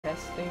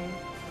testing,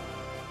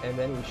 and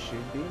then we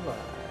should be live.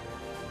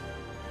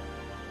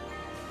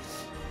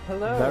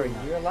 Hello, Very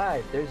nice. you're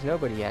live. There's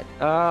nobody yet.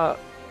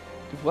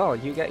 Well,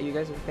 you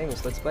guys are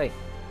famous. Let's play.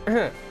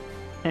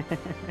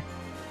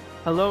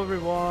 Hello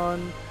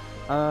everyone.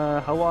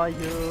 How are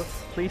you?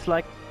 Please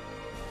like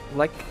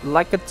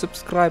and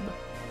subscribe.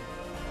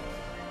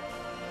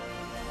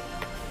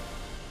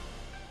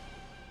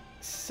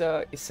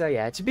 So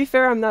yeah. To be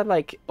fair, I'm not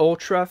like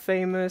ultra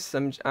famous.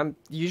 I'm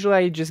usually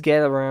I just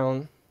get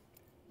around,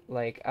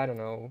 like, I don't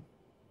know,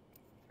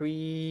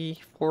 3,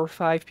 4,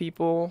 5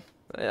 people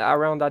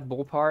around that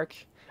ballpark.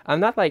 I'm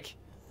not like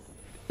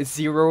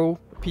 0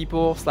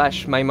 people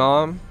 / my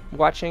mom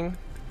watching.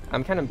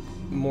 I'm kind of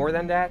more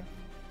than that.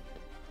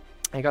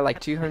 I got like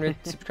 200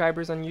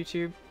 subscribers on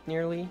YouTube,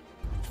 nearly.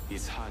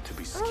 It's hard to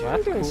be Oh, scared.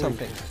 I'm doing cool.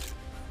 something.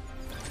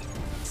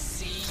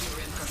 See your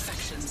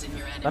imperfections in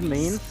your enemies. that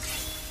means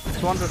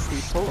 200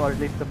 people, or at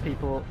least the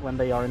people when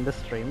they are in the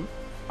stream,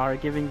 are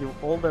giving you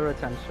all their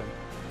attention.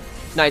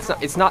 No, it's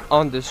not. It's not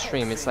on the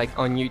stream. It's like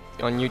on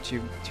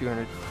YouTube.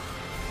 200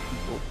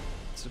 people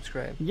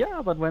subscribe.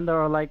 Yeah, but when there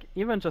are like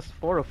even just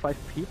 4 or 5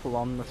 people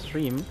on the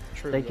stream,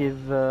 True, they yeah.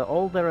 give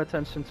all their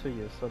attention to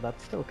you, so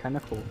that's still kind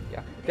of cool.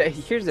 Yeah.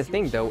 Here's the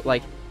thing, though.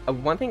 Like,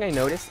 one thing I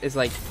noticed is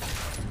like,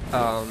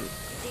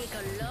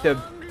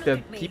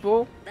 the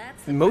people.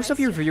 Most of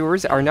your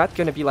viewers are not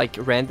gonna be like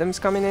randoms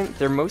coming in.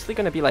 They're mostly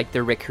gonna be like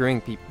the recurring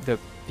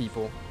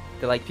people.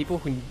 They're like people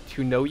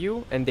who know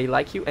you and they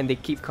like you and they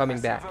keep coming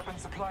back.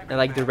 And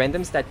like the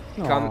randoms that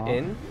come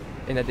Aww.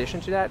 in addition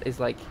to that, is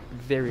like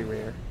very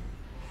rare.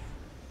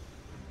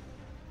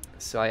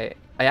 So I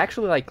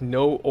actually like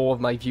know all of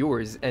my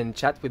viewers and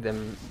chat with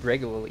them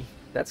regularly.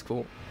 That's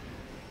cool.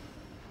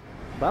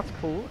 That's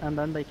cool, and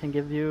then they can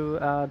give you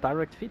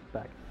direct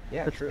feedback.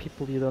 Yeah, That's true.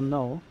 people you don't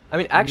know. I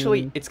mean,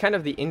 actually, it's kind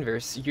of the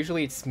inverse.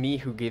 Usually, it's me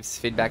who gives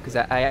feedback because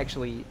I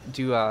actually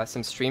do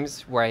some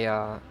streams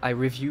where I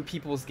review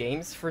people's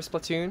games for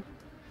Splatoon.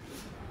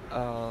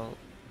 So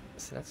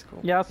that's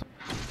cool. Yeah. So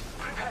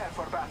Prepare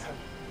for battle.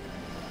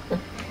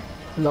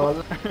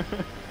 lol.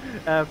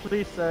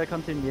 Please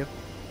continue.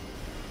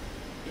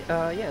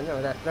 Yeah,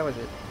 no, that was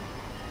it.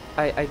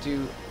 I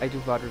do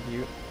VOD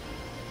review.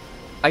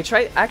 I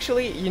tried,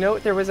 actually, you know,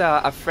 there was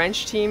a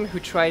French team who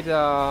tried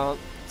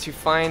to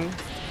find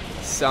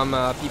some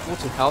people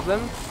to help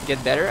them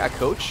get better, a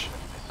coach.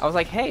 I was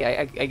like,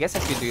 hey, I guess I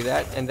could do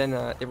that. And then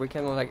they were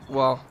kind of like,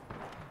 well,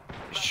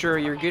 sure,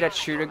 you're good at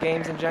shooter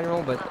games in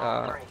general, but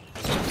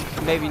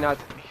maybe not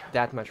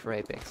that much for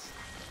Apex.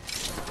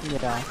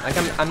 Yeah. Like,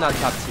 I'm not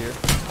top tier.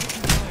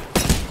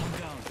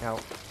 Ow.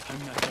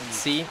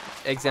 See?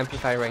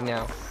 Exemplify right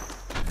now.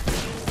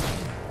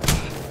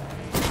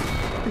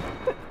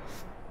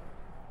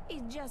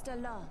 It's just a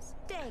loss.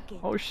 Take it.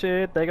 Oh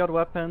shit, they got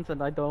weapons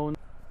and I don't.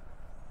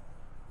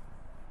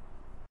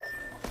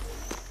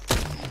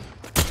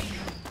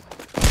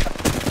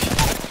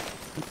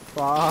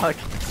 Fuck.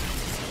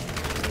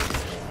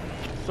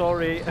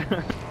 Sorry.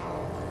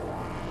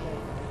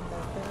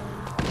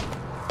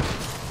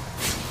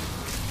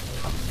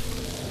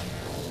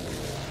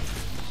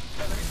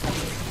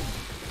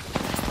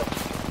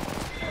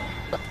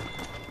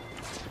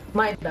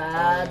 My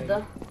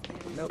bad.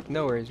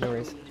 No worries, no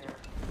worries.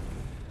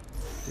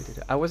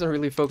 I wasn't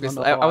really focused.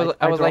 No, I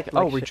was like, dropped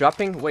oh, like we're shit.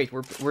 dropping? Wait,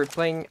 we're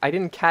playing. I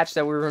didn't catch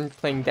that we weren't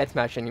playing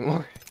deathmatch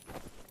anymore.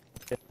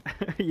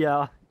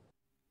 Yeah.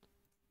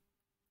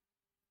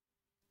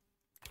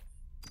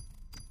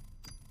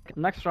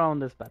 Next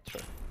round is better.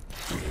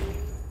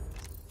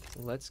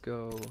 Let's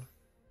go.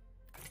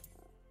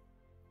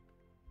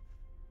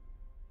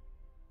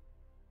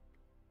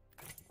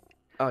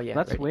 Oh yeah.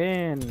 Let's ready.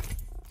 win.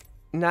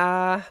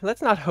 Nah,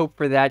 let's not hope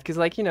for that, cause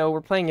like, you know,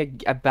 we're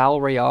playing a battle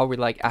royale with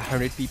like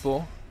 100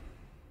 people.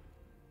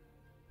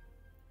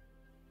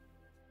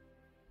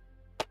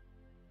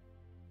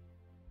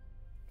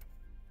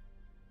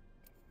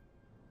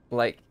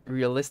 Like,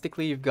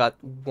 realistically, you've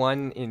got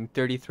 1 in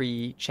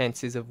 33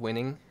 chances of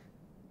winning.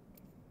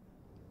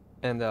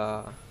 And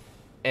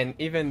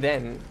even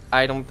then,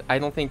 I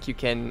don't think you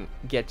can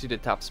get to the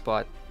top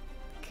spot,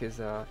 cause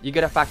you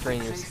gotta factor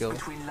in your skill.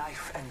 Between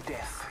life and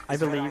death I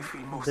is where believe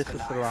feel most this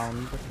is the alive.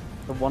 round,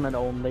 the one and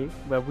only,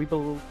 where we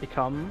will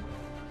become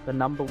the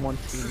 #1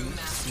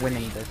 team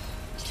winning this.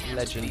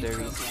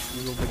 Legendary.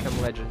 You will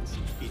become legends.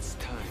 It's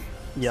time.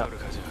 Yeah.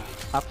 Sarukazu.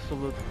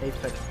 Absolute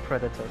apex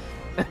predators.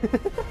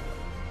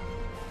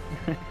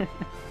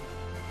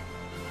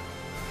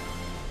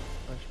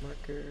 Flash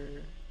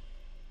marker.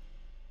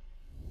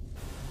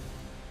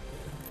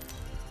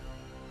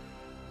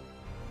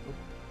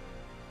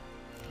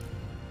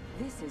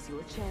 This is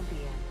your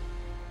champion.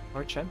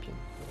 Our champion.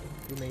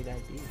 Who made that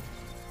be?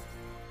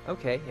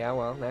 Okay, yeah,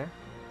 well, there.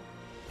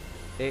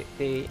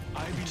 They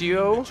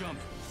duo,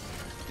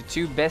 the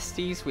 2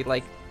 besties with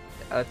like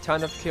a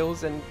ton of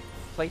kills and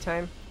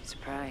playtime.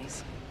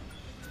 Surprise.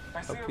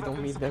 Hope we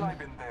don't meet them.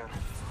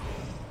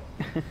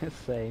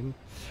 Same.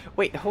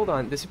 Wait, hold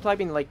on. The supply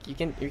bin, like, you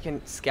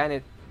can scan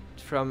it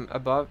from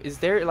above. Is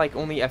there like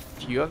only a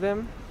few of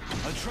them?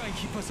 I'll try and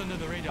keep us under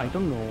the radar. I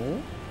don't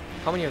know.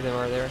 How many of them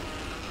are there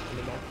on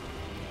the map?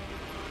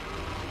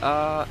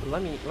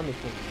 Let me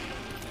think.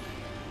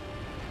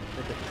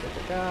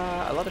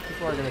 A lot of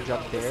people are gonna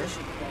drop there.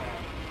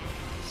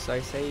 So I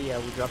say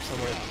we drop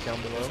somewhere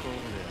down below.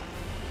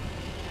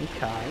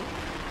 Okay.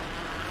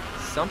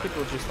 Some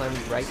people just land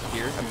right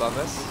here above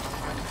us.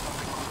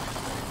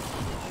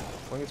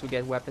 As long as we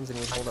get weapons and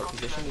we hold our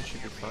position, it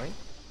should be fine.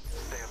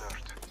 Stay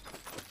alert.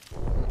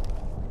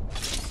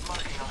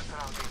 Marking our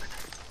surroundings.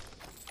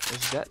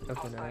 Is that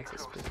okay? No, that's a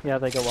split. Yeah,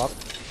 they go up.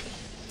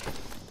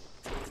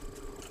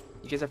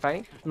 You guys are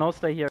fighting? No,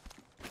 stay here.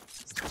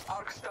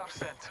 Arc star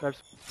sent.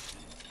 There's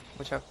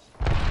Watch out.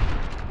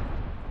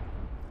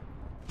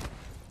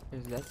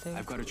 There's that thing.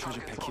 I've got a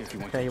treasure pack here if you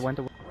want okay. it. You went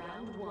away.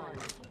 Round 1.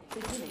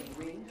 Beginning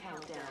ring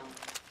countdown.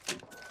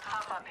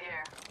 Hop up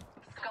here.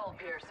 Skull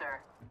piercer.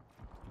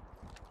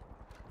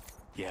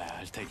 Yeah,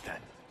 I'll take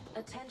that.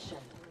 Attention.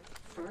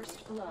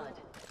 First blood.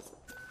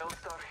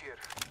 L-star here.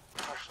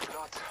 First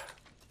blood.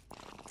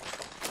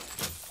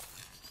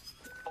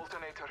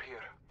 Alternator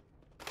here.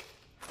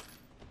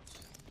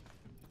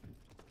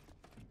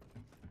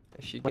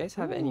 If you guys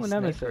have any Ooh,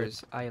 nemesis.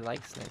 snipers, I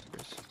like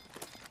snipers.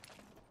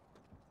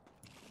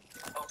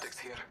 Optics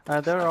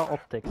here. There are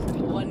optics if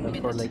you want 1 them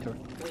for minute. later.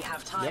 We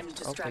have time Yep,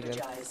 to I'll take them.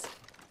 strategize.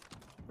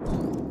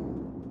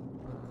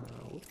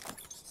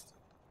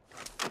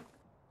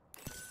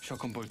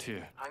 Shotgun bolt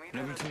here. I need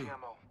Level energy 2.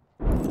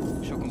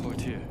 ammo. Shotgun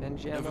bolt here.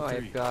 Energy Level ammo, 3.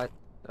 I've got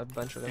a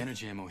bunch of them.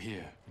 Energy ammo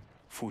here.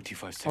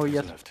 45 Oh, seconds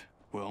yes. left.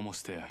 We're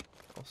almost there.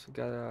 Also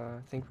got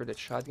a thing for the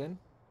shotgun.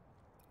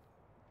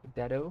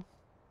 Datto.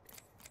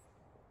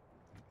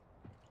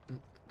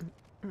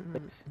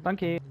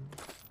 Thank you.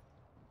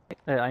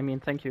 I mean,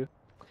 thank you.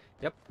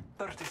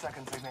 30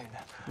 seconds remain.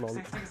 Lol.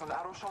 Safety is an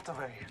arrow shot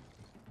away.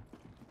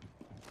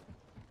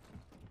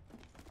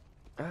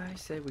 I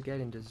say we get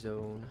in the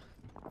zone.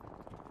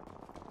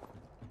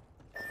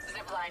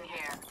 Zipline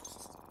here.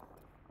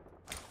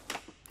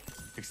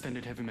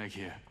 Extended heavy mag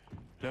here.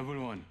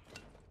 Level 1.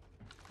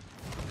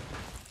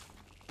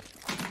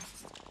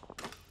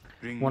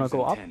 Ring Wanna moves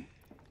go in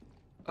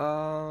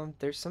up? 10.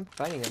 There's some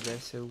fighting up there,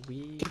 so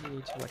we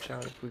need to watch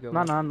out if we go.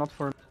 No, up. no, not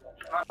for.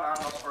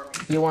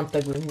 You want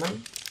the green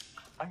one?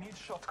 I need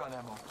shotgun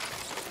ammo.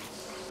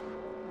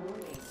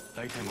 Warning.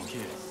 Light ammo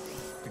here.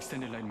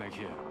 Extended light mag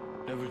here.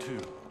 Level 2.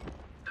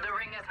 The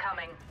ring is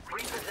coming.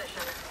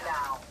 Reposition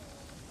now.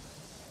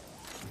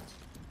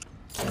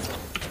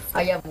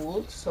 I have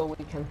wood, so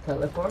we can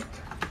teleport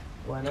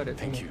when Noted. we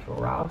Thank need you. to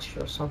rush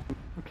or something.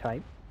 Okay.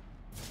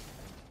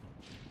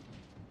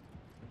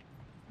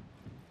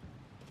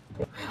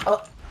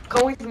 Oh,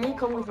 come with me,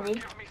 come with me.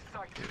 Give me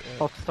sight.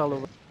 Hostile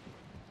over.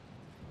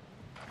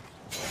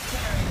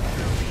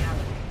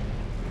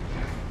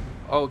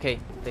 Oh, okay.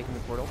 Taking the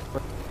portal.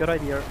 Good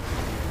idea.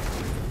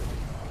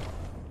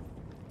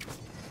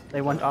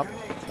 They went up.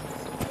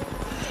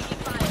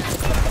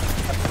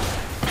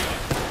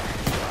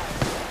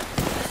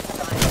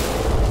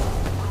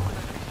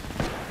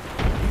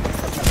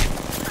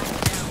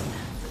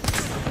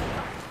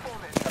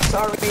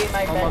 Sorry,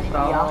 my Almost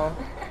bad. down.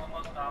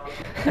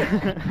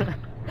 Yeah.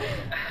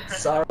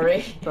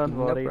 Sorry. Don't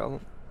No worry. problem.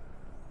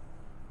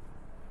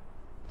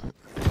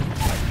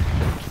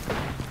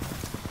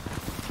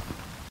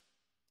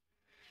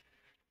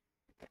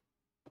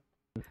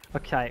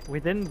 Okay, we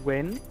didn't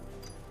win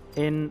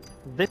in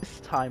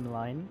this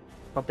timeline,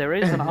 but there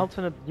is an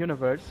alternate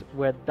universe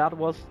where that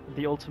was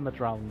the ultimate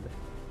round.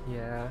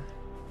 Yeah.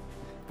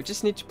 We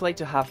just need to play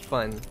to have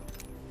fun.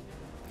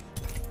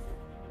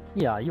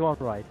 Yeah, you are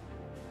right.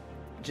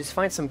 Just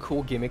find some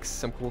cool gimmicks,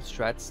 some cool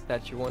strats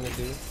that you want to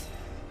do.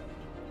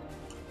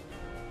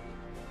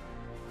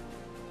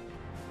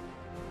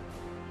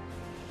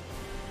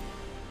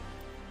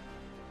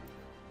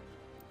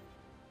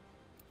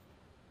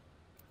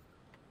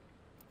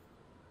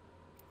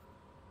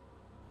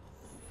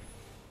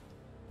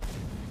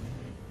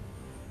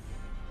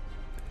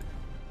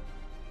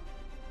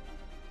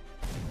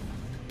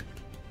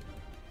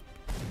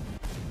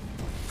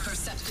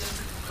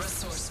 Perceptive,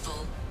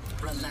 resourceful,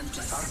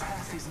 relentless. Our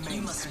path is You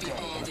made must be today.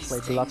 all these play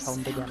things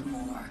Bloodhound and again.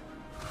 more.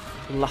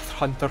 Blood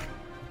Hunter.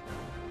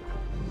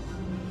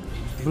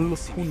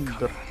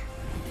 Bloodhunder.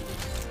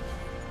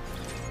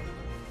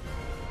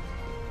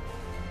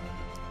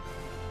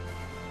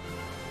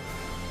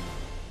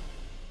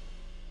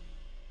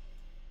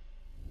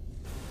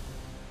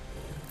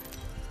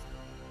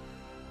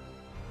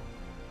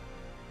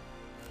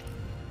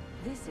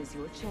 This is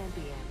your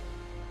champion.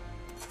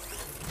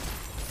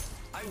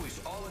 I wish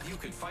all of you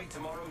could fight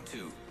tomorrow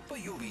too,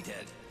 but you'll be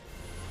dead.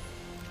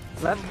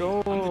 Let's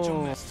go. I'm the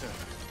Jump Master.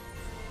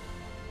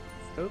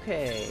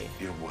 Okay.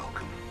 You're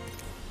welcome.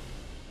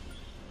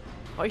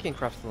 Oh, you can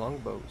craft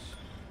longbows.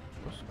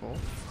 That's cool.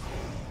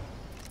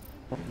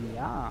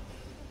 Yeah.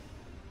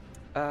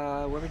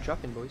 Where we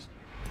dropping, boys?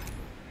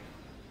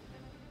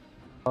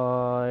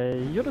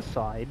 You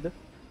decide.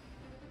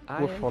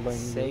 I following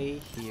you.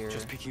 say here.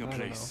 Just picking a I don't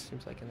know, place.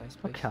 Seems like a nice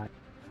place. Okay.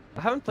 I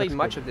haven't played That's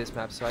much good. of this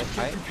map, so I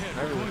really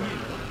don't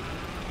know.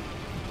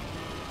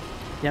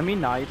 Yeah, me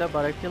neither,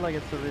 but I feel like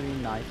it's a really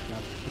nice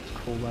map. It's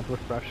cool and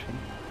refreshing.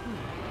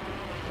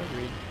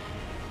 Agreed.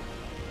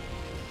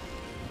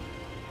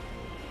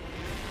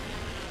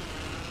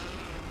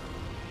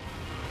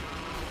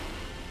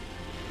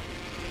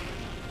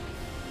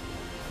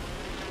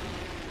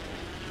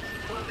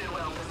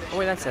 Oh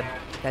wait, that's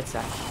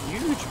a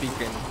huge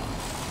beacon.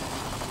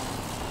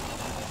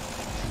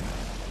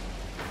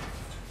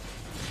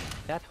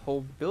 That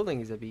whole building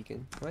is a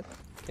beacon. What?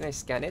 Can I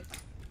scan it?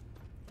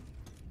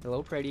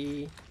 Hello,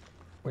 pretty.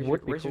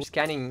 Where's your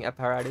scanning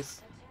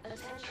apparatus?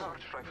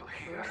 Charge rifle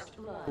here. First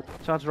blood.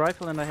 Charge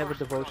rifle, and I have a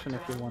devotion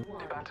if you want.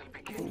 The battle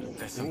begins.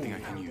 That's something I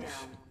can use.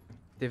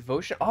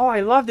 Devotion. Oh,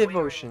 I love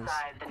devotions.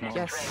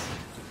 Yes.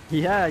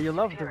 Yeah, you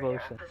love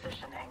devotion.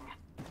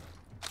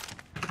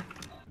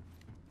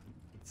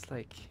 It's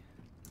like,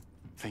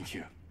 Thank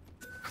you.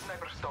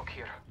 Sniper stock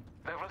here.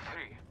 Level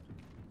 3.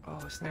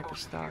 oh, sniper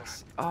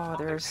stocks. Oh,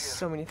 there's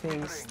so many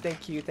things.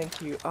 Thank you,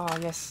 thank you. Oh,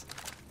 yes.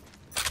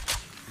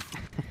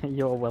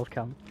 You're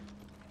welcome.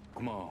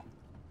 Come on.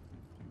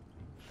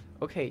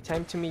 Okay,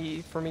 time for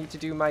me to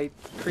do my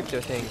crypto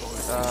thing.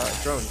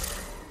 Drone.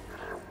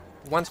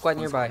 One squad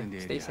nearby. in the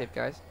Stay area. safe,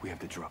 guys. We have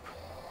the drop.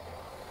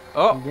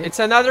 Oh, Yeah. it's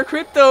another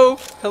crypto.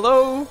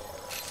 Hello.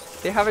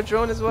 They have a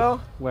drone as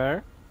well.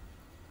 Where?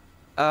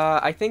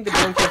 I think the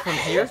drone came from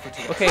here.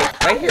 Okay,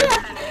 right here.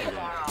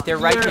 They're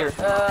right here.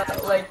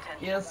 Like,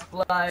 yes,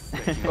 like.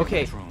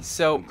 Okay, Drone.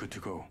 so I'm good to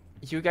go.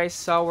 you guys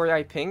saw where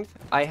I pinged.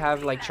 I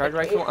have like charge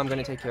rifle. I'm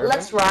gonna take care of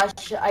Let's them.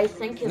 rush. I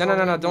think it's No,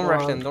 only don't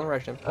rush them. one. Don't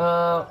rush them.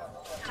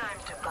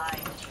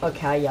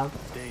 Okay, yeah.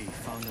 They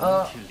found an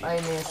kill I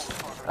lead. missed.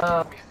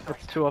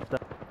 It's two of them.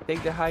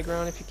 Take the high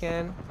ground if you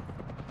can.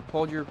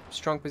 Hold your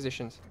strong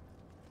positions.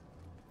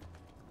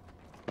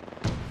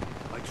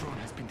 My drone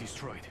has been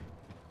destroyed.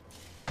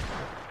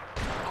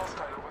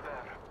 Hostile over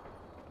there.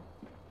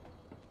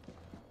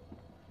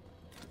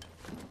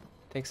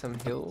 Take some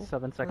heal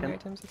 7 seconds.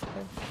 items if you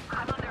can.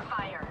 I'm under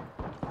fire.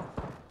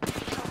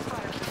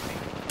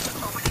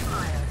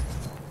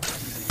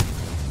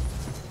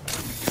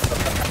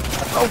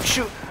 Oh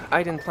shoot!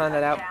 I didn't plan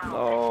that out.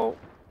 No.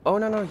 Oh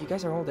no, you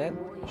guys are all dead.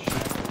 Shoot.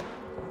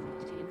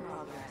 In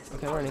progress.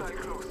 Okay, I'm running.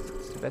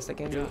 It's the best I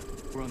can do.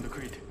 We're on the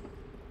grid.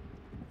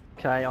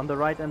 Okay, on the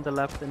right and the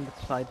left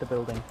inside the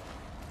building.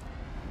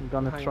 I'm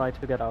gonna Hiding. try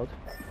to get out.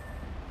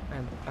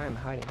 I'm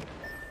hiding.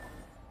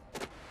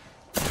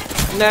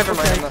 Never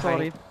mind, I'm Okay, not sorry.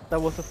 hiding.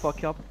 That was a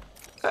fuck up.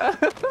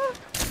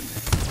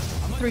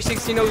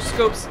 360 no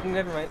scopes.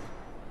 Never mind.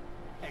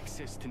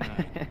 Access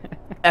denied.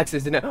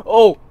 Access denied.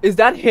 Oh, is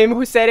that him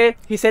who said it?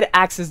 He said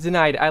access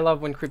denied. I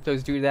love when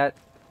cryptos do that.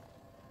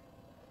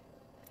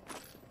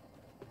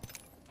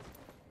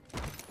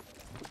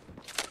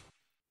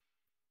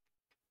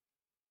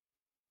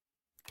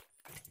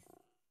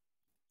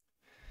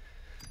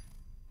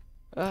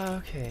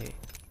 Okay.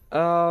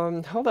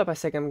 Hold up a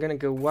second. I'm gonna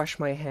go wash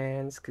my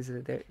hands because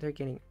they're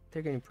getting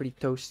pretty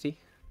toasty.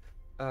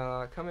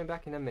 Coming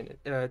back in a minute.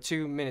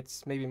 2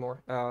 minutes, maybe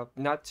more.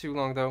 Not too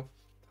long though.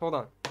 Hold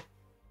on.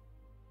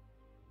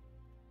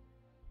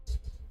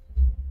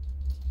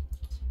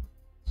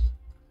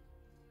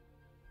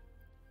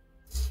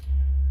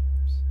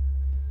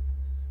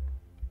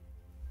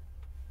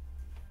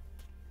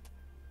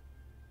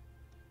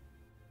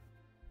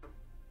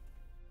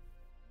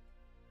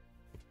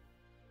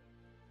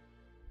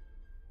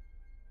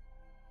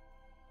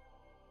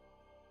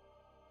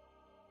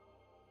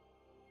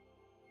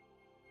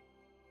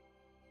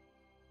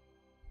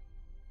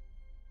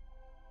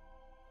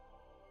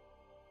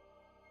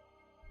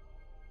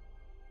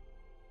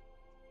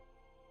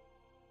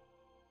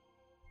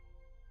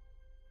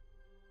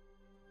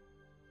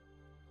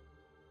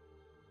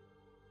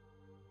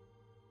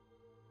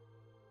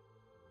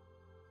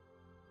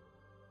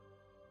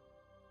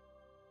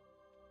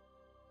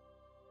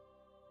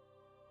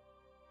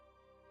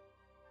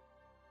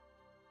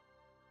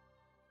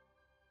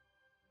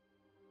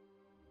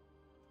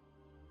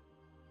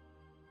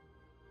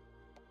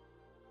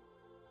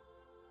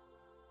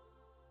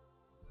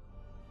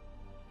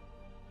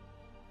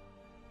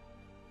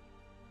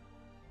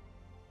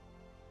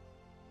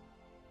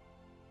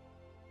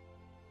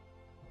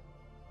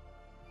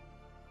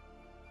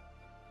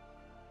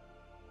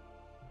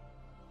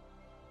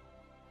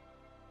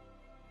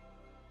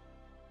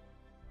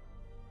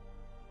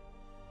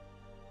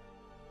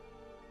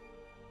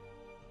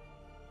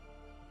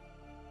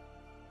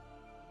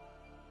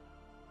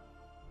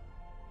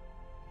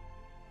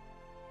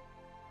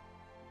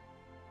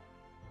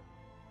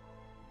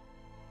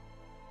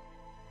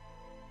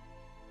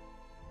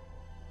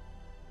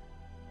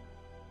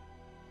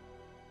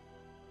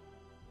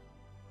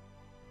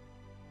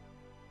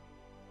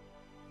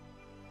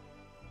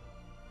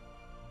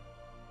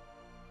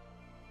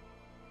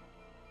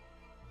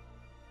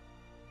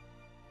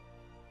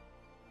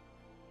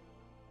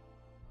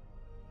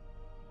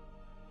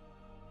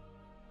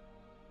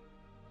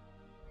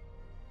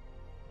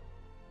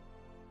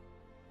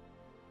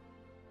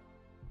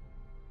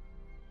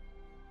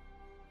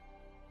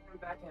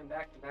 I'm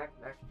back.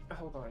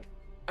 Hold on.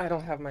 I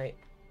don't have my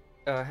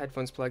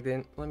headphones plugged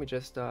in. Let me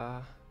just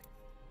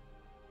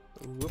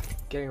Whoop,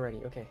 getting ready.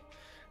 Okay.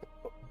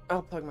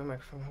 I'll plug my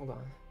microphone. Hold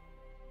on.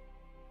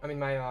 I mean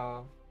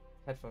my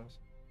headphones.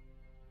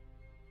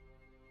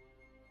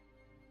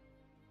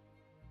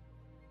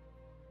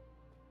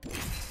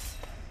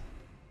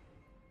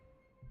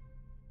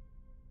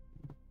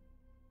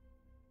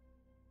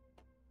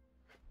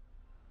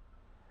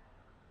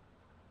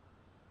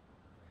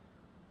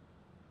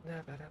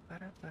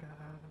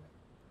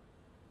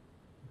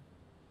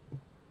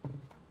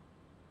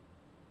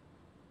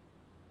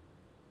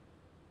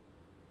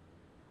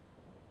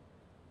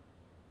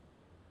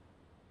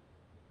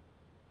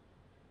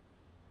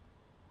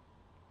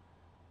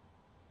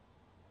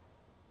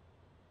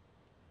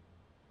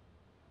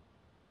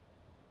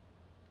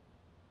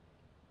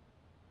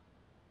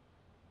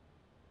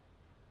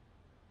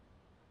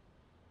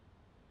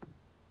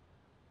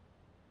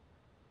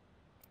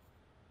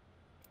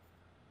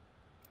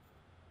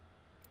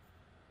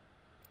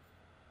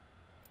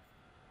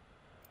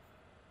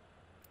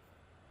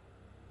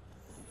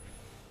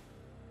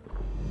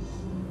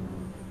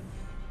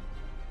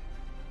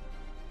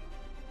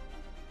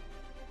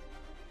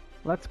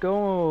 Let's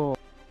go.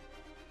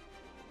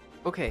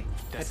 Okay,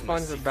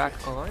 headphones are back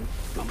on.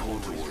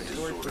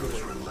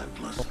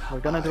 We're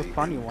gonna do a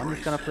funny one.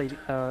 He's gonna play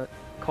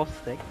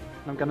Caustic.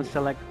 I'm gonna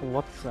select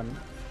Watson.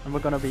 And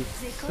we're gonna be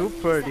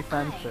super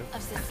defensive.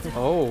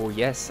 Oh,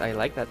 yes, I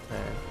like that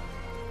plan.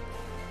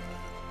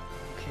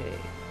 Okay.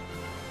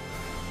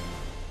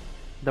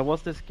 There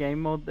was this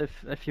game mode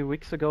a few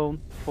weeks ago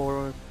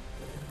for...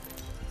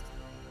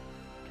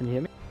 Can you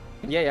hear me?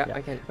 Yeah,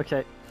 I can.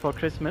 Okay, for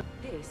Christmas.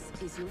 This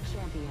is your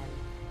champion.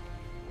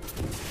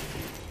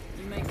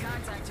 You make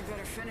contact, you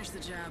better finish the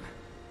job.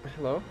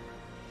 Hello?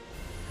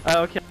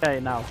 Okay,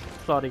 now,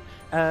 sorry.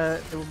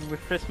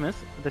 With Christmas,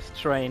 this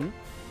train,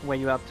 where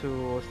you have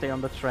to stay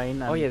on the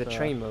train and Oh yeah, the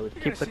train mode.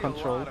 keep the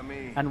control.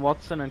 And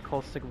Watson and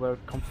Caustic were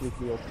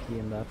completely OP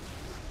in that.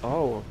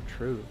 Oh,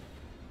 true.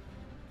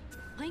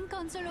 Ring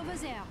console over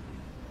there.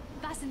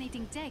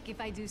 Fascinating tech,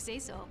 if I do say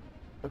so.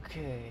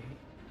 Okay.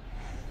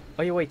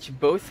 Oh yeah, wait, you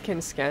both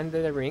can scan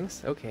the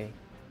rings? Okay.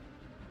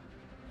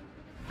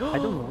 I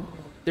don't know.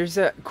 There's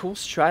a cool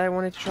strat I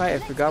wanted to try. I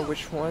forgot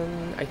which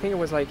one. I think it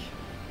was like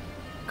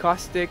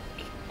Caustic,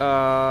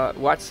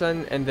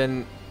 Watson, and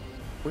then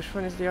which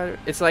one is the other?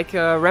 It's like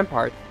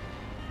Rampart.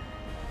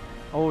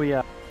 Oh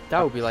yeah.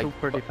 That would be like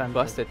super defensive.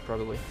 busted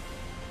probably.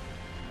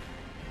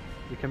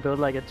 You can build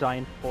like a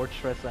giant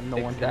fortress and no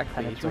one can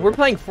Exactly. penetrate So we're it.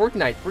 playing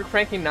Fortnite. We're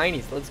cranking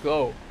 90s. Let's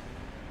go.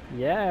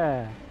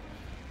 Yeah.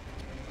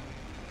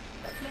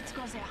 Let's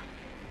go there.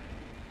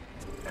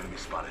 Enemy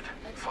spotted.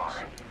 Far.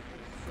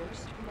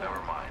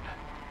 Never mind.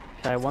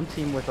 Okay, one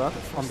team with us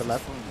on the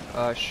left.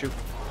 Shoot.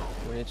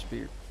 We need to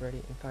be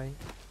ready and fighting.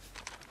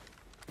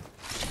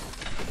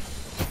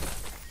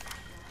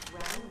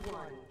 Round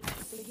 1.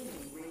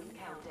 Beginning ring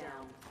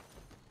countdown.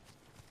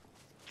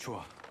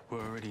 Chua,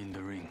 we're already in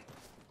the ring.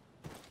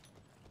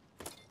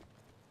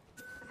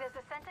 There's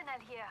a sentinel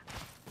here.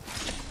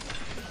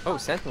 Oh,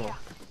 Sentinel.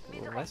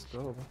 Well, let's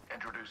go.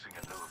 Introducing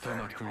a new Thermite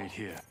variable. grenade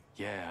here.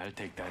 Yeah, I'll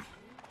take that.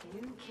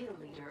 New kill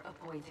leader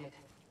appointed.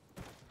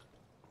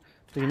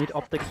 Do you need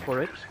optics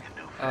for it?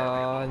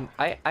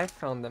 I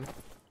found them.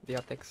 The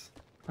optics.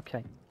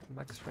 Okay.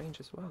 Max range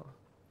as well.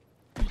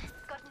 Got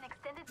an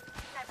extended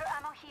sniper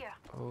ammo here.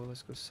 Oh,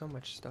 let's go so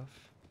much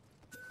stuff.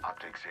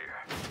 Optics here.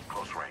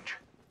 Close range.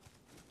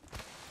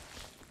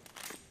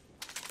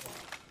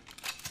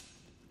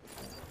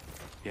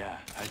 Yeah,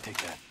 I'll take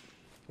that.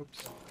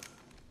 Oops.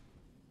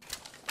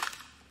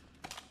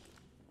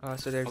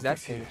 So there's that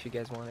Optics thing here. if you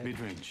guys want it.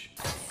 Mid-range.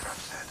 Trap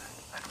set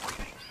and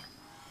waiting.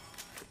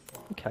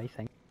 Okay,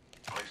 thank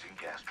Placing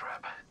gas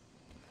trap.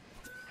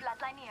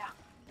 Flatline here.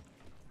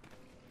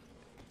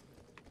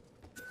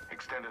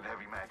 Extended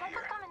heavy mag That here.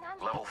 could come in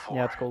handy. Level 4.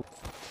 Yeah, it's cool.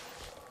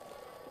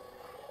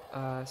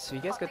 So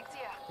you guys got... Optics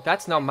here.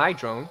 That's not my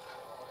drone.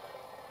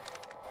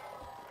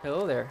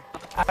 Hello there.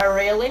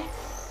 Really? Yes.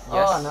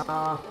 Oh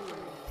no.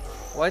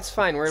 Well, it's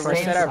fine. We're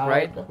Same set up,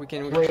 right? side. We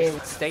can Wait.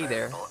 just stay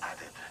there. Variable added.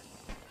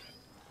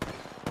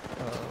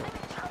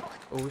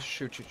 Oh,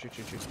 shoot. Just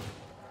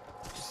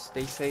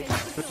stay safe.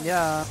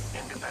 Yeah.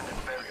 Independent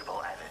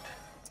variable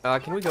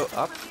added. Can we go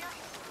up?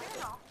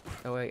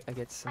 Oh, I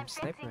get some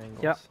sniper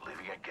angles. Yeah.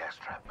 Leaving a gas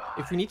trap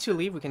behind. If we need to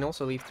leave, we can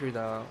also leave through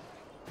the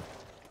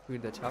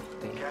top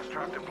thing. Gas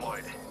trap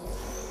deployed.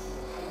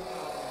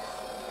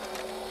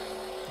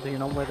 Do you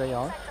know where they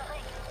are?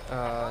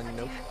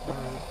 Nope.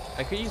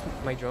 I could use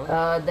my drone.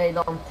 They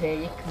don't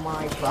take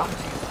my truck,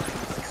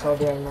 so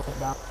they're not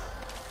down.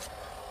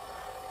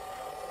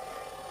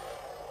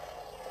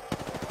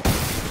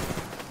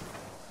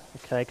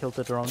 Okay, I killed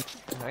the drone.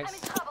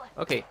 Nice.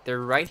 Okay, they're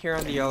right here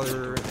on the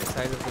other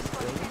side of this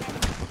building.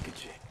 Look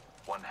at you.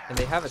 One half And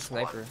they have a of the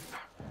squad. sniper.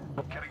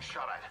 Getting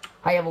shot at.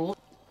 I have a look.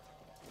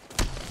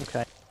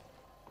 Okay.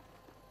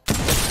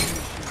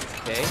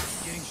 Okay.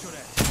 Getting shot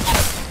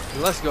at.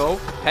 Let's go.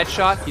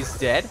 Headshot, he's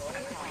dead.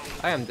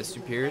 I am the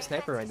superior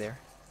sniper right there.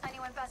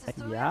 Anyone passes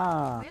through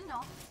Yeah. here? We'll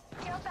know.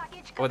 Care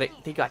package Oh, coming.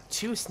 they got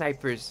two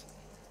snipers.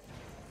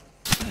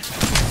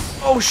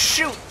 Oh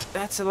shoot!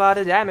 That's a lot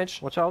of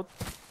damage. Watch out.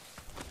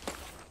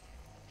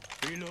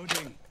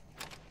 Reloading.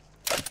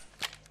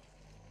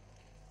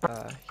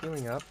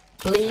 Healing up.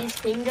 Please,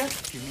 finger.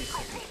 Give me a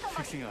second.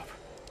 Fixing up.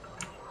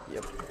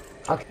 Yep.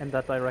 In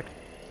that direction.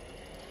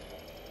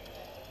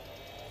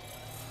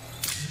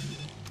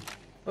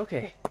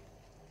 Okay.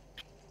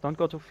 Don't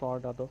go too far,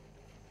 Dado.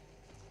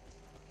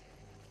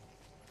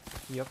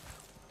 Yep.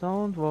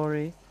 Don't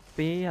worry.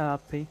 Be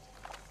happy.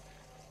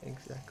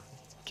 Exactly.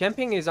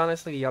 Camping is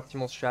honestly the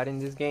optimal strat in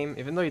this game,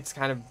 even though it's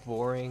kind of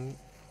boring.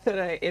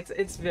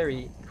 It's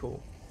very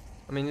cool.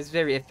 I mean, it's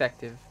very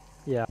effective.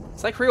 Yeah.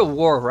 It's like real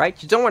war,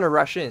 right? You don't want to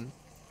rush in.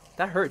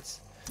 That hurts.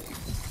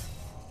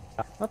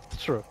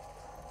 That's true.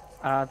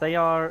 They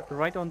are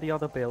right on the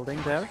other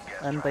building there,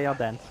 and they are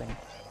dancing.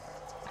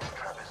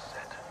 Trap is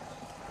set.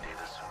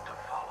 Data soon to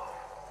follow.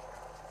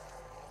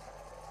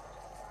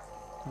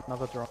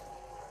 Another drone.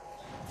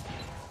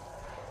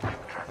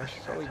 I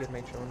should probably get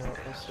my drone out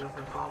also. All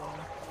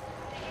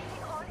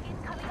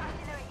incoming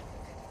artillery.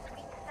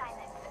 Sweet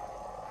silence.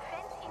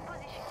 Fence in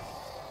position.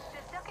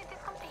 The circuit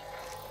is complete.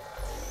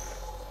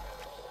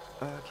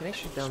 Can I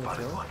shoot down the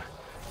Spotted hill? one.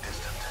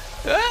 Distant.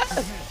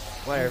 Ah!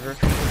 Whatever.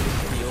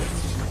 Heal.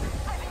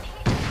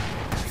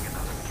 Seeing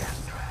another gas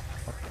trap.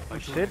 Oh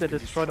shit, they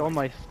destroyed all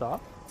my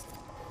stuff.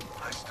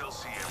 I still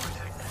see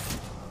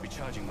everything.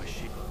 Recharging my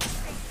shield.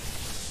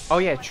 Oh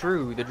yeah,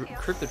 true. The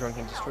crypto drone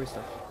can destroy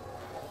stuff.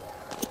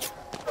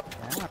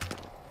 Yeah.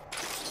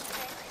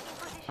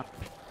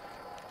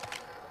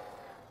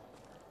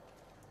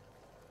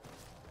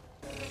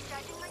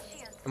 Recharging my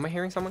shield. Am I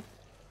hearing someone?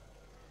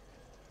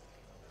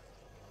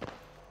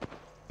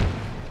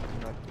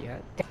 Not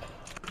yet.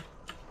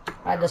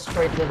 I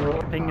destroyed the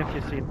road. Ping if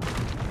you see it.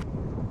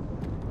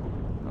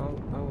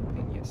 Oh,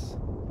 ping, yes.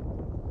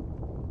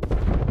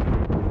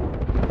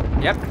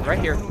 Yep, right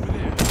here. Over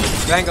there.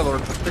 Bangalore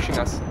pushing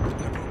us. I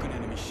broke an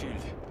enemy shield.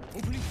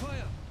 Opening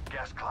fire.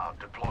 Gas cloud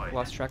deployed.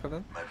 Lost track of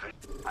them.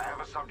 I have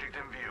a subject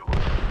in view.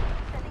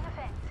 Setting a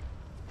fence.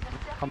 The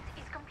circuit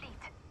is complete.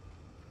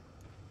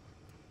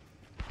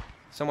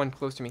 Someone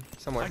close to me.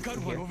 Somewhere I got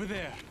in one here. over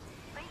there.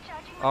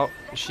 Recharging my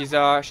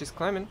Oh, she's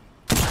climbing.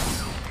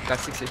 Got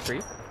 63.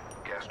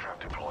 Gas trap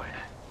deployed.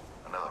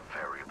 Another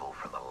variable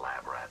for the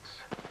lab rats.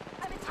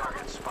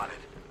 Target spotted.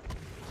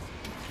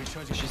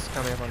 Recharging. She's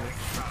coming up on me.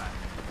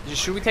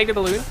 Should we take the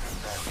balloon?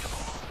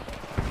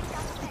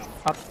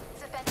 Up.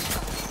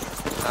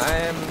 I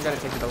am gonna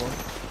take the balloon.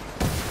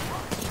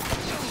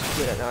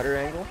 Get another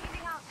angle.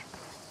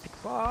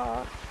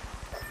 Fuck.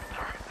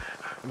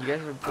 You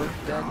guys are both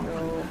dead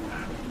though.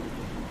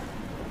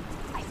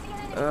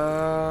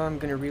 I'm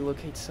gonna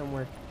relocate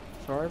somewhere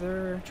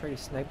farther. Try to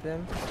snipe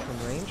them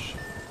from range,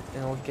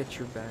 and I'll get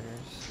your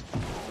banners.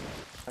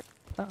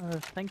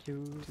 Thank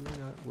you. Do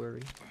not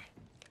worry.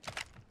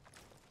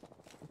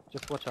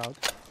 Just watch out.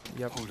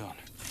 Yep. Hold on.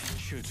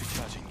 Shields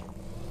recharging.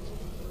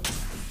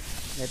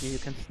 Maybe you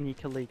can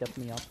sneakily get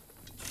me up.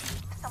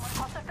 Someone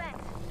crossed the fence.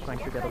 Trying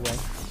to get away.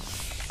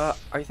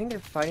 I think they're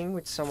fighting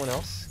with someone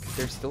else. 'Cause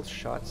there's still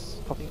shots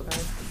popping by.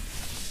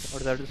 Or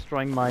they're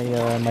destroying my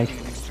my. Taking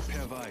an extra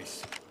pair of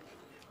eyes.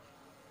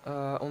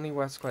 Only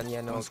West Squad.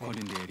 Yeah, no. One Okay. squad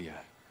in the area.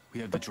 We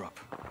have the drop.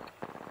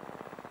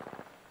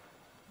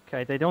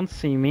 Okay, they don't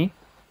see me.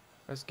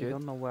 That's They good.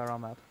 don't know where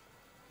I'm at.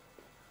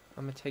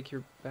 I'm gonna take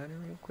your banner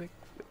real quick.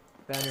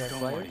 Banner Don't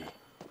acquired. worry.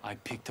 I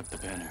picked up the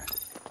banner.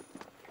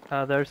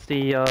 There's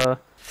the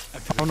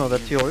oh no,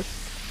 that's yours.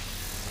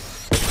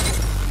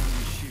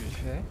 Enemy shield.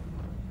 Okay.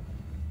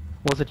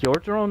 Was it your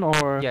drone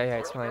or? Yeah,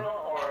 it's mine.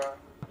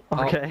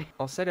 Okay.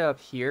 I'll set it up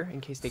here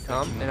in case they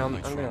come, and I'm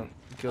My gonna drone.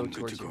 go I'm good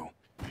towards to you.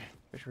 go.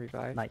 Push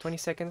revive. Nice. 20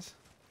 seconds.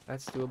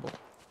 That's doable.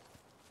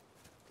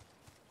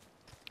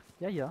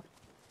 Yeah.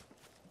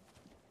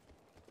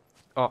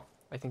 Oh,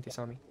 I think they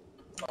saw me.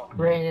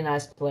 Really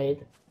nice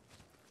played.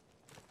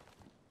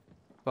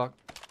 Fuck.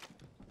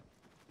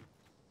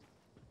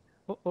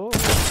 Oh.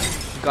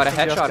 Got a Just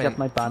headshot get in.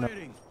 my banner.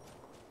 Firing.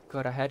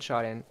 Got a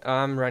headshot in.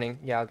 I'm running.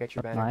 Yeah, I'll get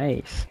your banner.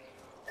 Nice.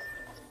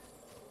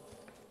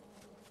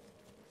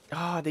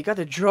 Oh, they got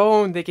the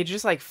drone. They could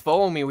just like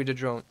follow me with the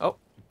drone. Oh,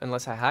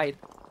 unless I hide.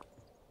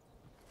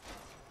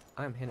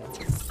 I'm hidden.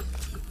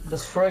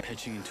 Destroy.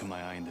 Patching into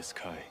my eye in the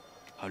sky.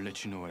 I'll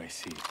let you know what I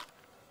see.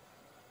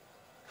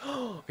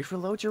 If you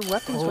load your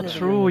weapons. Oh, whenever you're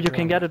true. in the You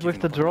can drone. get it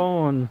with the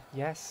drone.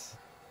 Yes.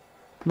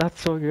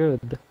 That's so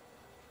good.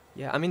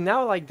 Yeah, I mean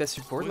now like the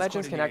support Who's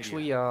legends coding can the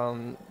actually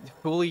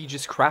fully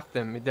just craft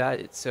them with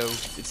that, so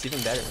it's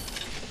even better.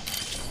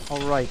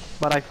 All right,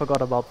 but I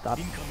forgot about that.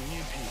 Incoming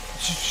EMP.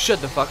 Shut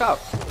the fuck up.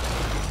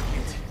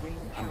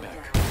 I'm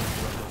back.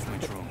 Lost my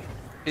drone.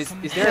 Is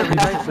there a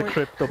revive It's a point?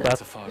 crypto That's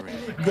bat. a far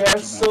range. They're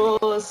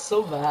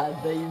so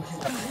bad. They use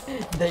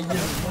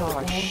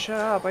Oh, the shut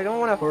up! I don't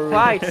want to For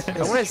fight. I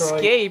want to destroy.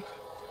 escape.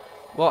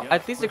 Well, Yeah,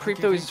 at least the but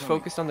crypto is incoming.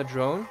 focused on the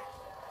drone.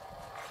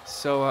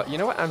 So you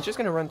know what? I'm just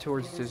gonna run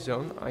towards the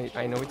zone.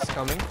 I know it's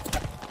coming,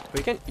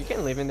 but you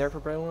can live in there for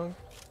very long.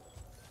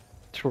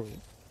 True.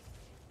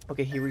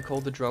 Okay, he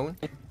recalled the drone.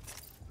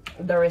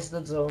 There is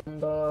the zone.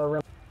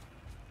 The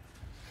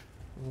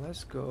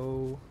Let's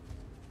go.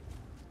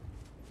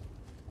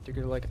 They're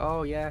gonna like,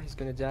 oh yeah, he's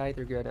gonna die.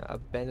 They're gonna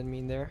abandon me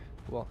in there.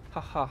 Well,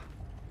 haha.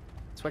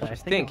 That's what I you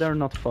think they're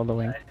not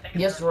following.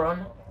 Just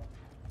run.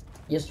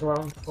 Just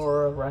run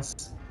for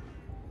rest.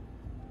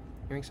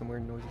 Hearing some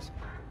weird noises.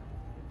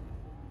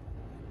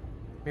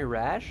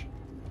 Mirage?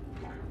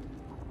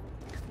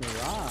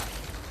 Mirage.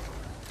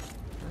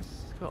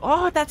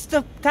 Oh, that's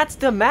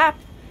the map.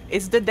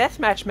 It's the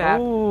deathmatch map.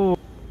 Oh,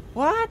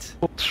 What?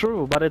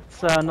 true, but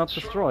it's not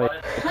destroyed.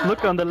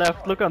 Look on the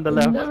left. Look on the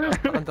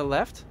left. On the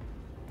left?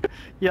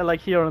 Yeah,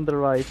 like here on the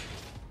right.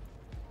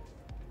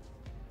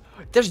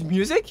 There's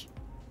music?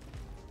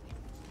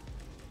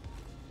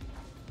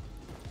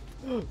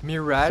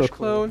 Mirage So cool.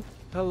 clone?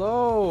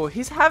 Hello.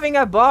 He's having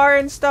a bar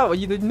and stuff.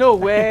 You did no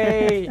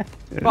way.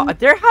 Oh,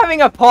 they're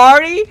having a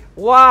party?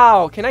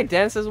 Wow. Can I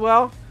dance as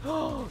well?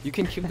 You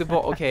can kick the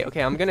ball. Okay,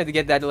 okay. I'm gonna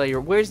get that layer.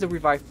 Where's the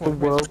revive point?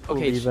 The world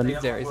Okay, will even.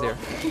 it's there. It's there.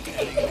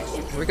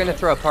 We're gonna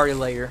throw a party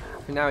layer.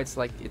 For now, it's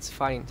like it's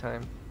fighting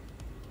time.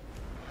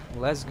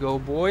 Let's go,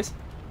 boys.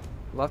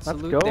 Lots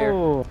of Let's loot there.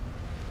 go.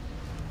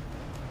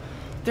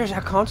 There's a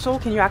console.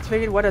 Can you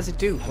activate it? What does it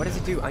do? What does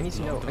it do? I need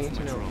to know. I need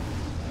to know.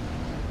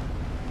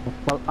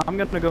 Well, I'm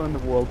gonna go in the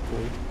whirlpool.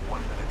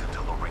 1 minute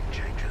until the ring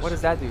changes. What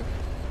does that do?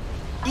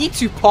 E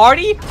to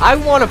party? I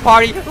want a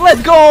party.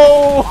 Let's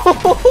go!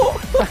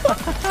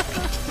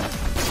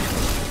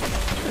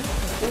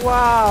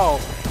 Wow.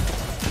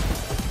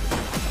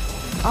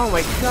 Oh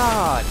my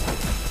god.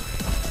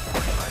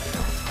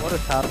 What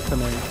is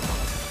happening?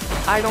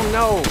 I don't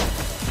know.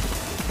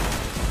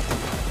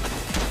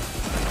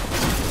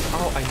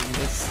 Oh, I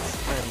missed.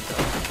 I am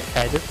done.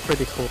 Okay, this is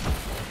pretty cool.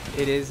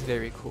 It is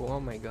very cool. Oh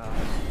my god.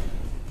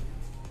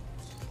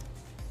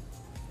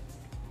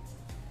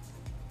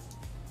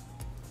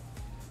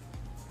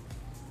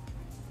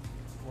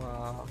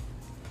 Wow.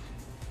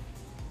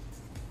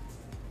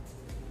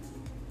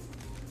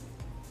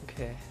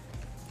 Okay.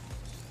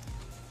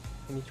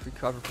 I need to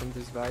recover from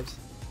these vibes.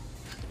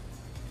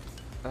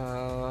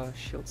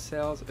 Shield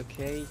cells,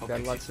 okay. You got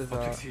Optics lots of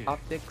optics here.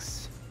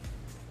 optics.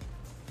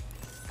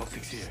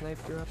 Optics here.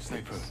 Sniper optics.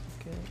 Sniper.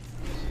 Okay.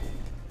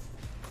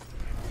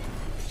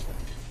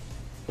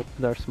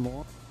 There's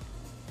more.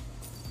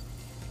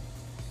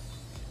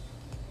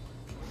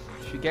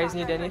 If you guys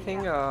need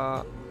anything,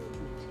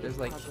 there's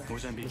like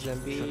Mozambique.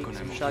 Mozambique, Shotgun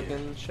some ammo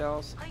shotgun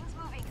shells. Rings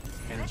moving.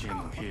 here. Energy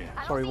ammo here.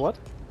 Sorry, what?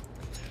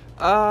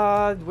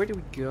 Where do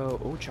we go?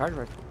 Oh, charge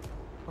rifle.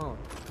 Oh.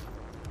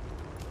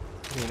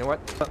 You know what?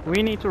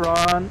 We need to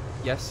run.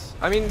 Yes.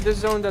 I mean, the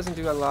zone doesn't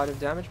do a lot of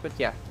damage, but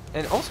yeah.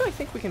 And also, I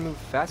think we can move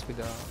fast with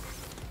the...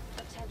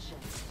 Attention.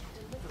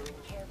 Delivering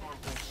care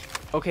package.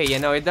 Okay, yeah,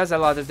 no, it does a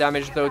lot of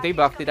damage, though. They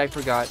buffed it, I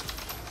forgot.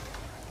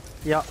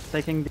 Yeah,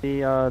 taking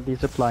the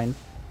zip line.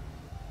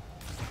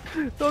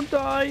 Don't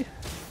die.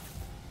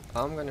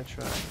 I'm gonna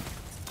try.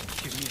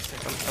 Give me a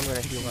second. I'm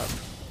gonna heal up.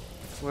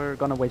 We're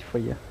gonna wait for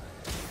you.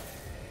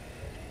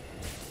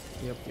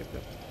 Yep. Do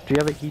you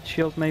have a heat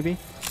shield, maybe?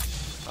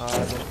 I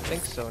don't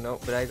think so, no.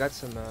 But I got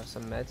some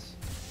meds.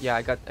 Yeah,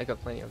 I got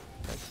plenty of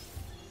meds.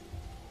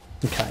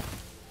 Okay.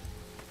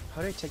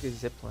 How do I take the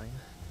zip line?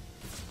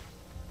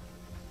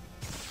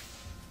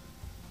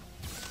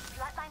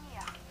 Flatline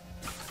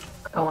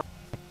here.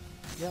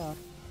 Yeah.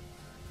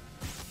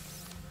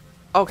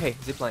 Okay,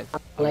 zip line.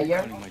 Layer.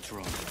 Calling my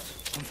drone.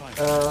 I'm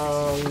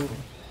fine.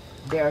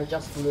 They are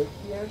just loot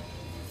here.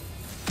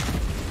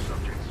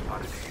 Subject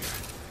spotted here.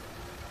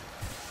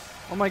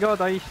 Oh my god,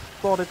 I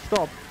thought it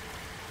stopped.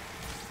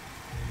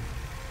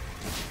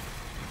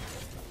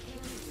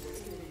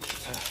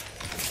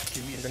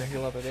 Give me a I'm gonna second.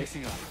 heal up a bit.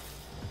 Fixing up.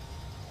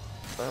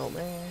 Oh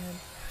man.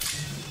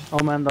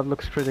 Oh man, that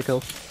looks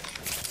critical.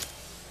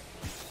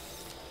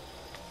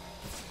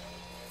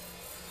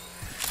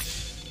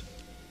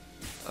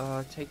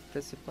 Take the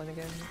zipline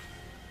again.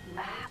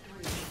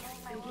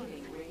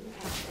 Beginning ring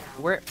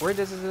countdown. Where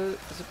does the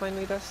zipline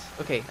lead us?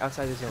 Okay,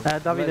 outside the zone.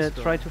 Davide, Let's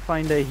go. try to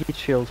find a heat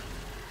shield.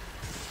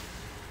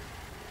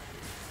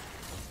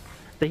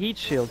 The heat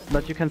shield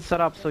that you can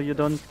set up so you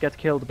don't get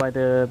killed by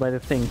the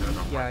thing,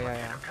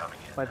 Yeah.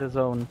 by the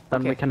zone.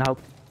 Then we Okay. can help.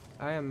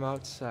 I am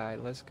outside.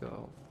 Let's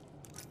go.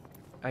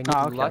 I need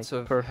Ah, okay, lots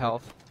of perfect.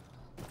 health.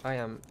 I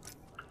am.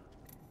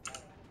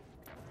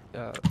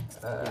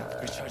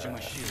 Recharging my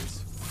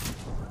shields.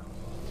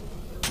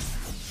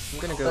 I'm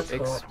gonna go Let's go.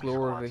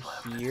 explore over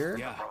here.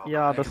 Yeah.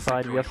 Yeah, I the can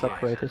side, sector yes, it.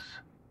 separated.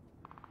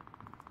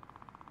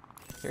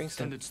 Hearing some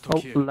Standard stock Oh,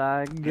 here.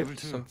 lag. Level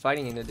 2. some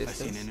fighting in the I see an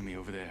distance. enemy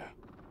over there.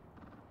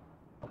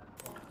 I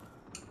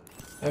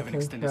I have an can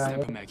extended try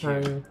sniper mag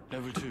here. turn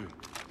Level 2.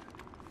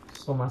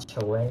 so much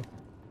away.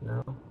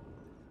 No.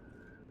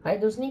 I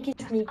do sneaky.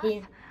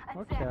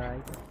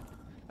 Okay.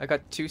 I got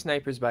 2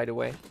 snipers, by the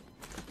way.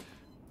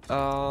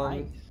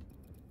 Nice.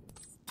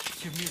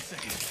 Give me a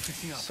second.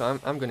 Fixing up. So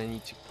I'm gonna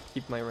need to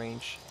keep my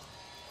range.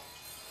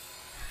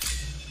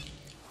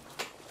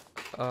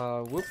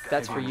 Whoop,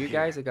 that's for you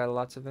guys. I got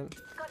lots of them.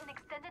 Got an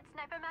extended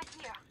sniper mag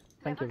here.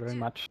 Thank you Level very 2.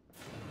 much.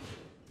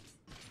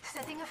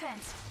 Setting a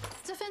fence.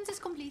 The fence is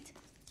complete.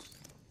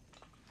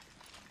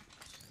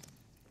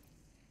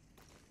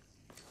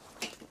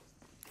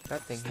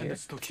 That thing here. Standard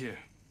stock here.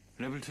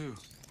 Level 2.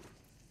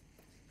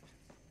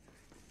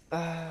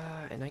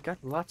 And I got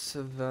lots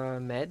of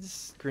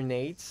meds,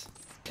 grenades,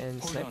 and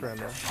Hold sniper on.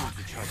 ammo. Shields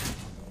recharging.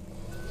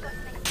 Got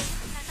an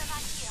explosive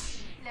network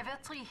here. Level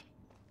 3.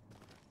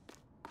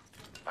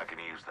 I can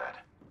use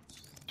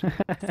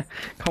that.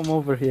 Come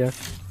over here.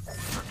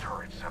 The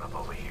turret set up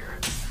over here.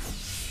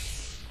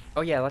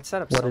 Oh yeah, let's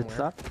set up What somewhere. is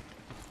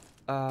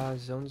that?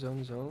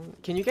 Zone.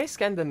 Can you guys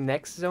scan the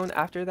next zone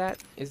after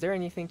that? Is there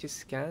anything to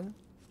scan?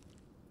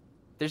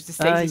 There's the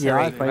Stasis yeah,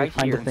 array if I right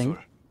find here. the thing.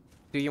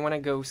 Do you want to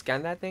go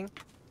scan that thing?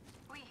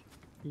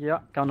 Yeah,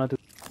 gonna do.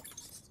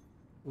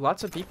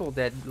 Lots of people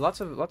dead. Lots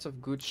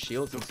of good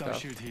shields and Lockdown stuff.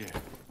 shield here.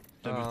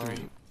 Level 3.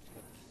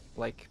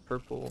 Like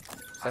purple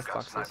I've death got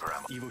boxes. sniper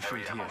ammo. Evo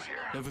Heavy shield ammo here. here.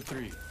 Level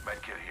 3.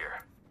 Medkit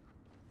here.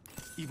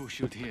 Evo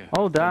shield here.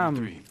 Oh, Level damn.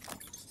 3.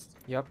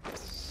 Yup,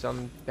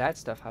 some bad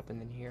stuff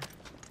happened in here.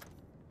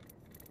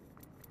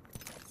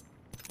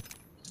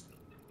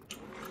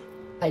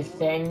 I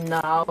think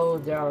now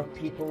there are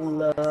people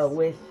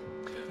with.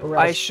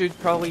 I should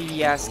probably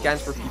scan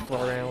for people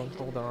around.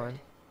 Hold on.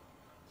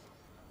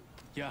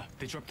 Yeah,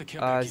 they dropped the care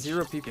package.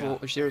 0 people,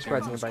 Yeah. 0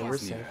 squads Everyone's nearby. You're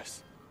crossing the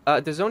safe.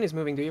 earth. The zone is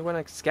moving. Do you want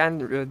to scan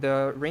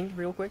the ring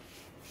real quick?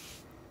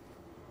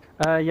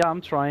 Yeah, I'm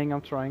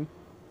trying.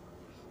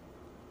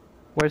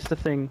 Where's the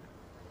thing?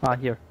 Ah,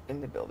 here. In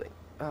the building.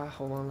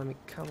 Hold on. Let me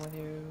come with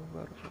you.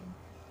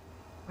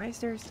 Why is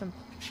there some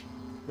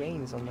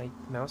grains on my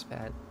mouse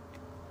pad?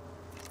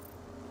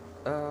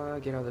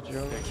 Get out of the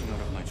drone. Backing out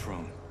of my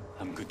drone.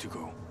 I'm good to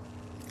go.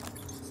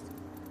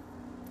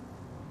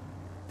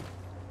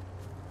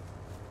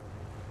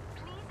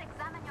 Please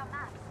examine your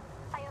maps.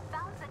 I have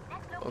found the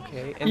next location.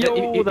 Okay. And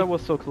Yo, that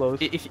was so close.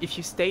 If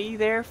you stay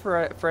there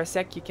for a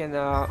sec, you can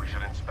We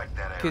should inspect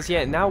that area. Cause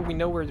yeah, now we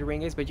know where the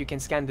ring is, but you can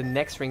scan the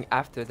next ring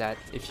after that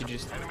if you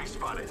just Enemy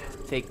spotted.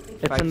 take.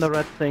 It's 5 in the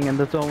red thing in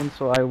the zone,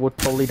 so I would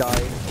probably die.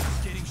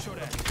 Getting shot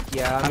at.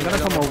 Yeah, I'm I gonna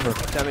don't come know over.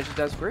 what damage it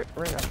does. We're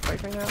in a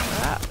fight right now.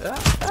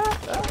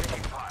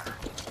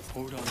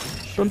 Hold on.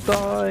 Don't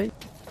die.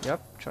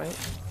 Yep, try it.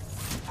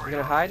 We're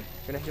gonna hide.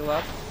 We're gonna heal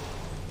up.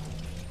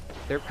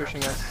 They're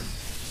pushing us.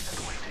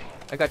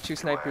 I got 2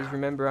 snipers.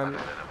 Remember, I don't know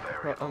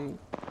what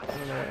I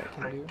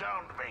can do.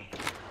 Downed me.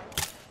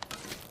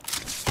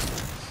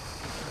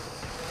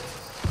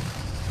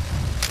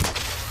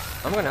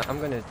 I'm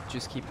gonna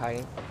just keep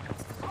hiding.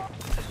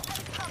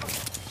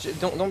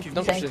 Don't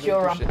push Thank this. you,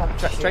 Don't push it.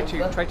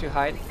 Rampa. Try to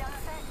hide.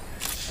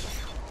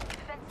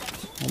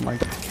 Oh my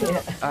god.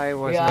 Yeah. I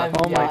was Yeah,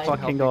 not Oh my able to help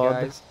fucking you god.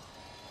 guys.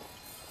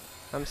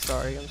 I'm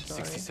sorry.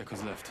 60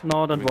 seconds left.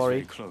 No, don't Ring's worry.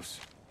 very close.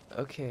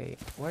 Okay,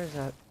 what is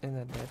that in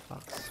that dead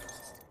box?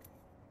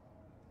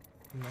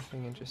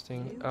 Nothing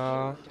interesting.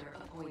 Okay.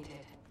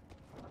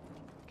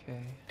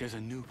 There's a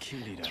new kill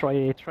leader.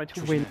 Try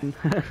to win.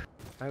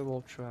 I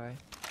will try.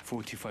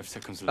 45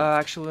 seconds left.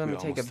 Actually, let me We're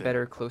take a almost there.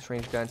 better close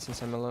range gun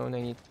since I'm alone.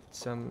 I need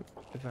some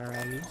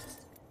variety.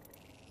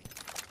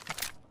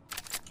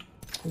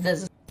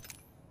 This is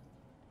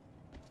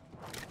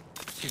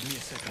Give me a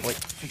second. Wait.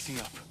 Fixing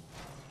up.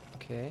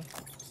 Okay.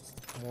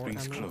 More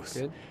Rings ammo. close.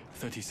 Good.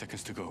 30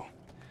 seconds to go.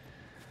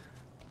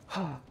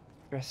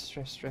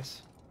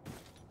 Stress.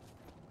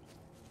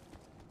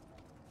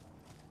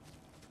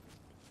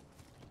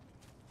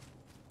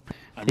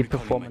 I'm The recalling my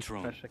performance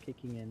drone. pressure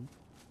kicking in.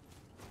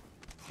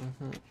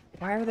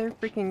 Why are there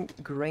freaking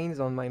grains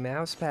on my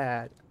mouse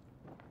pad?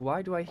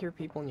 Why do I hear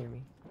people near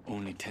me?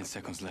 Only 10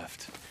 seconds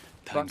left.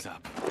 Time's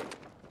up.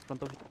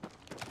 Front of you.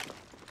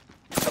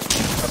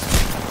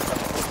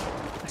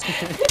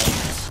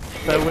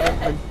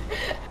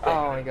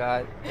 Oh my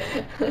god.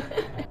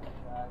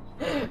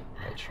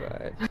 I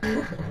tried.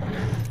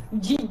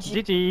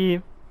 GG.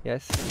 GG.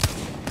 Yes.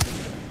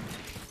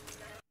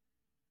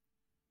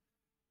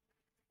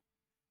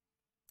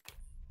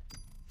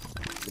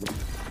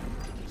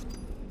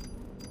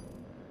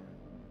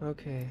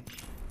 Okay.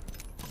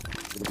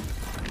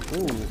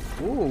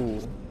 Ooh,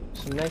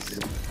 some nice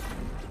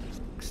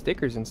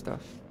stickers and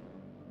stuff.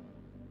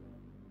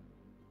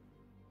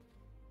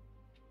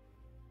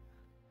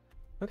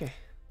 Okay.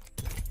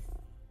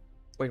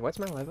 Wait, what's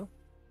my level?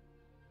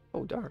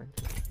 Oh, darn.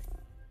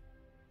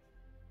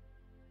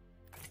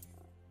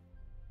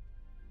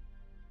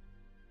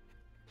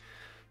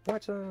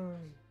 What's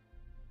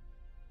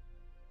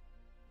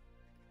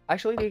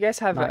Actually, do you guys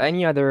have Nice.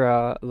 any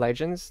other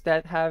legends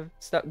that have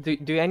stuff?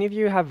 Do any of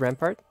you have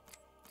Rampart?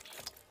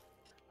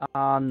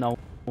 No.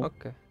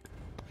 Okay.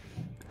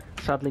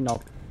 Sadly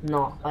not.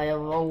 No, I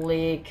have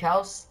only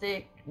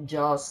Caustic,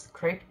 just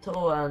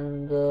Crypto,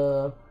 and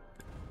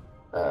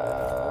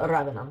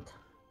Revenant.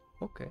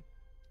 Okay.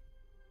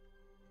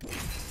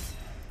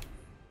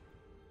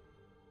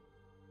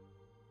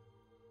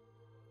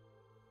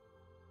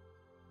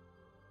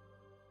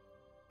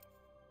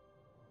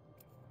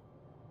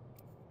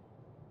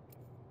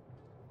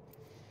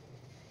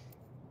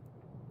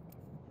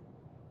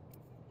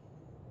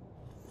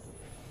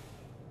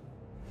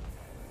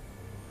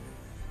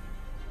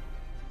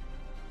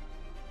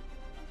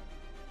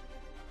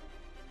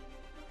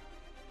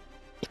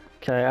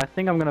 Okay, I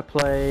think I'm gonna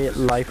play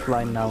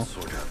Lifeline now.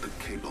 Sort out the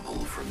capable.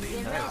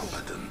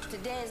 incompetent.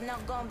 Today is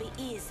not gonna be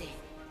easy.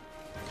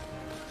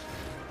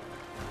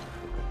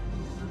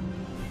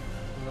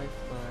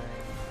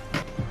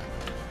 Lifeline.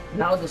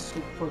 Now the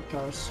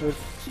supercars are...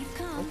 Keep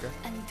calm Okay.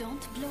 and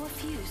don't blow a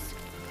fuse.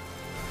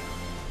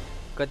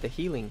 Got the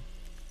healing.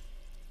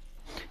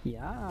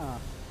 Yeah.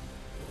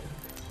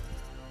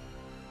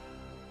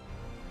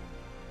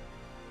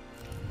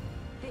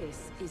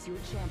 This is your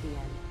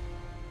champion.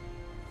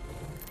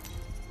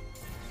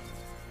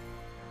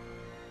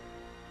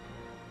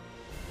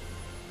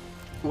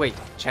 Wait,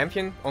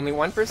 champion? Only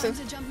one person? I'm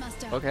the jump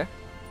master. Okay.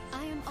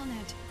 I am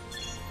honored.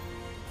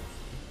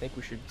 I think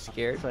we should be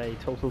scared. It's a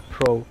total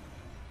pro.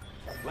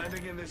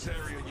 Landing in this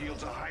area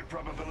yields a high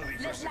probability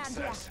for Let's land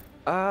here.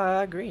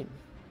 success. Green.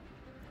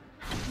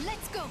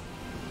 Let's go.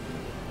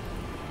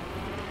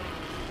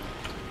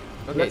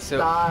 Okay, Let's so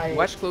die.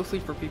 watch closely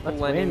for people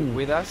Let's landing win.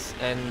 with us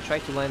and try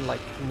to land like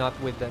not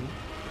with them.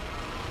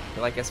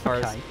 Like as far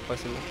as Okay.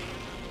 possible.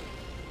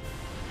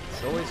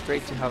 It's always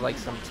great to have like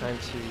some time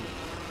to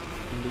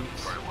loot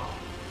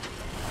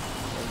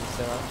and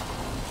set up.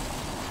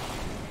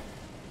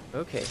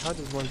 Okay, how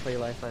does one play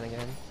Lifeline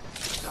again?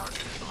 Target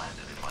has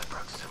landed in my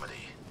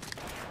proximity.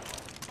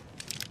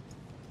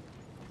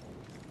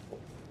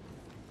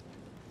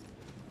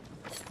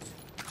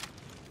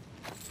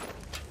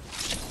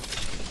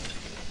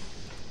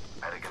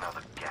 Adding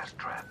another gas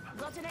trap.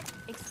 Got an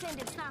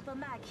extended sniper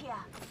mag here.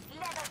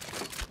 Level.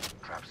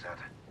 Trap set.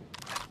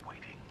 Just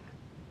waiting.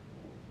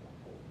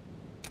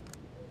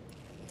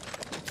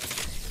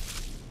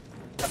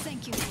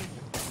 Thank you.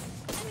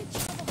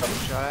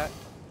 Shot at.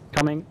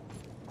 Coming.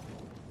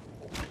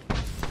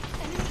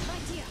 Enemy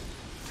right here.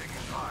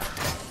 Taking fire.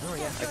 Oh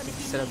yeah, I can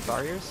set up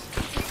barriers.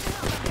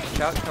 Watch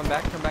out, come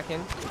back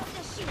in.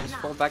 Just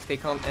fall back, they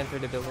can't enter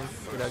the building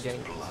without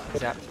getting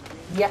zapped.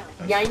 Yeah,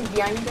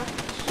 behind.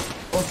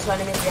 Also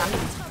enemies behind.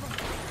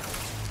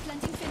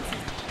 Planting fences.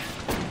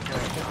 Yeah, I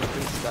think we're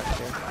pretty stuck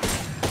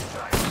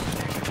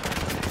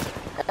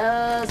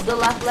there. The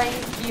left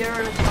lane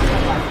here.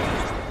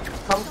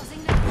 Come.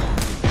 Tossing them.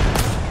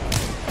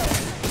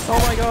 Oh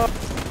my god.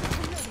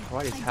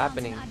 What is I downed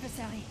happening? an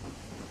adversary.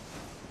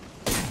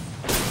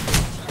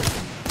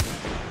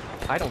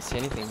 I don't see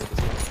anything with this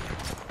one.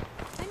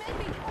 I'm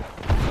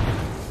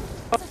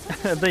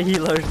helping. The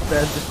healer's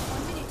dead.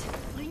 1 minute.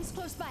 Rings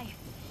close by.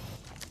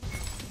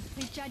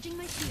 Recharging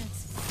my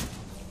shields.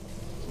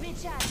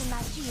 Recharging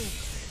my shield.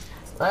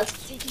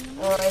 Let's. Taking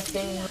a Or I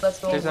think let's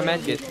go. There's a over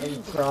medkit.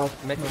 and drop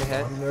Medkit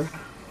ahead. under.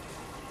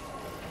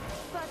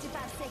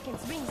 45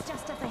 seconds. Rings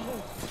just up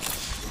ahead.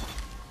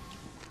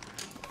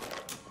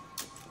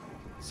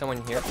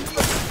 Someone here.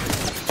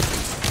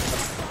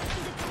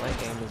 My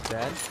aim is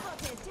bad.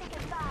 Spotted.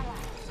 Taking fire.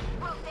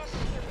 Broke their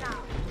shield now.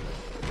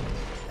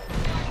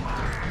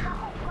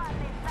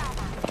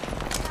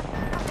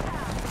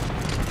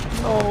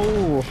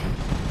 No.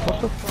 What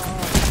the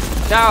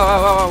fuck?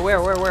 Oh, where?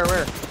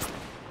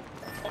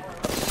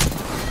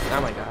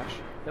 Oh my gosh.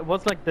 It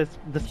was like this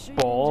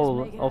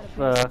ball of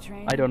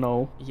I don't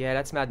know. Yeah,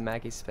 that's Mad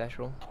Maggie's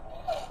special.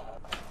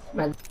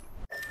 Man,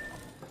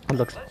 It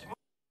looks.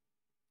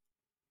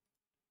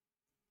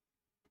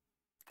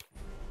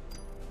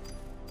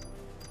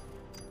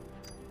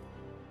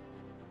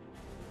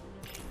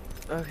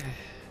 Okay.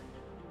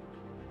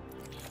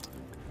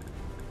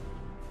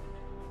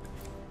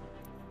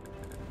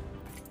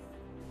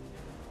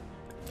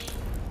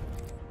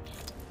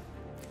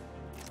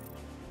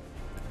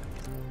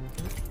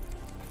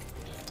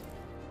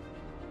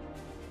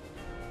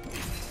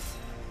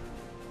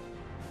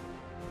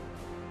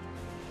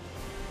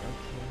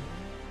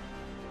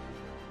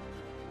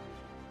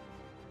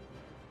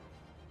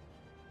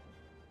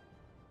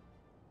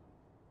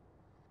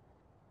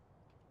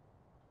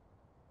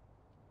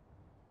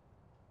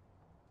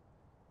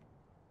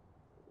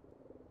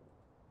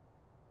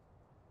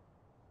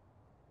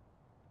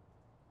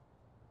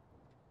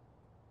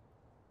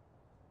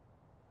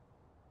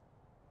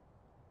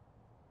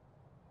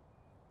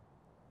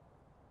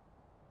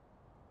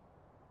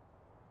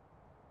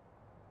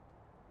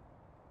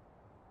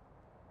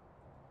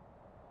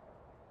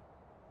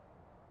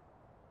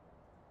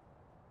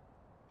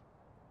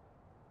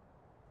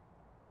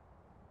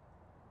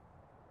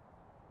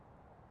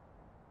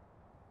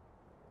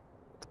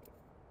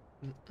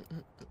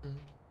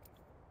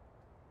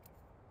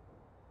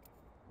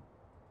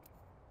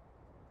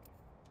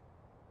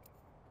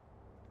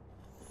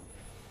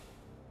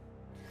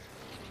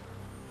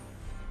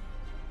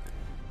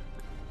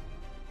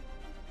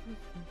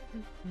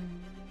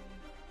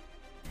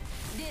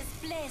 This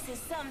place is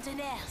something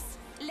else.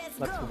 Let's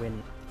Let's go.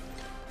 win.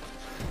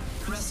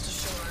 Rest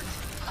assured,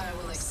 I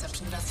will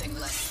accept nothing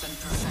less than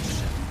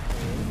perfection.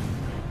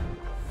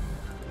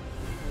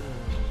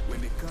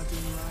 When the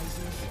curtain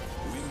rises,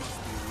 we must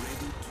be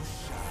ready to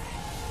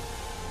shine.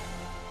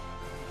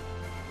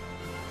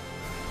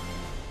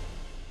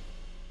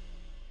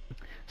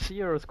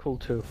 Seer is cool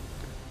too.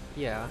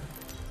 Yeah.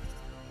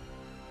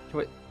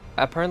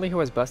 Apparently he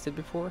was busted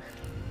before.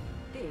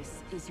 This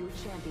is your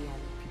champion.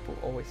 People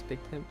always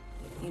picked him.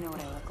 You know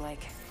what I look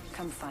like.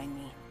 Come find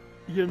me.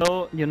 You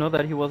know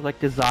that he was like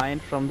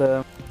designed from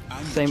the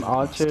same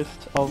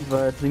artist of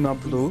Zima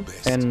Blue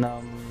in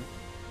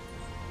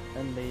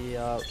the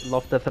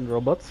Love, Death and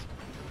Robots.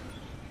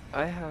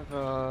 I have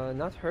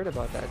not heard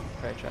about that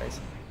franchise.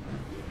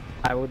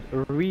 I would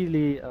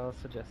really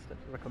suggest it,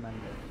 recommend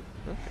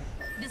it. Okay.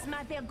 This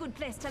might be a good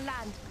place to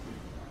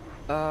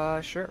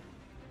land. Sure.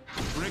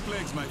 Break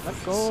legs, my friends.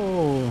 Let's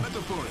go.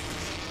 Metaphoric.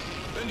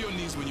 Bend your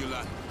knees when you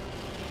land.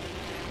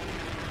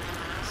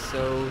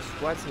 So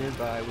squads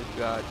nearby. We've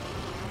got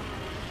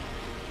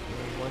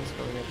one's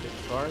going a bit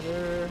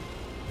farther.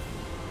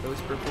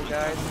 Those purple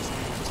guys.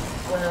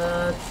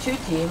 Two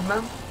team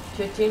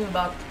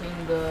back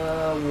in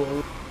the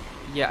wall.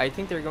 Yeah, I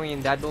think they're going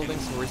in that building,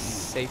 so we're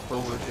safe where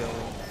we're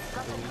going.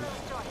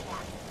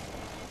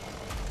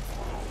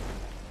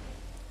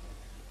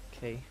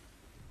 Okay.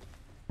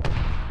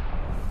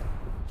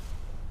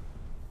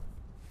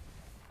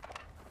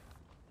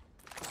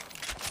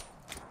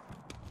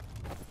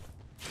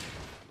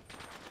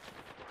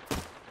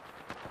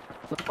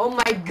 Oh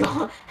my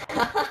god!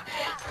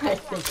 I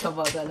think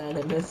about an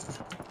animist.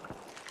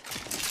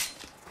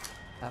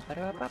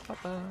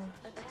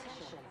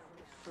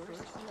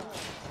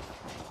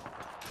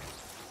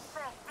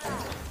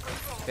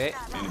 Okay,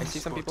 I see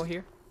some people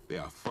here. They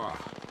are far.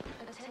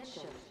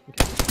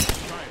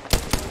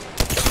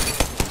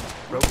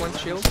 Broke one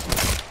shield.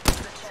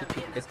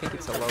 I think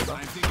it's a low though.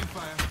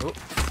 Oh,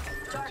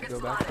 have to go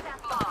back.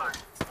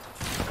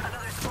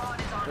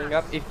 Bring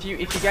up. If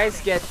you guys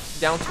get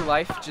down to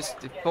life, just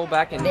pull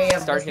back and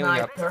start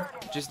healing up.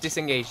 Just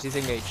disengage.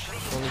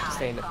 Don't need to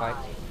stay in the fight.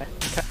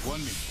 We're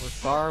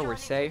far. We're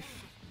safe.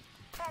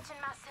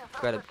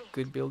 Got a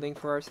good building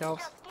for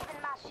ourselves.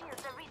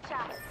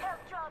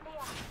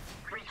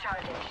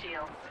 Recharging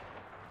shields.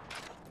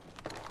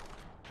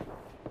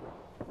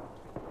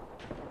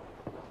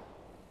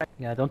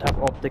 Yeah, I don't have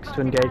optics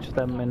to engage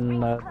them in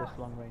this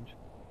long range.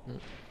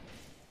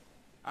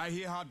 I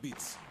hear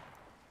heartbeats.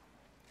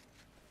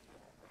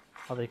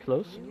 Are they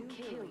close?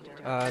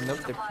 Nope,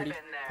 they're pretty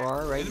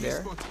far right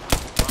there.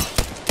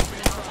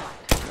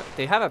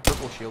 They have a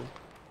purple shield.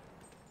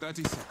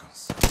 30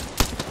 seconds.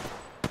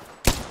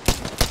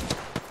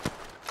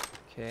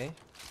 Okay.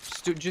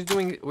 Just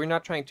doing. We're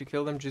not trying to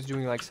kill them. Just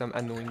doing like some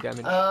annoying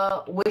damage.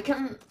 We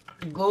can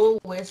go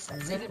with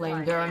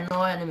zipline. There are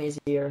no enemies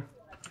here.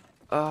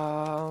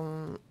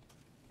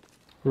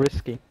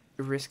 Risky.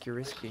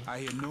 Risky. I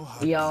hear no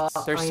Yeah.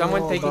 There's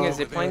someone taking a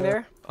zipline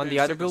there on the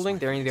other building.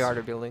 They're in the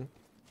other building.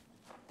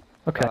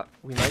 Okay.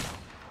 We might.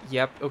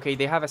 Yep. Okay.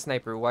 They have a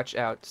sniper. Watch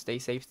out. Stay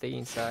safe. Stay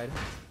inside.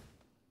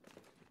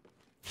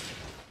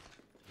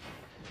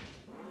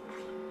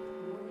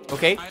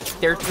 Okay.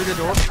 They're through the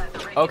door.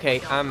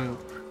 Okay.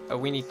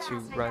 We need to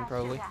run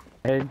probably.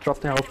 I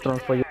dropped the health drone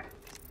for you.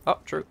 Oh,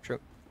 true.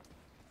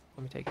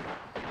 Let me take it.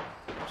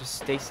 Just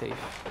stay safe.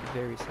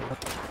 Very safe.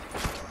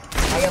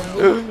 I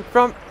am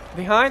from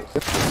behind.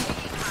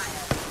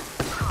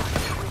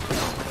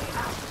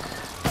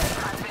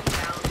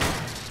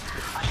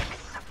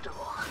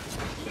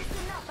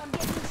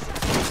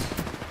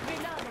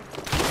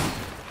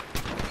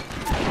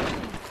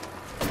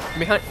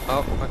 Behind.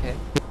 Oh, okay.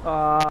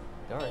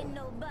 Ain't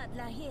no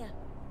butler here.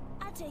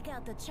 I take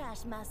out the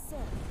trash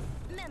myself.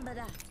 Remember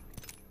that.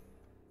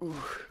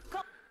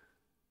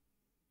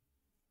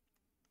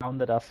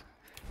 Pounded us.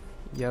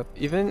 Yep.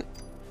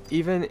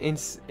 Even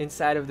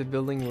inside of the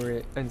building,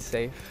 we're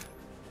unsafe.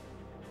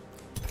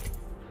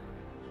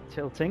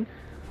 Tilting.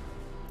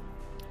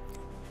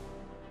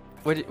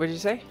 What did you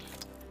say?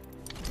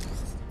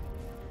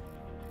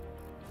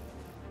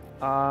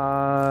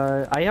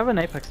 I have an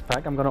Apex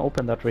pack. I'm gonna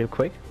open that real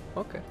quick.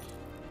 Okay.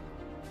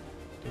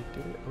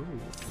 Ooh.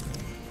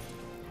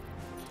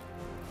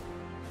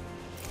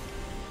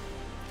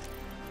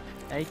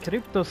 A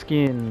crypto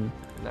skin.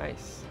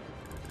 Nice.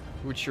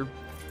 Which you're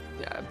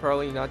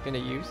probably not gonna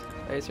use,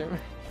 I assume.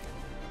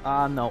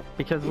 No,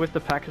 because with the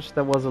package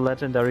there was a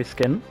legendary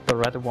skin, the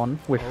red one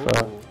with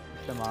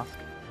the mask.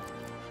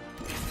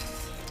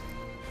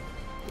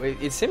 Wait,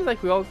 it seems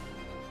like we all.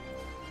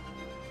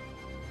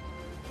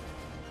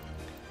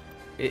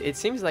 It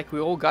seems like we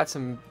all got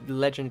some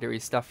legendary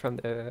stuff from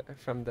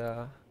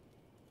the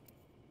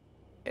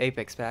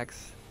Apex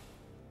packs.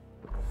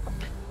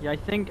 Yeah, I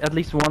think at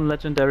least one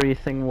legendary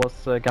thing was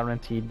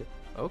guaranteed.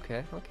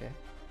 Okay.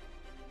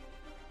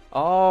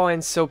 Oh,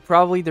 and so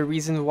probably the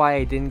reason why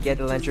I didn't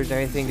get a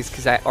legendary thing is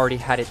because I already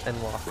had it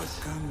unlocked.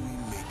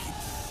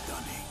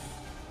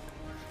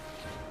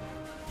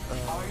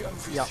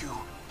 Yeah.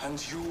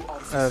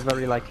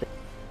 Very likely.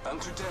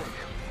 And today,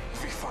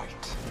 we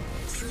fight.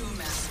 True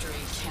mastery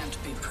can't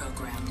be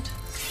programmed.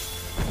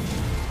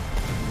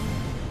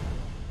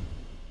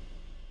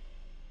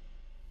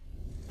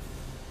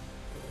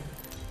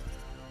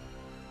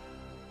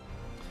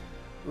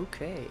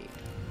 Okay.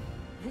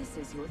 This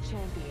is your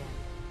champion.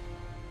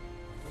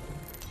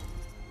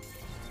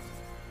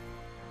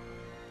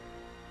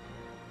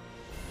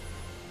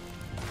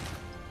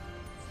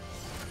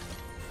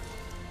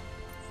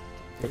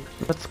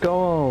 Let's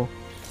go.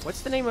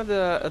 What's the name of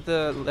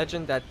the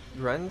legend that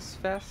runs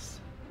fast?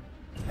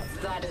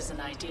 That is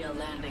an ideal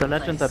landing The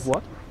legend place. that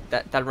what?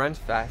 That runs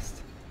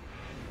fast.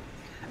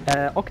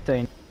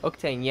 Octane.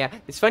 Octane, yeah.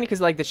 It's funny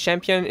because like the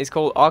champion is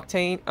called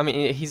Octane. I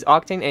mean, he's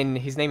Octane and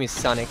his name is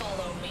Sonic.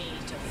 Follow me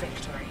to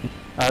victory.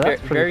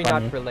 That's Very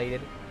funny. not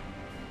related.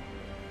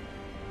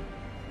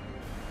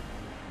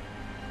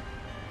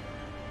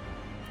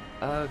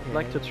 Okay. I'd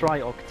like to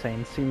try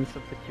Octane, seems a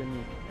bit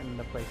unique in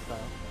the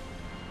playstyle.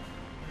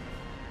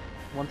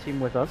 One team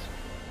with us.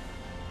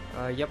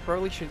 Yeah,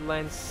 probably should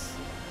land.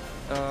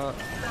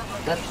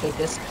 Let's take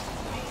this.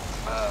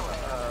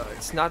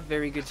 It's not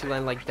very good to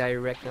land like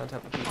directly on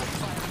top of people.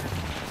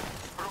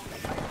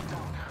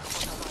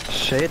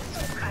 Shit.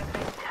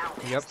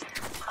 Yep.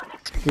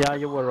 Yeah,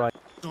 you were right.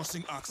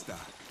 Tossing Oxstar.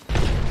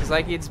 Because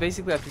like it's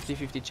basically a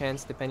 50-50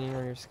 chance depending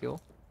on your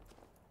skill.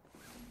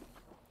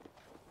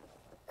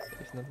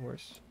 If not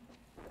worse.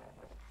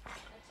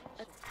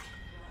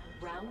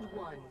 Round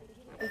 1.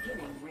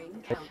 Beginning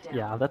ring countdown.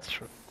 Yeah, that's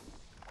true.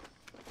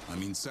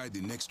 I'm inside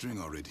the next ring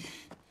already.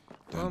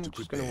 Well, Time I'm to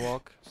just prepare. gonna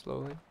walk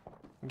slowly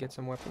and get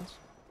some weapons.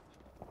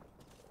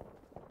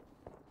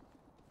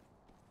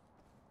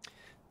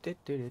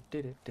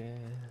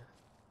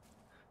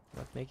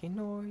 Not making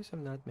noise,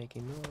 I'm not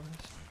making noise.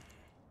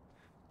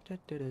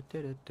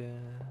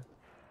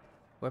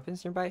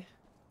 Weapons nearby?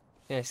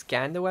 Can I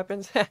scan the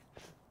weapons?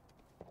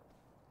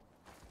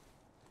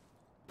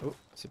 Oh,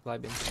 supply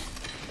bins.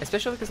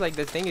 Especially because like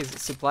the thing is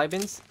supply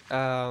bins,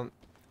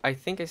 I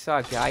think I saw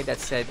a guy that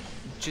said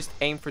just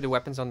aim for the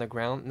weapons on the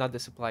ground, not the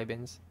supply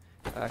bins.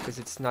 Because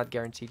it's not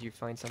guaranteed you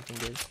find something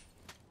good.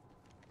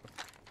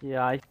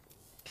 Yeah, I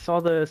saw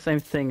the same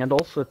thing, and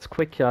also it's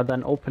quicker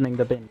than opening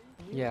the bin.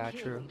 Yeah,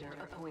 true.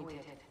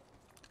 Appointed.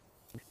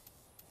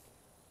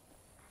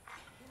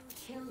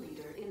 Kill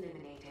leader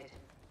eliminated.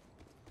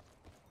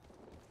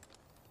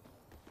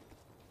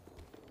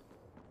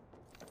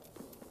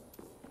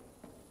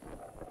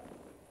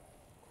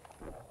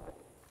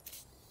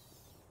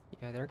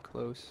 Yeah, they're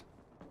close.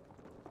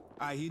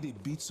 I hear the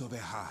beats of a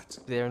heart.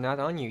 They're not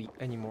on you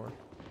anymore.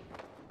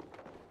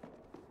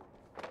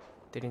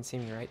 They didn't see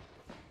me, right?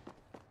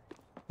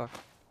 Fuck.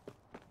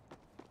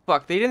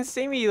 Fuck, they didn't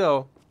see me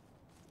though!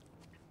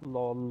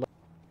 Lol.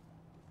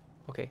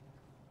 Okay.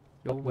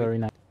 Yo, wait. Very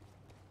nice.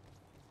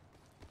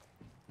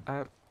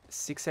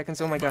 6 seconds,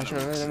 oh my gosh, no,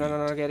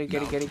 get it.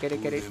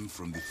 Them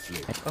from the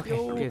flip. Okay,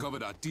 good.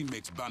 Covered our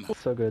teammates' banner.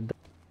 So good.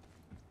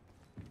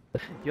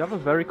 You have a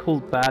very cool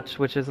badge,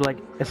 which is like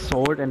a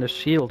sword and a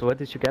shield. Where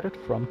did you get it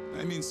from?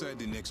 I'm inside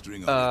the next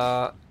ring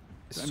already.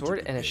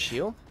 Sword and a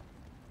shield?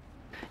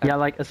 Yeah,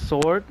 like a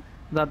sword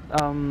that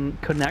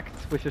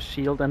connects with a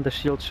shield, and the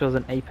shield shows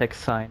an apex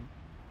sign.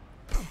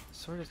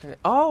 Sword is gonna...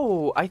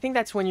 Oh, I think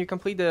that's when you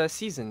complete the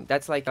season.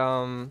 That's like,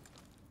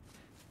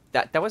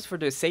 that was for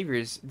the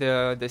Saviors,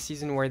 the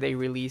season where they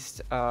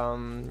released,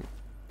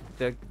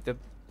 the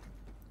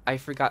I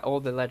forgot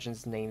all the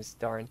legends' names,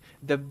 darn.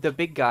 The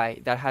big guy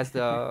that has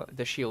the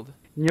shield.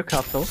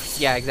 Newcastle?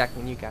 Yeah,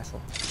 exactly,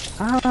 Newcastle.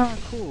 Ah,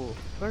 cool.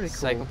 Very cool.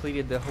 So I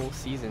completed the whole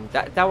season.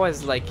 That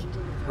was like,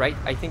 right,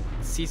 I think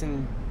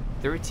season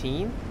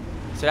 13?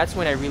 So that's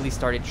when I really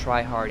started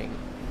tryharding.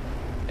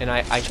 And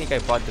I think I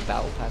bought the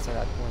battle pass at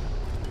that point.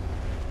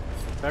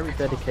 Very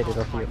dedicated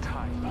of you.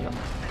 Yeah.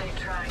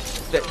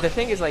 The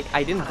thing is, like,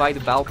 I didn't buy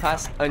the battle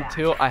pass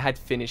until I had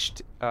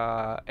finished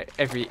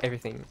every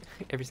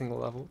single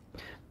level.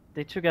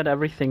 Did you get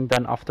everything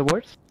done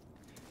afterwards?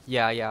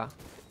 Yeah.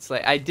 It's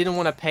like I didn't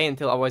want to pay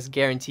until I was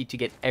guaranteed to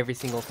get every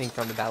single thing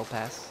from the battle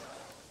pass.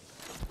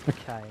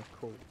 Okay,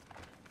 cool.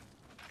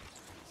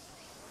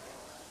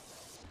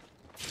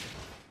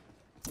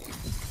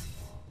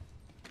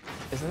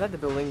 Isn't that the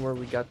building where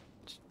we got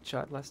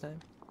shot last time?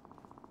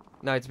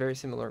 No, it's very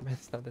similar, but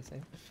it's not the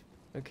same.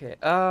 Okay,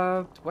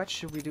 what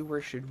should we do?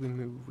 Where should we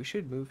move? We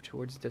should move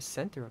towards the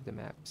center of the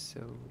map, so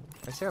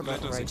I say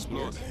about right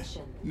here.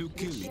 New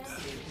kill leader.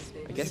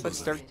 I guess let's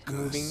start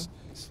moving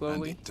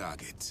slowly. And the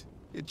target.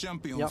 A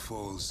champion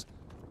falls,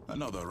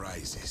 another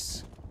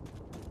rises.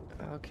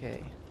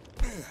 Okay.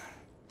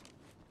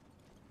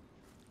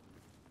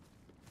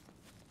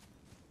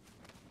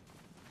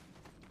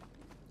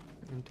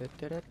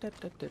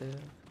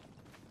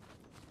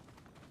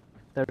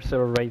 There's a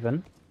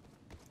raven.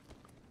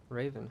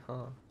 Raven,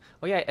 huh?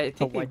 Oh yeah, I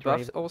think they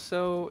buffed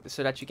also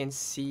so that you can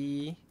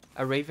see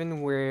a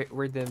raven where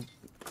the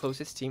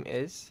closest team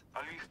is.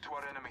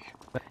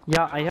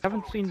 Yeah, I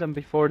haven't seen them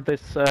before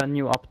this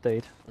new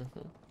update.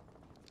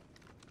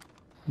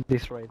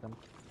 This raven.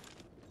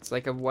 It's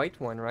like a white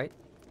one, right?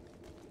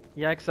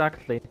 Yeah,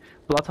 exactly.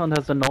 Bloodhound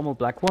has the normal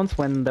black ones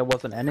when there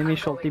was an enemy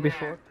shortly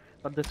before,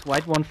 but this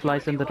white one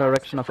flies in the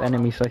direction of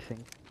enemies, I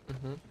think.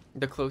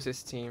 The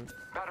closest team.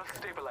 Battle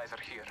stabilizer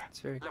here.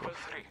 It's very cool. Level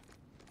 3.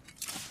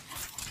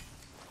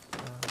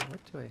 What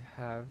do I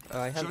have?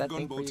 I have that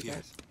thing for you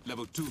guys.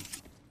 Level 2.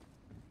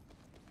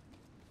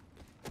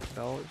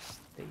 Bell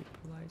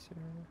stabilizer.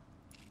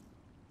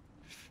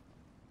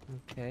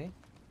 Okay.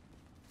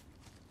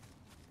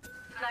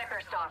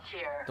 Sniper stock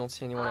here. Don't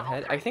see anyone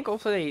ahead. I think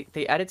also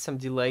they added some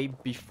delay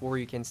before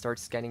you can start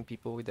scanning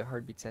people with the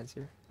heartbeat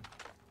sensor.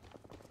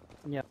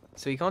 Yeah.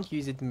 So you can't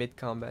use it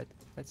mid-combat.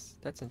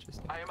 That's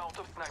interesting. I am out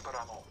of sniper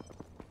ammo.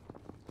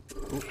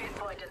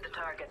 Pinpointed the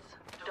targets.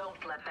 Don't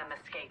let them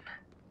escape.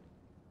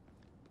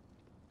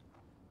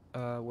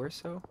 Where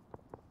so?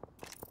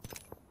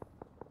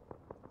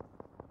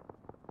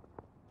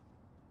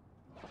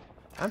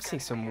 I'm seeing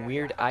some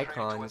weird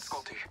icons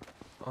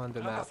on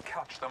the Let map. us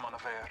catch them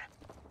unaware.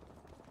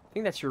 I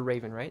think that's your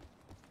Raven, right?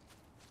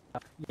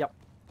 Yep.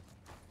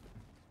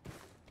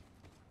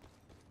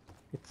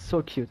 It's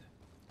so cute.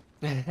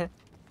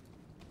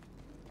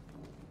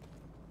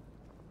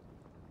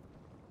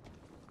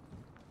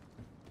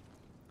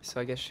 So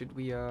I guess should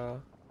we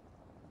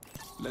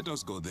Let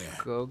us go there.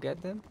 go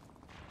get them?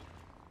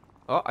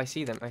 Oh, I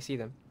see them. I see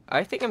them.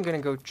 I think I'm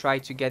gonna go try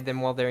to get them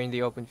while they're in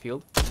the open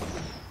field.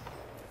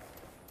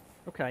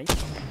 Okay.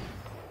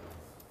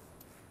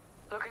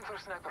 Looking for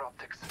sniper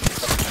optics.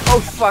 Oh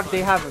fuck!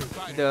 They have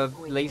the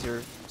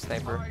laser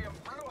sniper.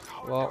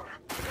 Well,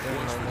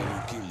 never mind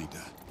then. Kill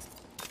leader.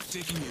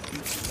 Taking a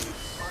big hit.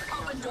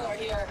 Open door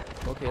here.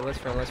 Okay,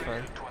 let's run. Let's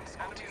run. Enemies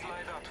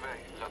lie that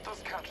way. Let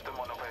us catch them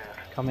unaware.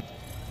 Coming.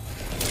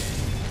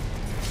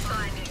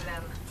 Finding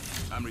them.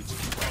 I'm reaching.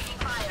 Taking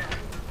fire.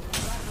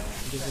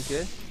 Is it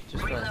good?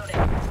 Just run.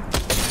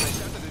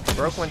 Reloading.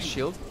 Broke one's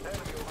shield.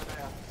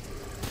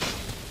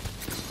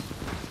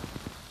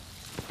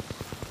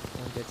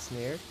 One gets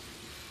snared.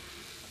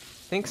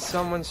 I think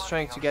someone's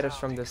trying to get us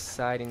from the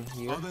side in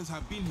here. Others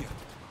have been here.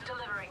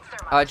 Delivering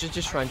thermite.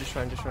 Just run.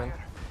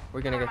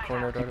 We're gonna get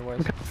cornered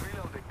otherwise.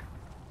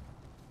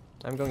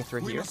 I'm going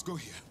through We here. must go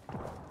here.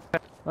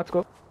 Let's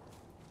go.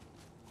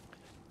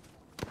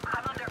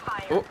 I'm under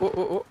fire.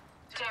 Oh.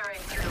 Tearing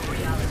through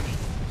reality.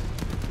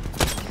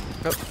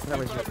 Oh, that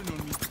was it. Firing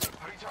on me.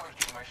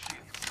 Recharging my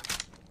shields.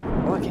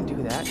 Oh, I can do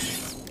that.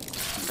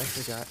 I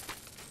forgot.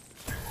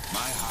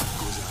 My heart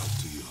goes out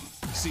to you.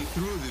 See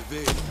through the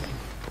veil.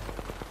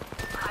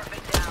 I've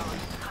been down.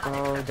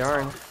 Oh,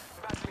 darn.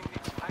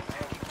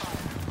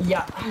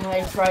 Yeah,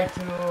 I tried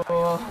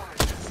to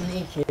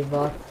sneak it,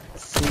 but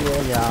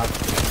Yeah.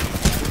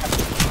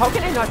 How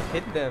can I not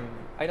hit them?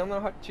 I don't know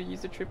how to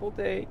use the triple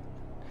take.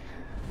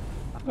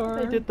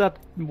 I did that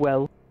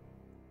well.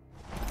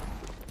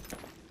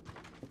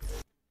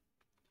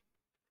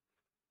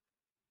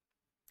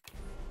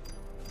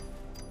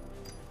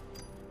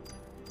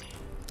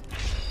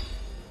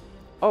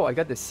 Oh, I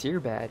got the Seer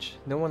badge.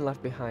 No one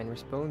left behind.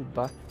 Respawn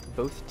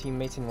both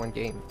teammates in one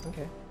game.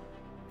 Okay.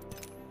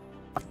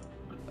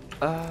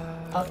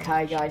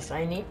 okay, guys,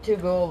 I need to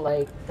go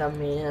like 10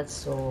 minutes,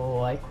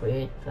 so I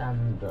quit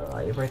and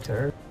I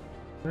return.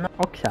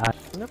 Okay.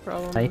 No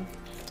problem. Hey.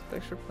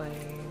 Thanks for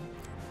playing.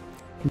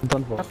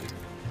 Don't worry.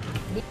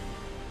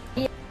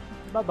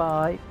 Bye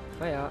bye.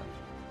 Hiya.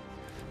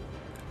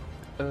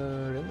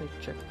 Let me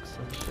check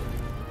something.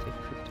 Take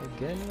crypto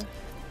again.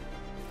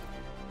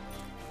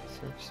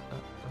 Search. Oh,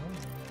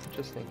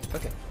 interesting.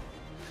 Okay.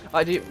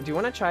 Do you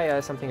want to try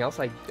something else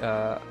like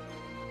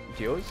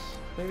duos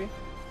maybe?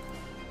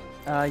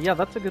 Yeah,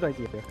 that's a good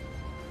idea.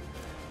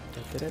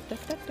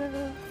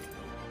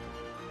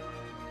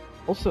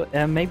 Also,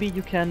 maybe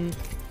you can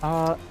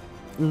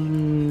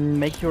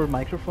make your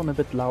microphone a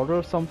bit louder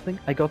or something.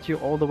 I got you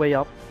all the way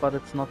up, but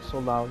it's not so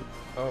loud.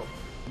 Oh.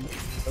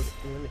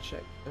 Okay, let me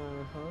check.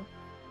 Uh-huh.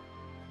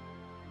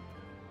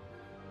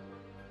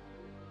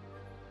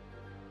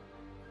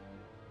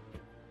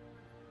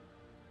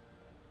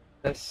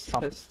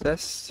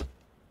 Test. A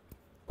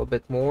little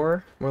bit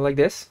more like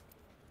this.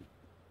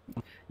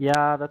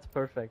 Yeah, that's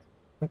perfect.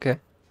 Okay.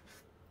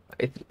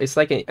 It's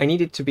like I need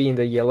it to be in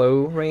the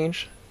yellow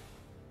range.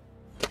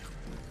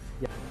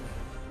 Yeah.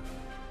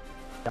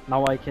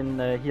 Now I can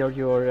hear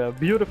your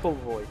beautiful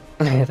voice.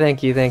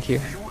 Thank you. You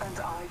and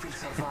I will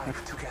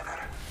survive together.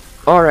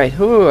 All right.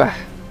 Whoo.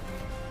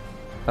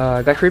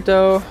 Got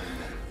crypto.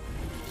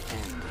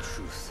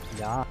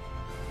 Yeah.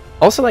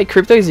 Also, like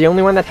crypto is the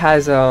only one that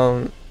has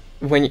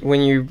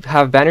when you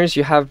have banners,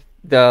 you have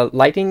the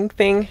lighting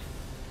thing.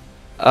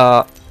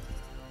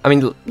 I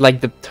mean,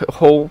 like the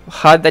whole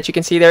HUD that you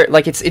can see there,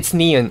 like it's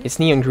neon. It's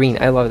neon green.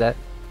 I love that.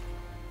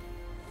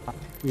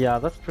 Yeah,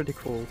 that's pretty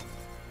cool.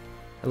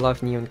 I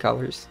love neon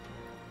colors.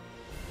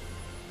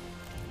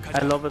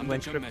 I love it when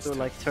Crypto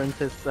like turns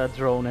his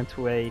drone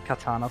into a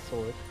katana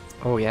sword.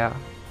 Oh yeah.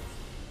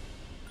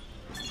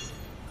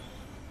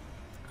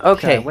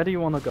 Okay. Where do you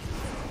want to go?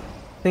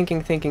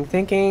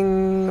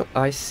 Thinking.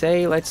 I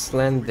say let's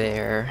land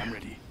there. I'm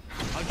ready.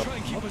 I'll try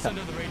and keep us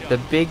under the radar.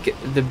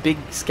 The big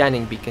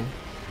scanning beacon.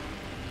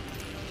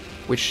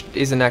 Which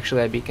isn't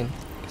actually a beacon,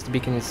 because the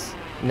beacon is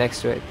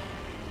next to it.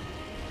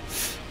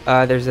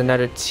 There's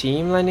another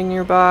team landing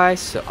nearby,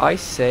 so I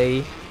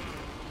say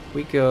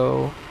we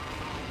go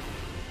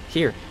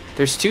here.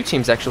 There's two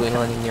teams actually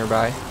landing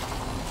nearby.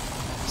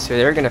 So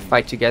they're gonna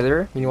fight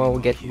together. Meanwhile,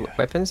 we'll get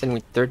weapons and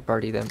we third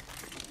party them.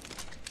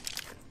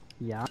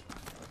 Yeah.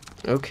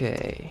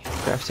 Okay,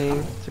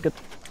 crafting. It's a good.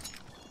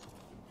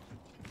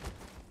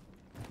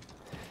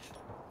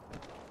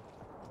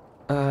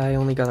 I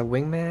only got a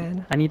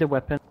wingman. I need a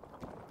weapon.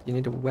 You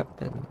need a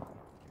weapon.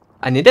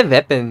 I need a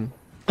weapon.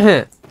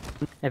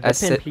 As weapon,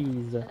 said,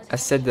 please.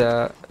 as said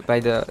by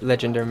the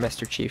legendary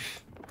Master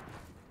Chief.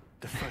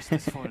 The first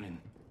has fallen.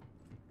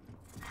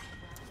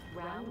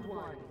 Round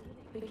 1.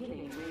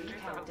 Beginning ring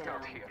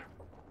countdown.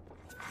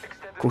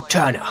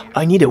 Cortana,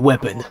 I need a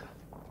weapon.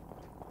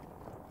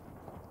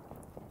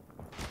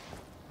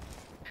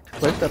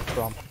 Where's that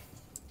from?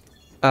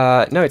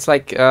 No, it's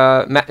like,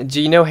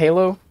 do you know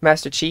Halo,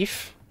 Master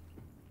Chief?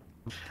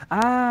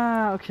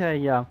 Ah, okay,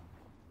 yeah.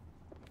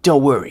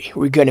 Don't worry,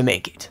 we're gonna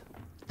make it.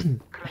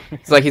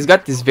 It's like he's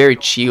got this very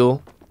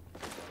chill,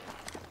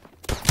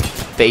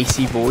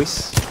 bassy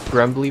voice,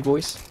 grumbly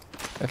voice.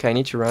 Okay, I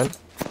need to run.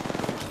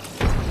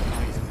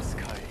 Eyes in the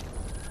sky.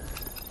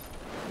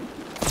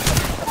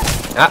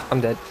 Ah,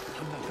 I'm dead.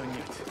 I'm not done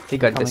yet. He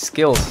got the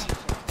skills.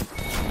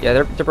 Yeah,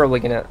 they're probably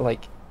gonna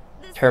like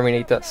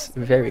terminate us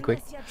very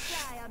quick.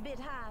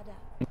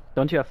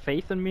 Don't you have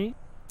faith in me?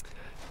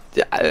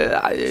 They're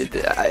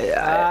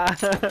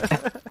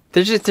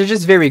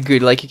just very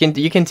good. Like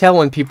you can tell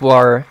when people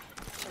are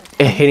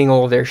hitting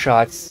all their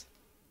shots.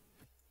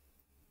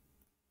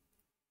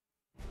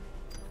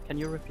 Can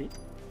you repeat?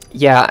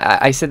 Yeah,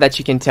 I said that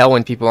you can tell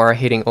when people are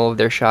hitting all of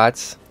their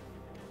shots.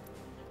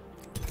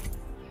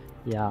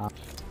 Yeah,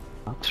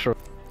 true.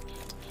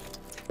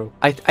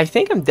 I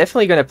think I'm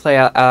definitely gonna play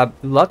a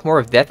lot more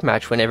of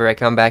deathmatch whenever I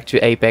come back to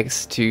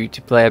Apex to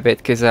play a bit,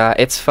 because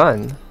it's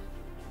fun.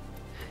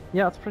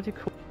 Yeah, it's pretty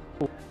cool.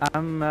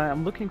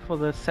 I'm looking for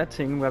the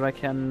setting where I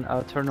can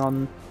turn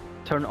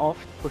off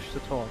push to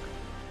talk.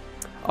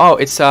 Oh,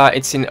 it's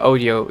in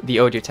audio, the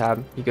audio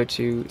tab. You go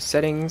to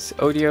settings,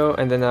 audio,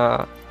 and then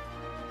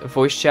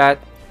voice chat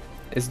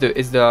is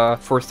the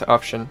fourth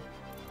option.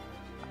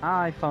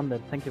 Ah, I found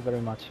it. Thank you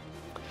very much.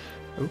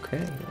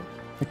 Okay.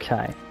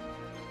 Okay.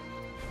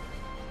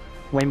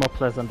 Way more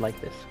pleasant like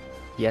this.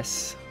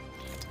 Yes.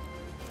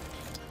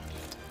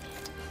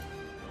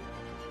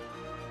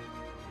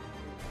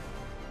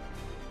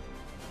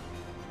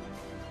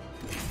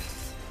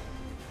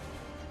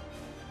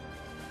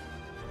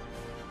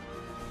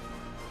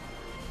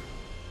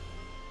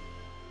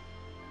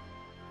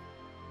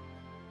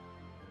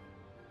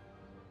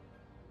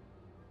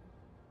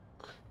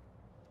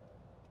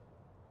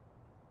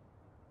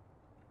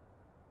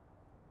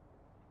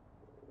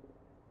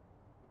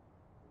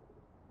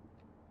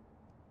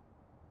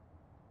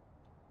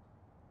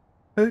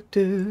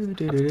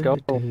 Let's go.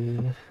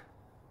 You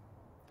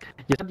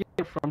said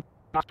you're from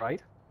Flash,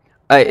 right?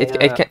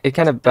 It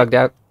kind of bugged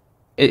out.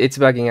 It's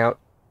bugging out.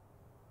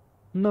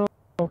 No.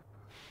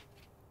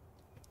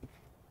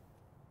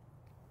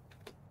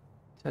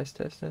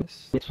 Test.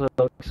 It's a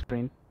loading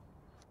screen.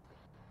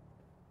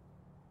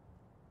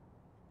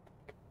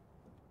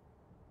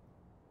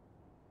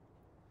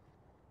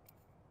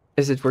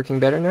 Is it working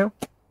better now?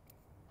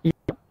 Yeah,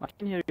 I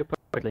can hear you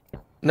perfectly.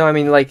 No, I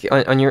mean like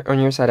on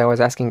your side. I was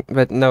asking,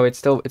 but no, it's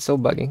still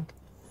bugging.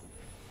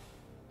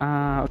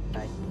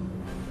 Okay.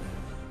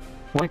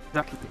 What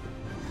exactly?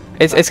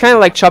 It's kind of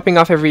like chopping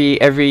off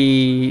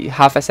every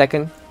half a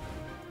second.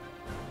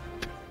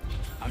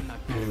 I'm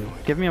not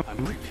paranoid. Give me a I'm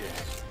moment. prepared.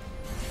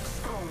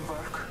 Strong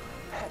work.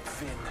 Head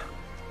fin.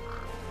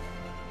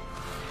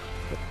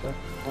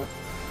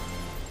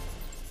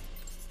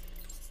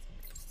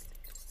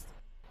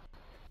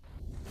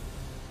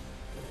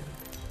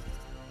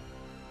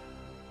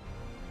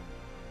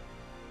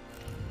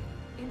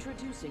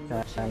 Introducing your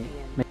Okay.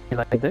 champion. Maybe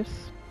like this.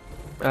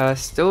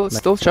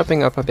 Still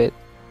chopping up a bit.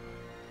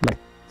 Like.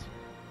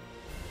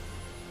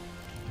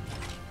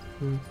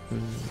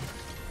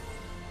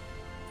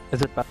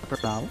 Is it better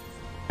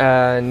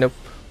now? Nope.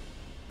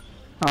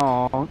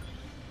 Oh.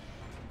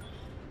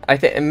 I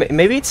think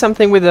maybe it's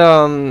something with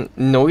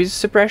noise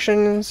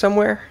suppression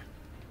somewhere.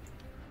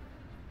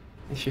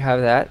 If you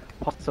have that.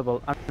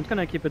 Possible. I'm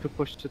gonna keep it to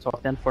push to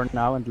talk then for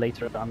now, and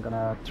later I'm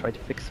gonna try to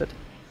fix it.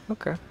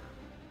 Okay.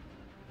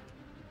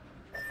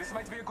 This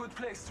might be a good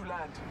place to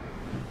land.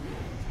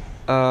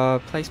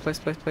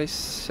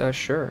 Place.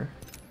 Sure.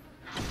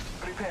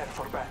 Prepare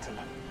for battle.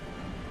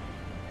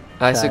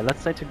 Okay, So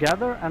let's stay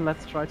together and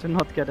let's try to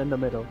not get in the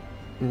middle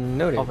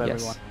noted. of everyone.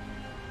 Yes.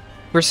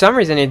 For some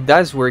reason, it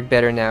does work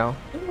better now.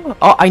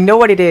 Oh, I know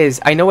what it is.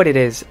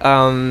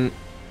 Yeah.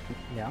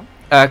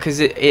 Because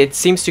it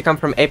seems to come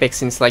from Apex,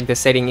 since like the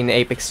setting in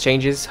Apex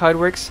changes how it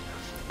works.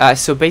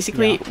 So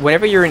basically,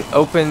 whenever you're in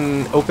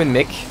open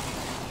mic,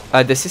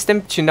 the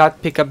system to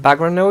not pick up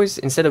background noise,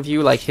 instead of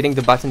you like hitting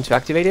the button to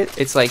activate it,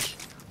 it's like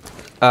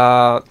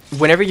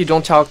whenever you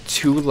don't talk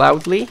too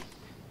loudly,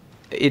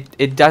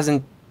 it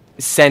doesn't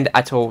send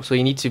at all. So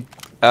you need to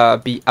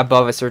be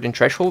above a certain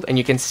threshold, and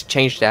you can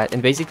change that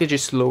and basically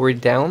just lower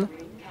it down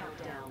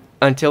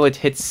until it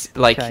hits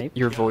like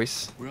your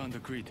voice. We're on the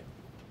grid.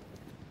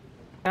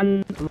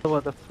 And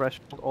lower the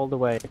threshold all the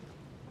way.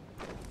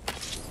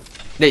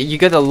 You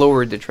gotta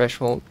lower the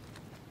threshold.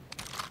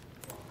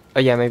 Oh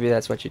yeah, maybe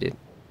that's what you did.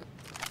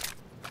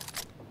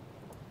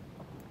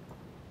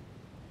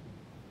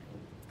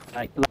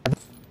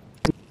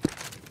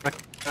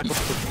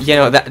 You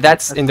know,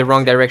 that's in the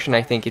wrong direction.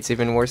 I think it's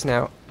even worse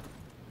now.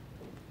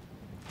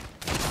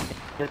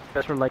 It's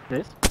better like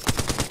this.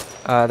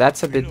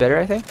 That's a bit better,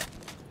 I think.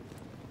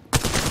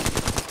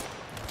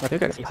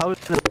 Okay. How is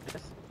this?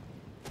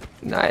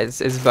 Nah,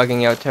 it's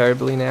bugging out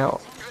terribly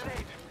now.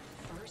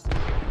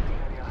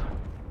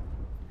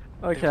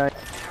 Okay.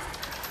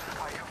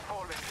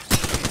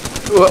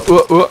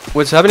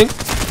 What's happening?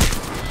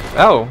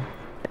 Oh.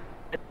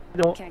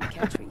 Can't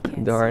catch what you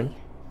can't Darn.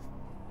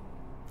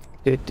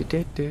 see.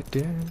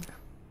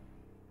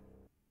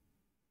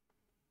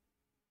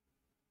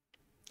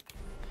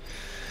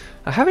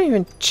 I haven't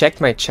even checked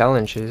my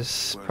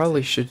challenges.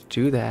 Probably should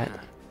do that.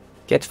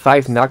 Get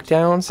 5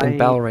 knockdowns in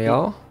Battle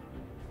Royale.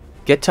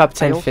 Get top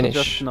 10 I also finish.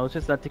 just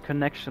noticed that the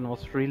connection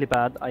was really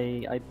bad.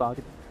 I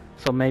bugged,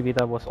 so maybe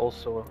that was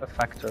also a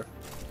factor.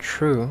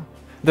 True.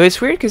 Though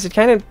it's weird because it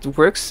kind of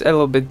works a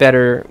little bit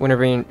better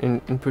whenever in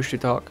push to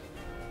talk.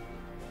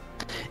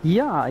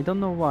 Yeah, I don't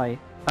know why.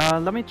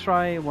 Let me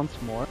try once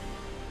more.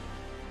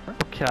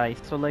 Okay,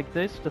 so like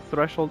this, the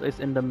threshold is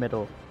in the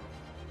middle.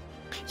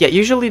 Yeah,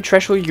 usually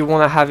threshold you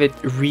want to have it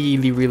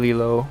really, really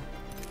low.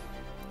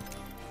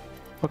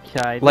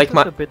 Okay, this like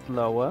is a bit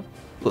lower.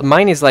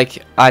 Mine is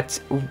like at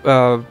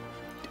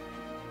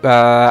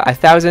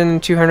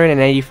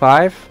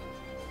 1285.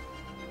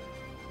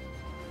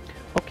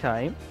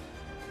 Okay,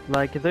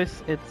 like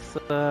this, it's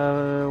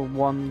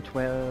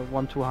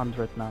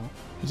 1200 now.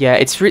 Yeah,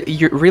 it's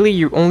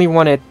you only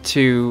want it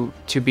to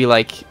be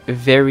like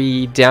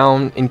very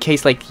down in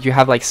case like you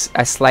have like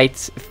a slight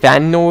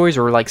fan noise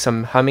or like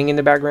some humming in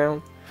the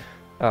background.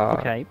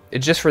 Okay.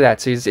 It's just for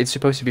that, so it's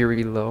supposed to be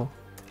really low.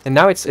 And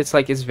now it's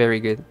very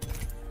good.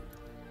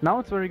 Now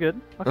it's very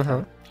good.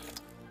 Okay.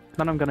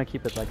 Then I'm gonna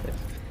keep it like this.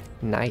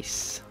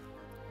 Nice.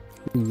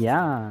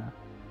 Yeah.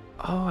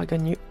 Oh, I got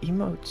new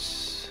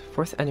emotes.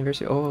 4th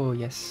anniversary. Oh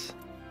yes.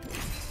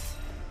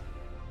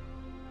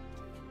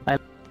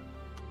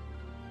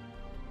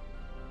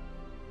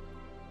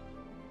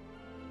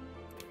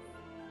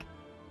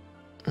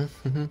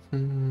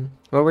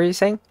 What were you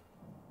saying?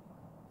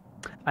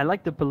 I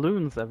like the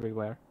balloons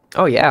everywhere.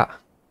 Oh yeah.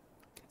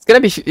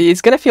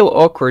 It's gonna feel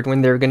awkward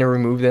when they're gonna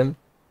remove them.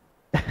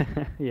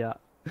 Yeah.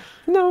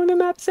 No, the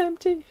map's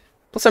empty.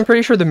 Plus, I'm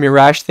pretty sure the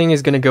Mirage thing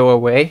is gonna go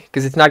away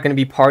because it's not gonna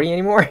be party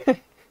anymore.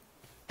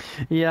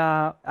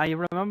 Yeah, I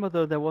remember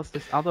though there was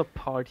this other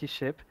party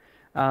ship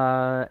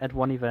at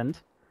one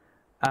event,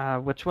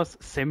 which was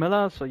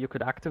similar, so you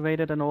could activate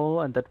it and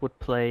all, and that would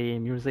play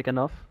music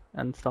and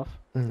stuff.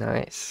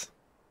 Nice.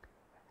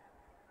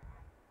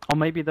 Or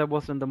maybe that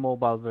was in the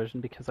mobile version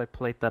because I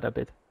played that a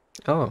bit.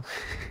 Oh.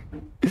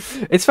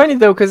 It's funny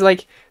though, because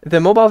like the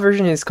mobile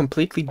version is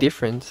completely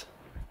different.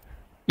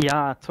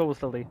 Yeah,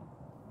 totally.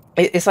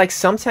 It's like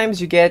sometimes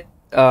you get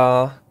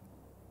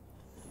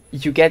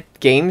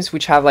games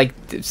which have like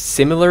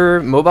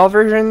similar mobile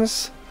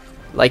versions,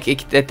 like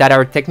that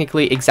are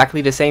technically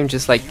exactly the same,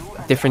 just like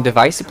different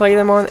device to play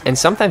them on, and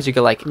sometimes you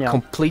get like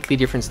completely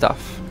different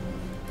stuff.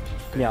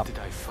 Yeah.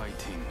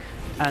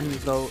 And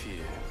though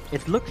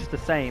it looks the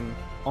same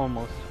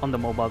almost on the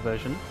mobile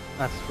version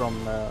as from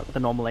the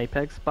normal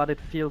Apex, but it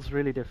feels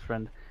really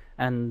different,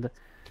 and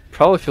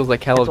probably feels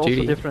like Call of Duty. It's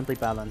also differently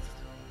balanced.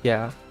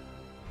 Yeah.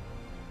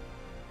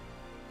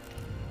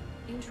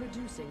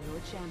 Introducing your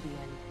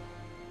champion.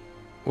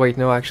 Wait,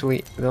 no,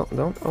 actually,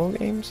 don't all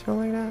games feel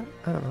like that?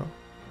 I don't know.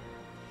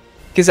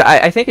 Because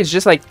I think it's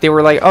just like they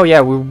were like, oh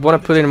yeah, we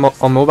want to put it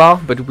on mobile,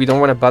 but we don't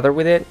want to bother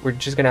with it. We're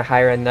just gonna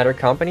hire another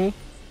company,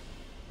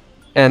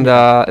 and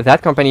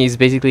that company is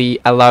basically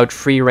allowed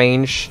free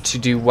range to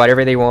do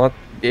whatever they want,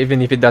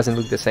 even if it doesn't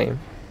look the same.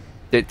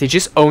 They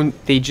just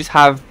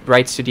have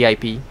rights to the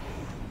IP.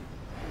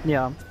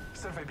 Yeah.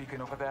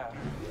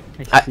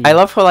 I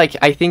love how like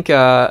I think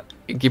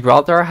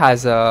Gibraltar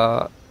has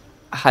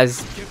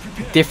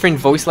different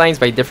voice lines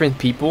by different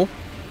people.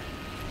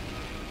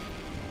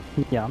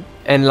 Yeah.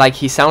 And like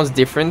he sounds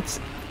different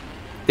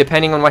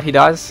depending on what he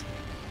does.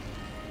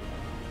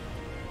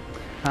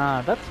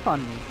 That's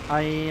fun.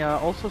 I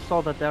also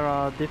saw that there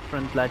are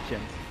different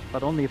legends,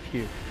 but only a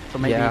few. So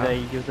maybe they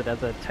use it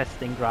as a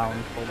testing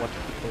ground for what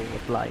people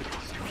would like.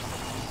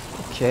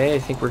 Okay, I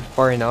think we're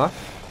far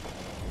enough.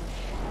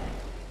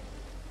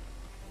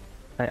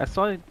 I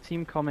saw a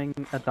team coming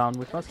down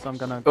with us, so I'm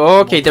gonna...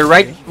 Okay, they're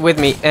right with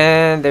me,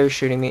 and they're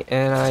shooting me,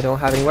 and I don't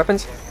have any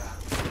weapons.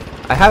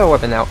 I have a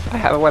weapon now. I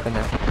have a weapon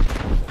now.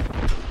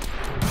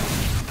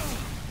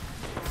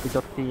 We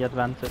got the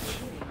advantage.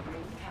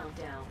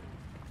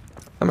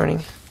 I'm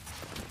running.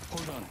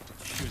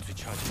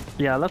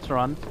 Yeah, let's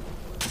run.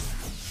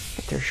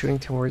 They're shooting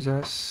towards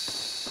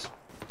us.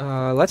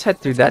 Let's head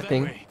through that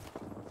thing.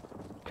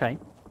 Okay.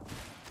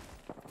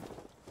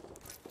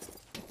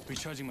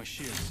 Recharging my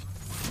shields.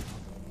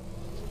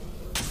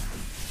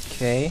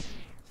 Okay. If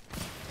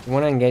you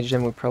want to engage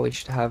them, we probably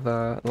should have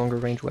longer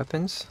range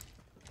weapons.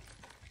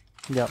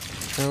 Yep.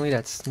 Apparently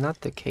that's not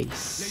the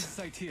case. Laser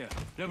sight here.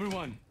 Level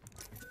 1.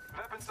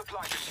 Weapon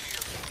supply here.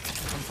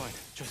 I'm fine.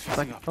 Just Like,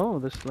 fixing up. oh,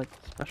 there's like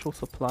special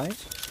supply.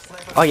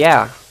 Oh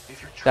yeah,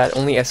 that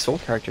only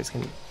assault characters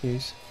can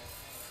use.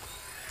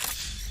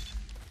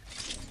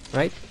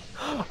 Right?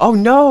 Oh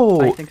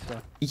no! I think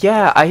so.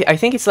 Yeah, I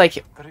think it's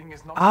like...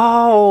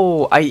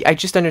 Oh, I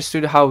just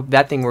understood how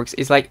that thing works.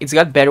 It's like, it's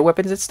got better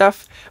weapons and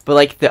stuff, but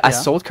like the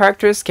assault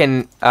characters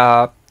can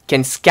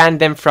scan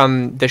them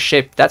from the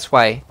ship. That's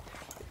why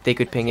they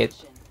could ping it.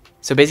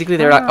 So basically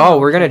they're like, oh,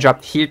 we're gonna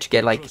drop here to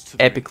get like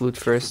epic loot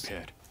first.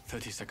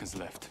 30 seconds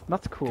left.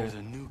 That's cool.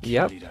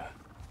 Yep.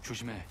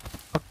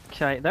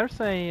 Okay, there's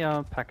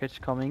a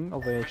package coming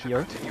over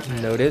here.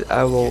 Noted.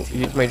 I will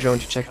use my drone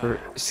to check for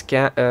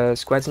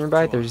squads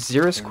nearby. There's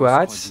 0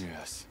 squads.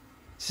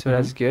 So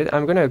that's good.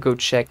 I'm gonna go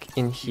check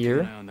in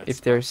here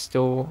if they're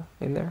still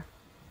in there.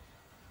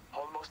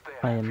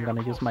 I am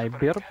gonna use my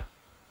burp.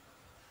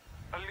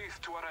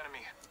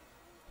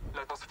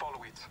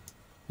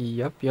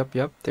 Yep.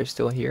 They're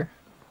still here.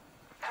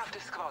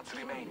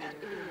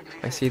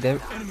 I see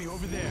them. Enemy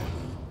over there.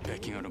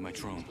 Backing out of my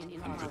drone.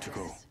 I'm good to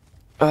go.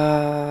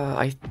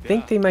 I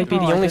think they might be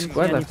the only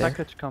squad left there.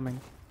 Package coming.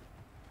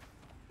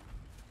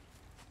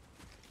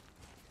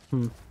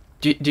 Do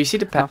you see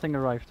the pack? Nothing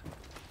arrived.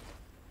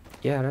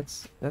 Yeah,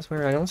 that's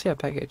where I don't see a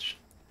package.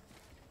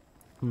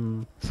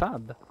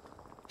 Sad.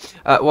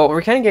 Well,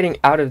 we're kind of getting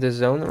out of the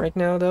zone right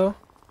now, though.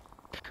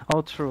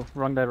 Oh, true.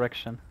 Wrong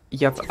direction.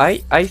 Yep,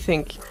 I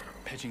think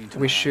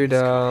we should.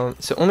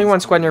 So only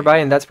one squad nearby,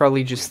 and that's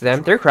probably just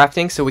them. They're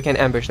crafting, so we can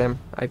ambush them.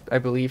 I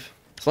believe.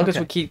 As long as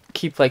we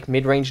keep like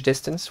mid-range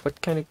distance.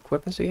 What kind of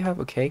weapons do you have?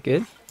 Okay,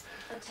 good.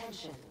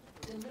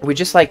 We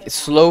just like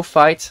slow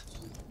fight.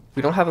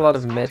 We don't have a lot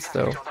of meds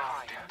though.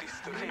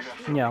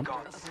 Yeah.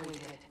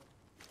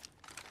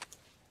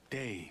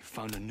 They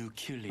found a new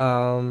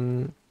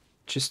kill.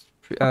 Just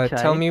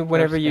tell me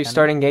whenever you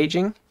start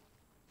engaging.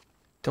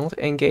 Don't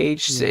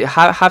engage. Yeah.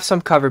 Have some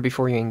cover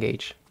before you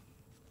engage.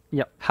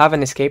 Yep. Have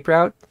an escape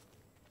route.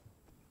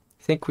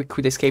 I think we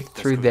could escape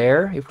through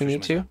there if we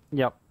need to.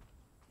 Yep.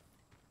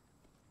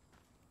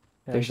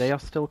 They are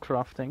still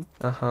crafting.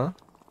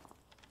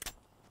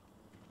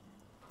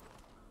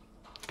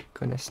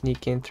 Gonna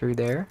sneak in through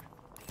there.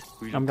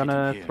 I'm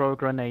gonna throw a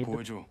grenade.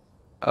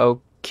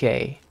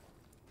 Okay.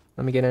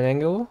 Let me get an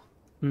angle.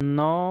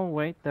 No,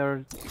 wait,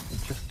 they're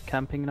just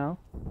camping now.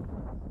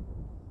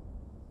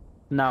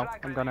 Now,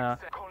 I'm gonna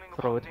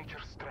throw it.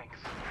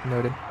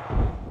 Noted.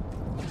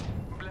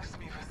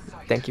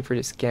 Thank you for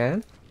the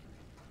scan.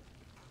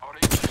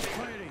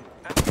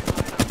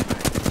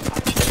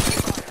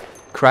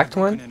 Cracked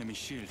one.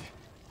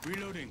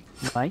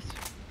 Nice.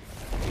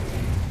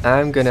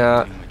 I'm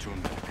gonna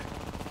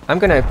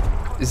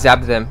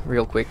zap them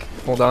real quick.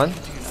 Hold on.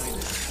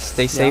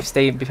 Stay safe,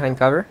 stay behind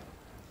cover.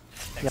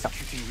 Yeah.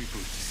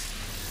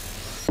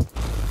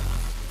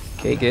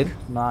 Okay, good.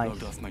 Nice.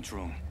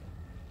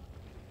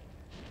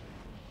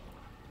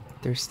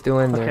 They're still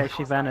in there. Okay,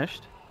 she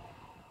vanished.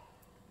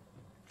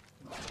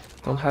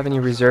 Don't have any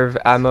reserve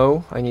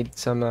ammo. I need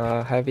some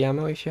heavy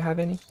ammo if you have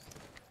any.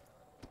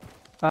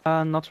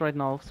 Not right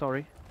now,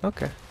 sorry.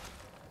 Okay.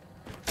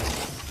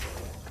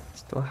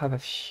 Still have a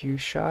few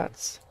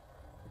shots.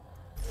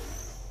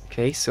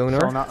 Okay,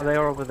 sonar. So now they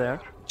are over there.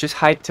 Just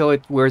hide till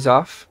it wears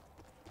off.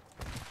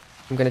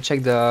 I'm gonna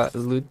check the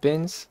loot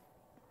bins.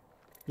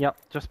 Yep,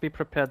 just be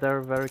prepared,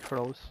 they're very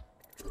close.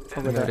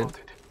 Over there.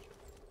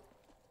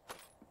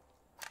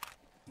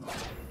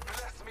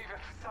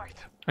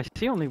 I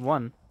see only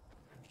one.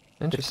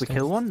 Interesting. Did we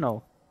kill one?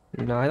 No.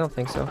 No, I don't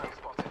think so.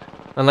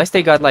 Unless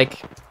they got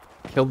like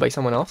killed by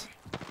someone else.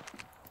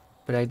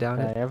 But I doubt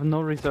it. I have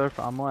no reserve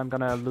ammo, I'm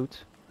gonna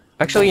loot.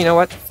 Actually, you know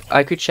what?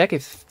 I could check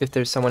if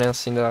there's someone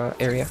else in the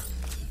area.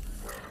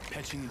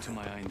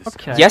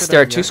 Okay, yes,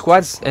 there are 2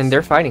 squads and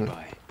they're fighting.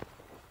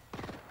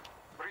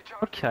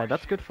 Okay,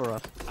 that's good for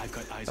us.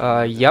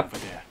 Yep.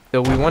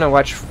 So we want to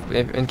watch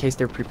in case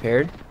they're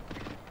prepared.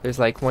 There's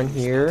like one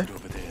here.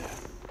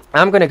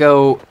 I'm gonna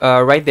go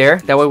right there.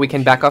 That way we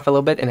can back off a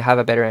little bit and have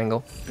a better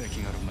angle.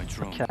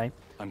 Okay.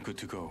 I'm good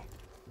to go.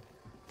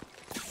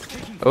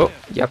 Oh,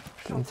 yep.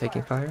 I'm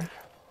taking fire.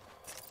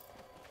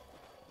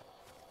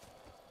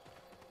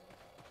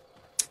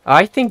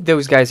 I think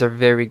those guys are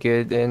very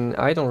good, and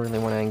I don't really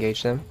want to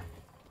engage them.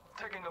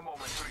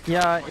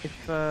 Yeah,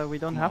 if we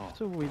don't have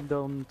to, we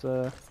don't.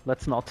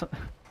 Let's not.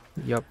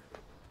 Yep.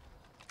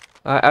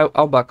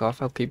 I'll back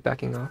off. I'll keep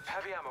backing off.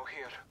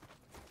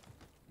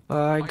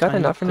 I got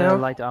enough for now.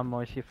 Light ammo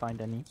if you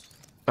find any.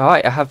 Oh,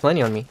 I have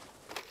plenty on me.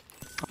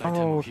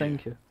 Oh,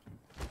 thank you.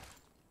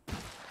 I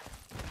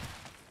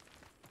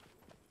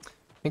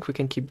think we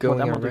can keep going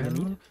What ammo do you around.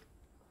 need?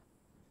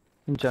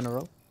 In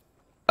general.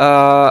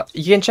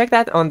 You can check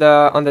that on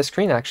the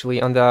screen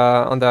actually, on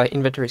the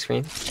inventory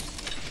screen.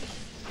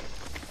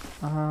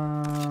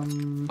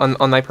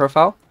 On my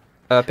profile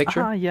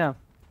picture. Ah, yeah.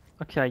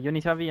 Okay,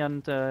 unit heavy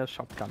and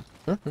shotgun.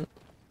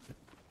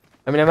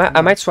 I mean,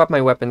 I might swap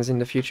my weapons in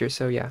the future,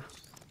 so yeah.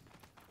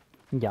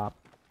 Yeah.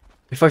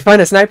 If I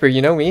find a sniper,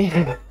 you know me.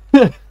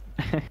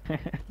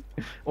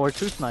 Or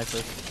 2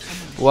 snipers.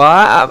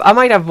 Well, I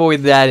might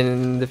avoid that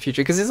in the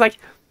future, because it's like,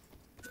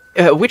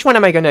 which one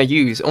am I gonna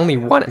use? Only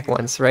one at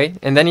once, right?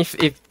 And then if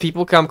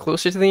people come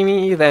closer to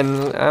me,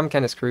 then I'm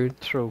kind of screwed.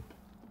 True.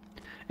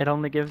 It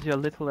only gives you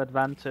a little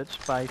advantage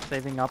by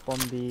saving up on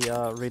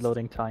the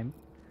reloading time.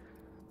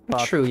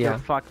 But True, yeah. you're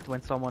fucked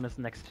when someone is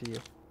next to you.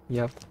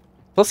 Yep.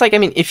 Plus, like, I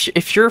mean,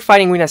 if you're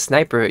fighting with a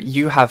sniper,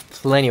 you have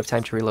plenty of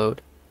time to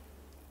reload.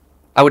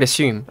 I would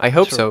assume. I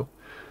hope True. so.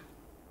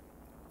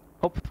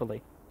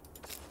 Hopefully.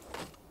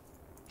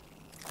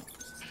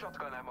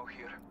 Shotgun ammo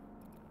here.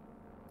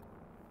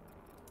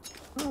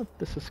 Oh,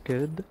 this is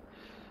good.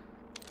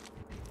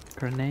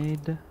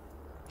 Grenade.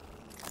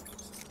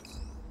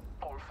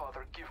 All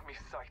Father, give me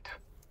sight.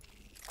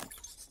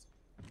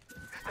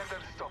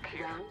 Standard stock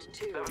here. Round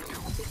 2. Level 2.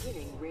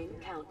 Beginning ring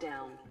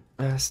countdown.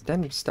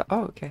 Standard stuff.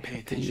 Oh, okay. Pay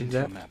I could attention use to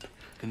that. the map.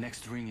 The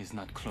next ring is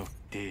not close.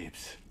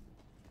 Dibs.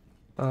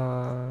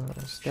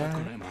 What's that?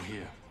 Shotgun ammo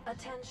here.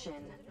 Attention,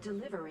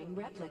 delivering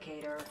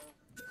replicator.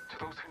 To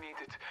those who need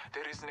it,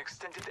 there is an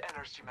extended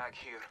energy mag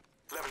here.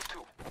 Level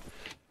 2.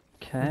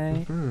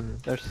 Okay. Hmm.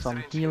 There's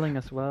some healing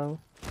as well.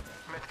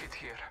 Medkit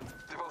here.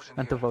 Devotion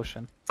And here.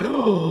 devotion.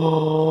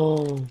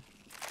 Oh,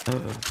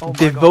 my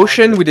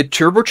Devotion with a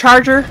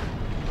turbocharger?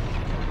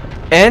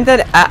 And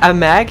then a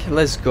mag?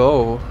 Let's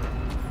go.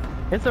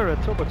 Is there a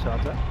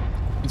turbocharger?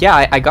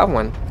 Yeah, I got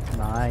one.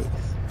 Nice.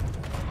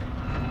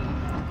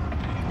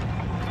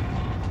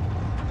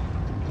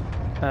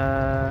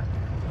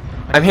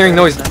 I'm hearing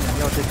noise.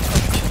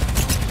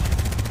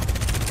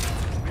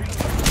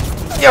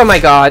 Oh my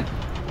god.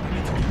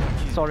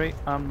 Sorry,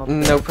 I'm not.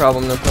 No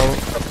problem, no problem.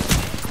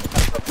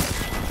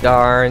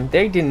 Darn,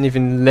 they didn't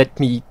even let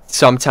me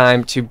some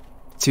time to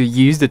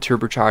use the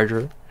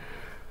turbocharger.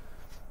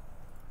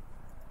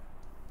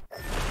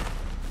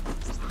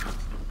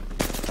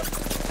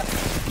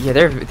 Yeah,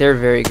 they're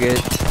very good.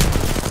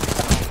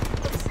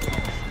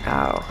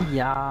 Ow.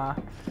 Yeah.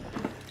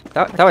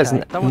 That was,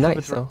 Okay, that was a nice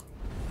bit though.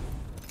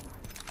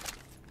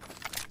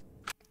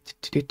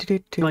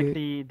 Like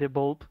the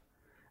bulb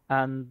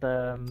and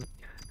the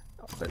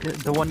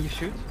one you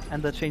shoot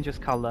and that changes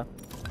color,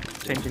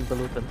 changing the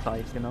loot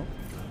inside, you know.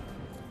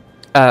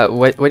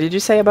 What did you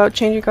say about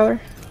changing color?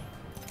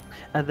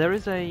 There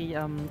is a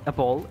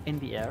ball in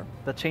the air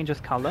that changes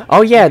color.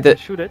 Oh yeah, you can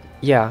shoot it.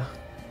 Yeah.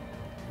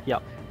 Yeah,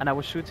 and I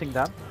was shooting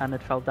that and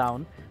it fell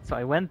down, so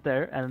I went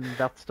there and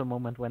that's the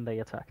moment when they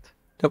attacked.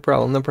 No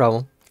problem, no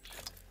problem.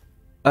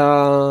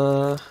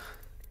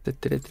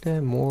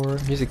 More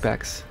music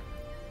packs.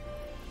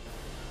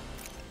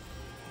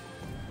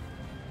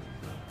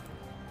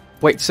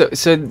 Wait, so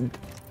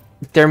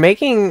they're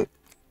making,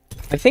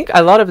 I think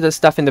a lot of the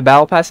stuff in the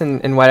battle pass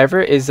and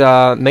whatever is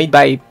made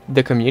by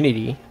the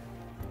community.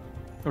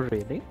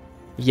 Really?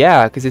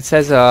 Yeah, because it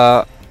says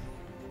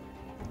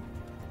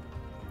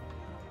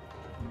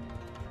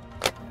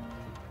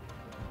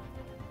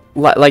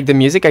like the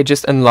music I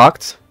just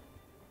unlocked.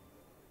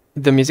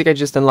 The music I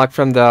just unlocked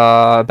from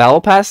the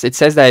battle pass, it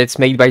says that it's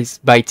made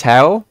by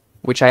Tao,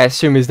 which I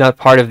assume is not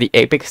part of the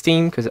Apex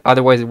team, because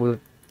otherwise it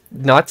would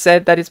have not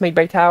said that it's made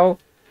by Tao.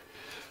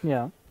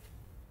 Yeah.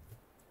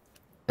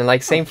 And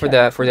like same for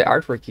the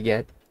artwork you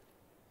get.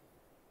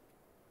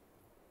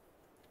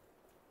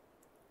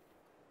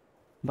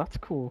 That's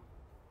cool.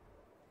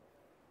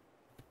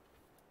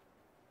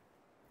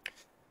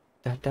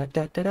 Da, da,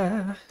 da, da,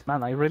 da.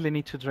 Man, I really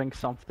need to drink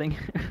something.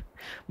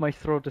 My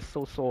throat is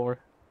so sore.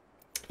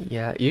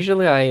 Yeah,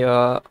 usually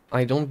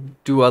I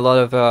don't do a lot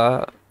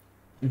of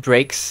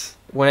breaks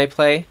when I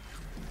play,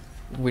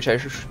 which I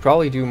should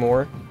probably do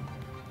more.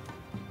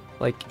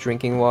 Like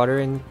drinking water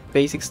and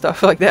basic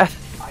stuff like that.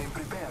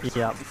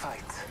 Yeah.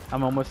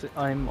 I'm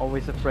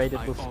always afraid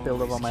it will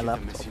spill over my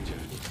laptop.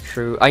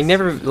 True. I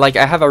never, like,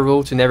 I have a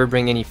rule to never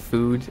bring any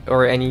food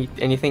or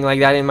anything like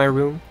that in my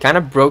room. Kind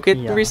of broke it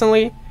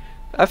recently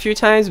a few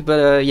times,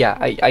 but yeah,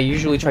 I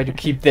usually try to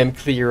keep them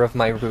clear of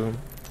my room.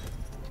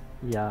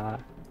 Yeah.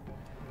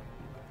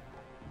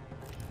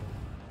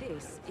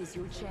 This is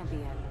your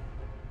champion.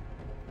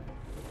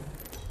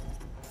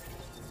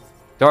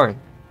 Darn.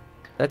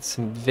 That's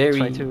some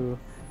Try to...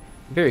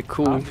 very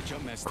cool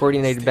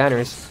coordinated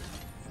banners.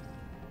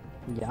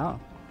 Yeah.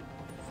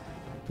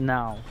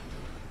 Now.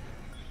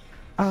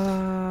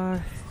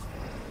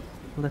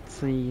 Let's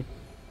see.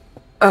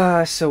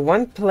 So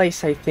one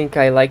place I think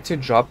I like to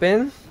drop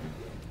in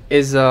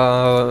is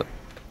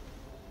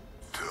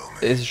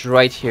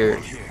right here.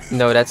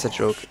 No, that's a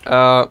joke.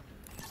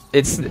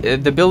 It's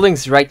the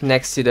buildings right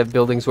next to the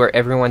buildings where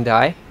everyone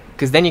die,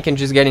 because then you can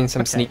just get in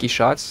some sneaky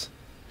shots.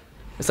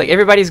 It's like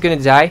everybody's gonna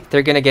die,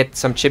 they're gonna get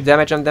some chip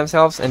damage on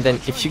themselves, and then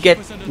if you get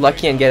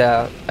lucky and get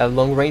a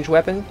long range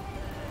weapon,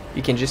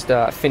 you can just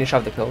finish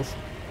off the kills.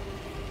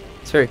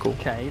 It's very cool.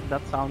 Okay,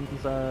 that sounds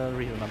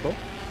reasonable.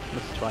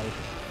 Let's try it.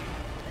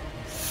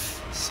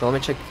 So let me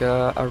check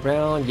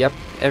around. Yep,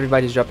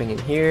 everybody's dropping in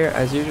here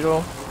as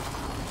usual.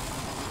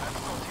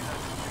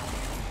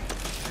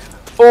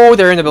 Oh,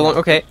 they're in the building.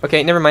 Okay,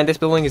 okay, never mind. This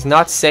building is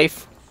not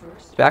safe.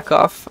 Back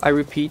off. I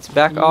repeat,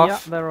 back off. Yeah,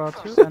 there are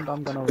two, and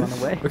I'm gonna run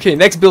away. Okay,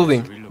 next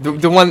building.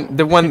 The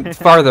one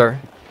farther.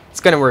 It's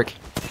gonna work.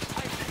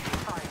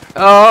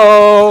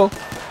 Oh.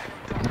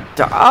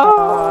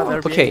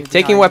 Oh. Okay,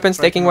 taking weapons,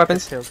 taking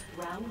weapons. Round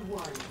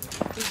 1.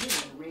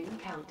 Beginning ring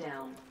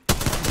countdown.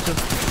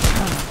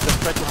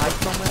 try to hide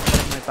somewhere,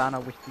 and my banner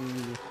with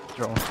the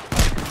drone.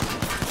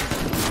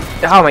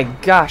 Oh my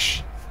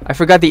gosh! I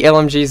forgot the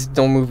LMGs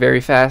don't move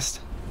very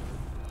fast.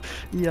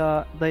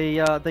 Yeah,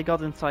 they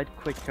got inside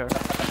quicker.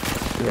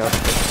 Yeah.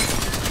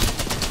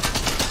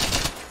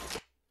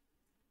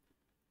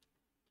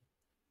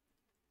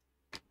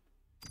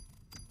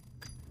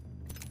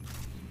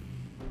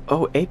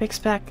 Oh, Apex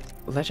pack?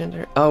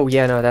 Legendary? Oh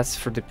yeah, no, that's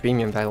for the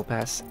premium battle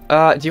pass.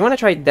 Do you want to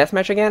try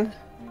deathmatch again?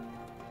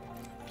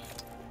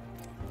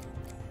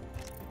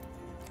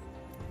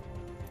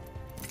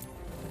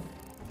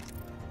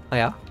 Oh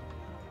yeah?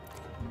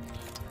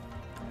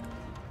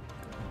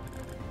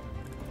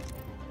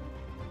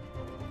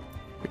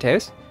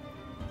 Potatoes?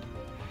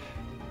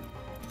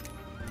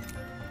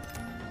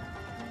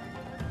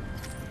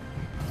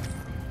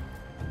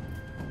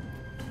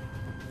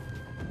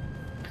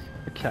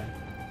 Okay.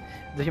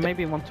 Do you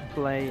maybe want to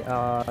play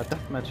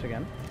deathmatch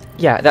again?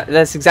 Yeah,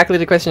 that's exactly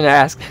the question I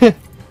asked.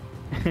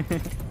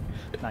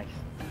 Nice.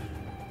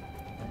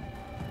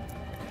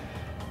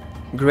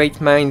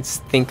 Great minds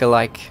think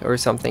alike, or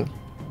something.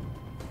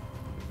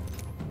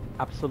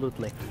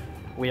 Absolutely.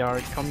 We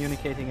are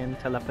communicating in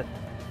telepathy.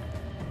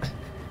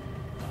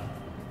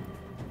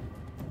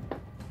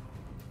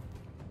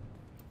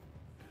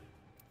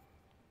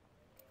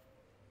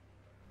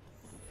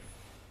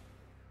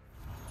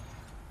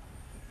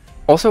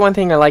 Also, one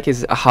thing I like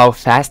is how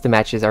fast the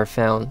matches are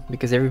found,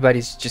 because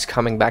everybody's just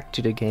coming back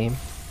to the game.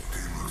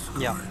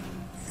 Yeah,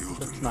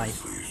 that's nice.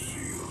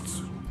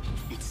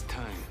 It's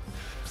time.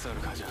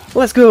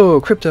 Let's go,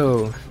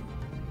 Crypto!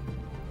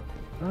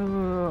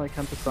 Oh, I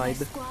can't decide.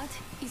 My squad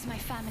is my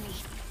family.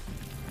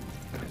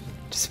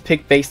 Just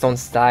pick based on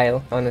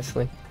style,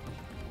 honestly.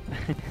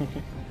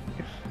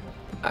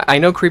 I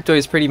know Crypto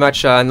is pretty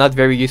much not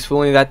very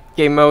useful in that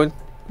game mode,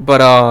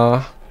 but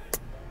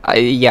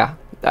yeah.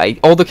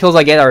 All the kills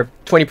I get are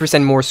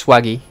 20% more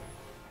swaggy.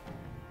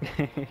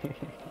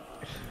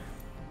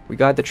 We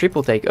got the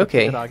triple take,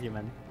 okay. Good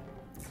argument.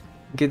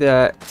 Good,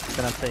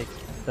 Gonna take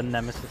the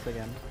Nemesis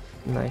again.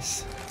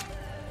 Nice.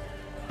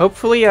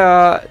 Hopefully,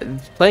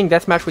 playing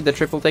deathmatch with the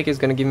triple take is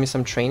gonna give me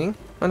some training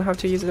on how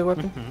to use the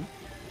weapon.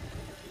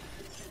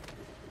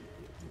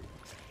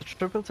 The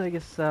triple take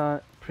is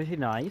pretty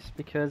nice,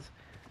 because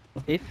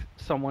if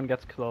someone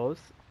gets close,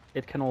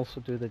 it can also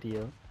do the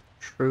deal.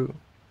 True.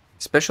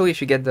 Especially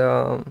if you get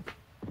the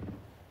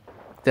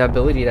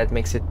ability that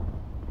makes it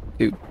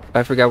do.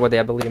 I forgot what the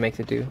ability makes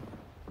it do.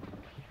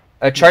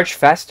 Charge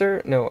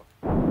faster? No.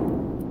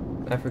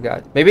 I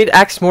forgot. Maybe it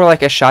acts more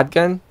like a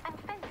shotgun.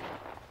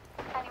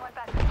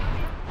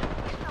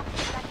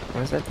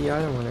 Or is that the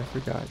other one? I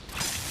forgot.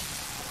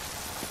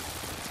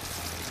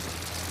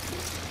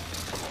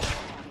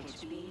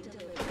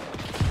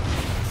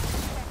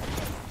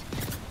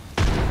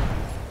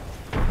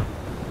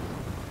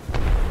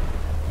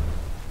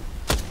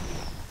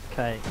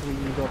 Okay, we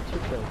got 2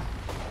 kills.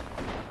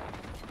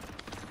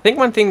 I think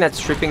one thing that's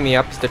tripping me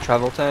up is the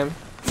travel time.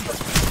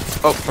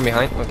 Oh, from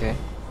behind? Okay.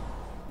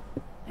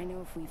 I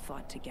know if we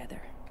fought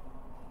together,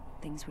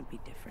 things would be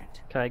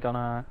different. Okay,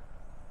 gonna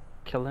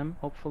kill him,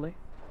 hopefully.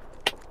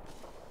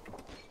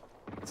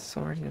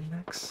 Sorry, the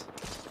next.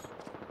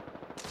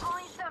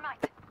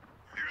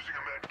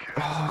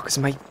 Oh, because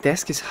my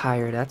desk is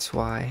higher, that's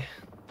why.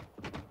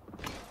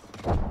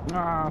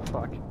 Ah,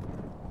 fuck.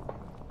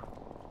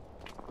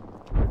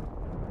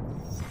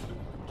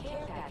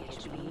 Care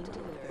package being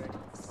delivered.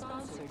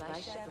 Sponsored by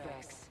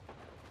Chevrex.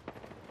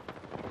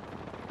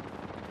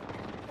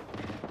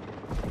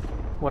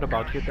 What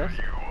about your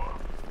desk?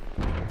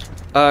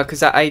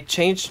 Because I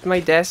changed my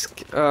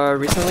desk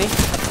recently.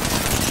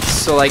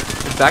 So, like,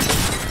 back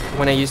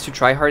when I used to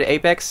try hard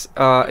Apex,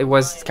 it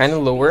was kind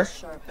of lower.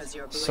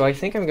 So I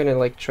think I'm gonna,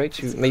 like, try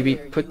to maybe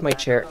put my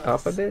chair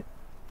up a bit.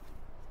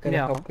 Gonna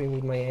help me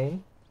with my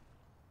aim.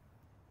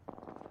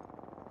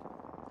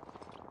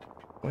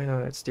 Wait,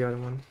 no, that's the other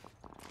one.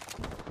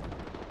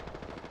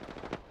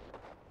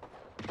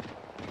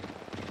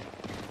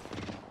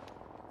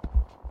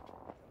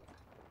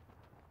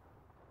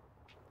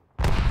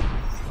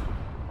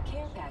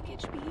 Care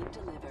package being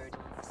delivered.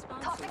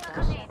 Sponsored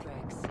by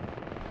Chevrex.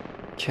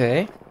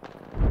 Okay.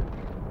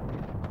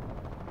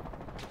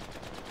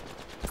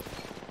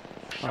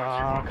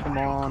 Ah, come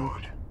on.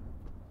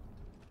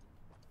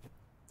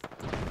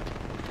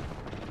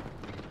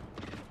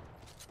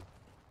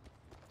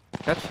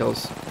 That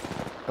feels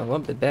a little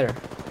bit better.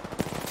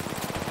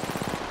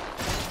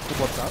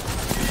 What's up?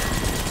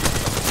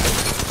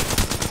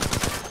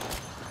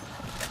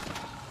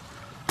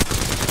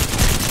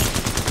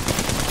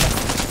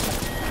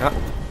 Ah.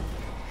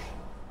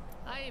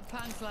 I hate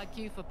punks like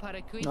you for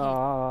Paraquidi.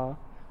 Ah.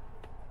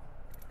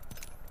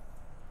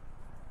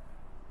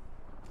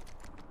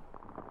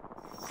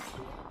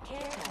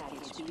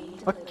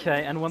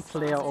 Okay, and one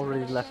player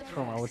already left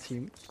from our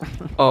team.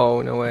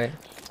 Oh, no way.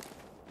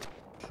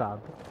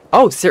 Sad.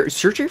 Oh,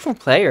 searching from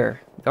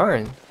player.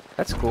 Darn.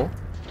 That's cool.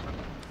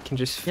 Can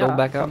just fill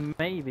back up. So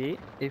maybe,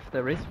 if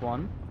there is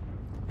one,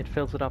 it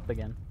fills it up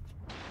again.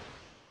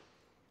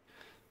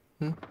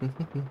 Planting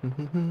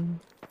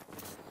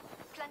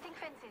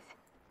fences.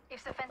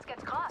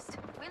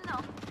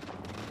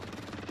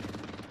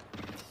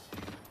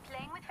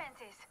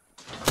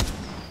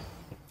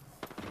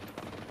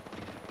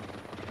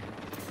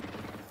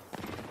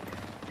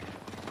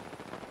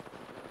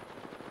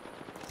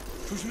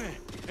 Touche me.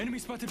 Enemy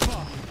spotted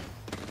far.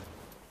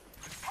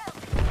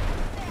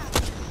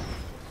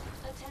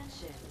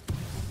 Attention.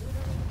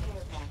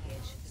 Care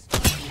package.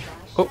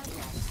 Oh.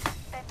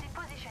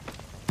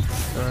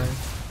 Alright.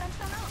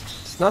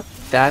 It's not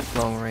that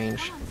long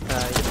range.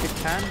 If you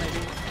can,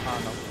 maybe.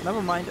 Oh no,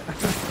 never mind.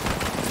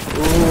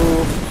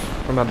 Ooh,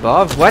 from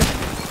above? What?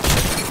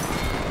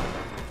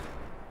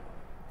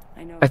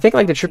 I think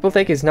like the triple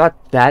take is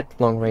not that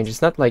long range.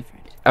 It's not like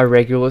a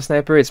regular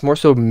sniper. It's more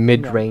so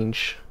mid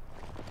range.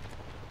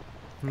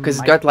 Because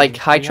it's got like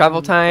high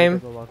travel time,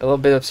 a little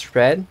bit of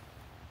spread,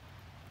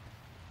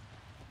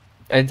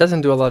 and it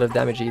doesn't do a lot of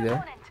damage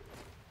either.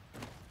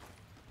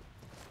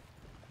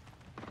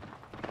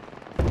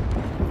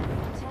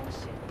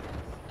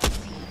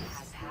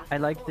 I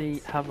like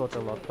the Havoc a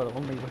lot, but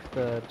only with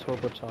the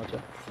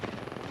turbocharger.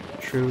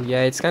 True,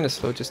 yeah, it's kind of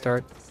slow to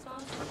start.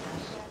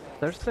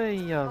 There's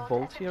a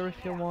Volt here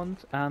if you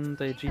want, and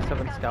a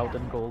G7 Scout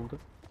in gold.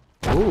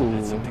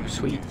 Ooh,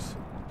 sweet.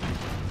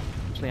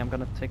 Actually, I'm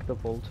gonna take the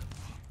Volt.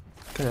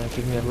 Gonna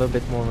give me a little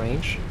bit more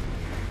range.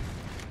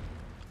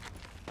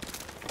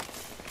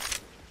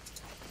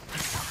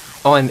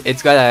 Oh, and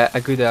it's got a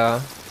good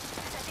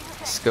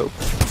scope.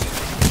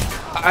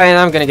 And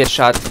I'm gonna get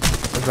shot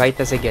right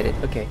as I get it.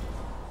 Okay.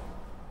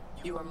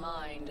 Your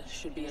mind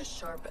should be as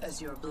sharp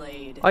as your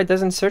blade. Oh, it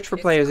doesn't search for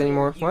players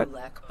anymore. What? You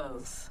lack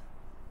both.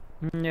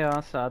 Yeah,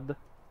 sad.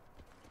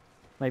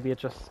 Maybe it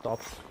just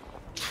stopped.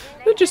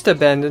 It just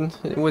abandoned.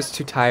 It was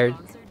too tired.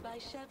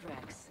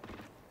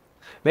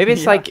 Maybe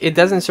it's like it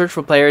doesn't search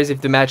for players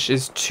if the match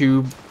is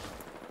too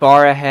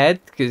far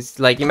ahead. Because,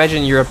 like,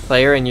 imagine you're a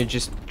player and you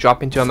just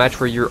drop into a match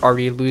where you're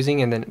already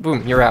losing and then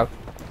boom, you're out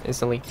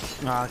instantly.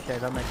 Ah, okay,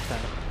 that makes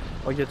sense.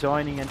 Or you're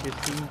joining and you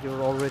see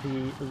you're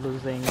already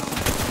losing.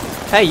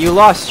 Hey, you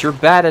lost. You're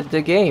bad at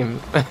the game.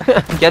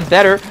 Get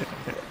better.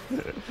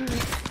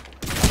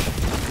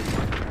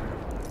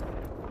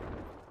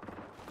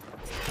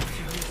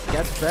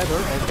 Get better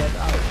or get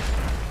out.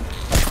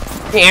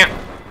 Yeah.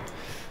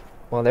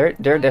 Well, they're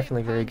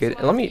definitely very good.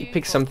 Let me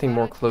pick something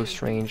more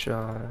close range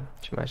to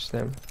match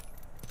them.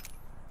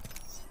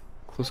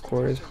 Close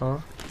quarters, huh?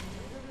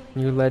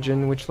 New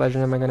legend. Which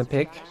legend am I gonna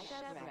pick?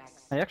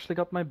 I actually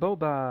got my bow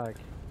back.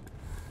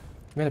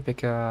 I'm gonna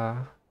pick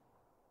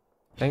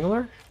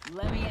Bangalore.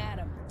 Let me at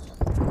him.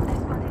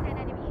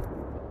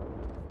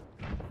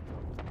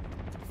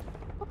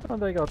 Oh,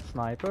 they got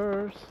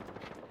snipers.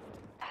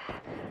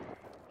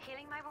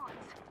 Healing my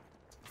wounds.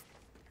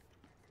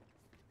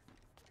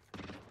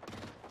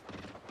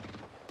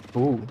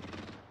 Ooh.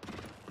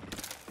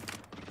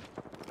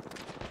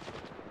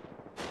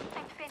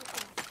 I'm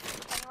fencing.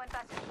 Anyone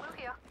passes through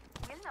here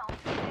will know.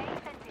 Playing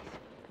fences.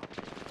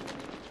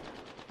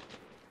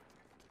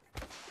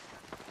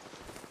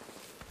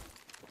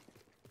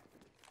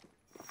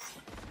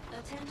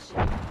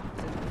 Attention.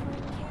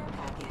 Delivering care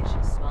package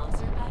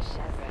sponsored by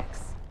Chevrex.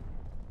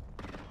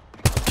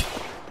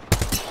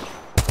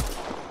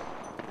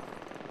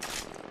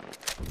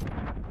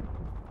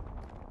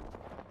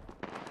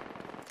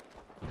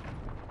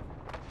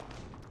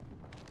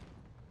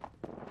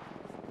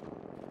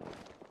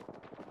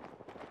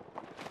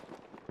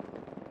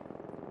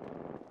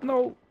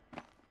 No.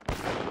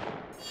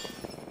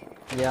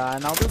 Yeah,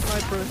 now the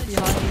sniper is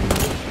behind me.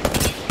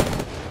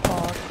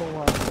 Oh,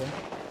 cool.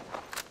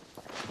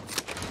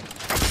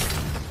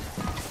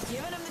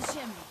 Giving him the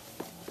chimney.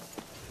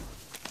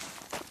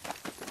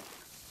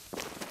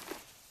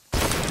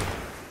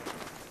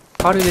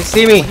 How did they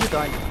see me?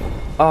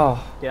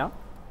 Oh. Yeah.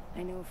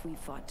 I know if we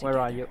fought together.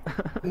 Where are you?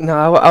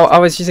 No, I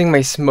was using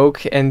my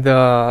smoke and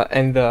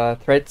the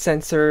threat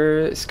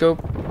sensor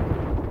scope.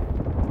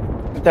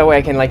 That way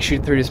I can like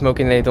shoot through the smoke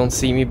and they don't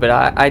see me. But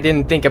I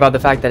didn't think about the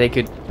fact that they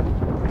could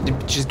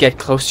just get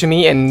close to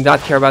me and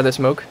not care about the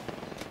smoke.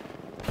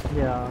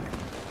 Yeah.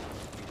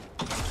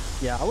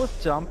 Yeah, I was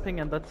jumping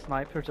and that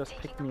sniper just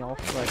picked me off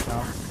right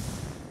now.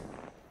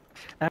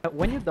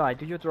 When you die,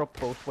 do you drop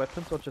both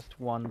weapons or just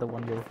one, the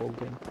one you're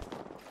holding?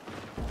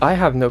 I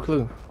have no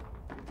clue.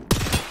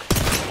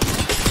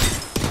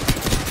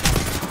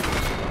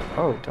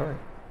 Oh, darn.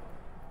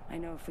 I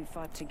know if we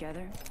fought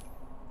together.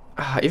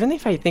 Even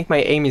if I think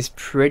my aim is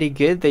pretty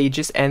good, they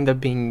just end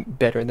up being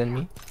better than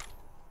me.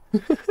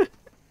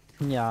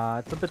 Yeah,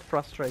 it's a bit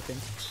frustrating.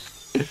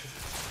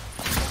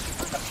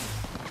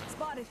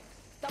 Spotted.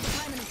 Double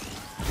timing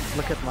it.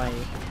 Look at my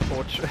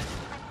fortress.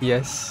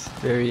 Yes,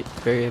 very,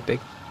 very epic.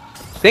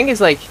 Thing is,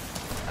 like,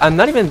 I'm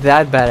not even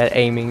that bad at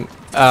aiming,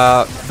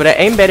 but I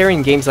aim better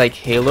in games like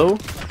Halo,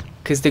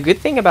 because the good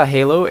thing about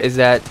Halo is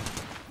that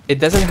it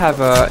doesn't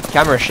have a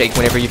camera shake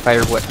whenever you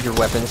fire your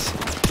weapons.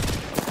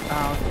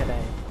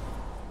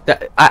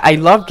 Okay. I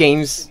love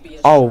games.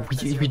 Oh,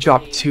 we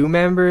dropped 2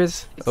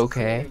 members?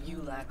 Okay.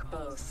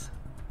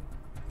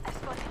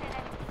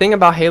 Thing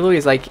about Halo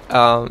is like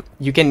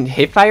you can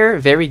hip fire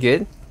very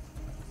good,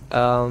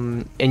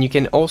 and you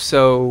can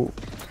also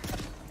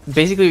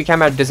basically your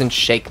camera doesn't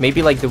shake.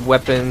 Maybe like the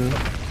weapon,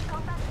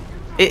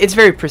 it's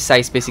very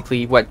precise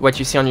basically what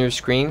you see on your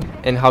screen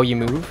and how you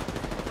move.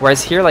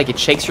 Whereas here, like, it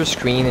shakes your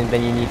screen and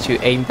then you need to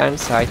aim down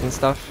sight and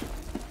stuff.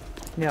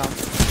 Yeah.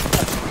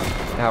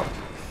 Ow.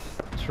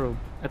 True.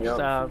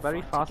 It's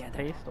very fast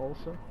paced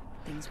also.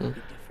 Things will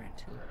be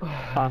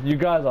different. You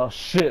guys are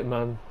shit,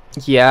 man.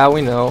 Yeah,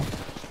 we know.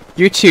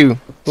 You too.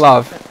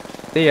 Love.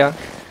 See ya.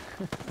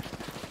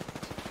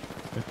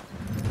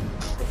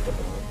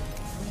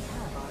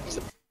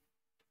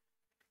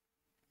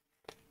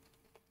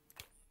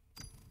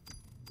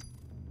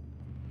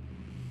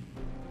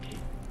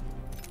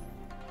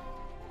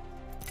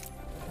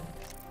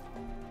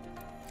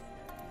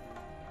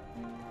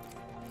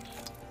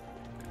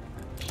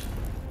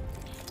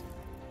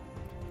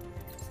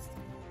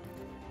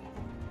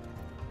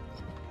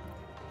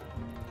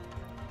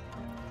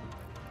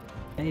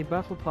 A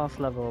battle pass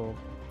level.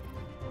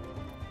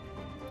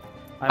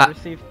 I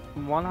received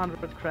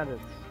 100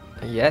 credits.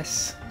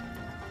 Yes.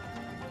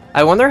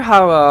 I wonder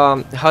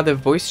how the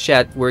voice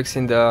chat works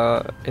in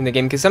the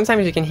game, because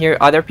sometimes you can hear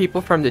other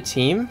people from the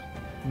team,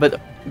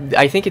 but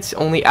I think it's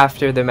only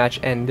after the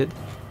match ended.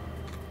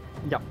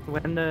 Yeah,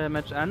 when the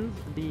match ends,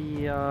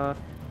 the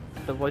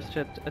voice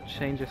chat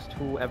changes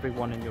to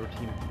everyone in your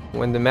team.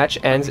 When the match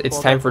ends, it's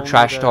Before time that, for only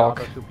trash the talk.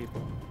 other 2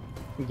 people.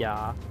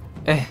 Yeah.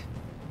 Eh.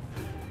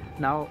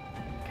 Now,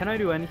 can I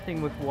do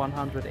anything with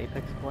 100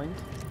 Apex points?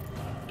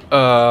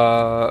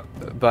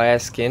 Buy a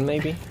skin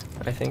maybe?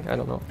 I think, I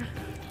don't know.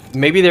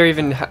 Maybe they're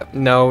even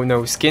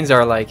no, skins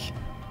are like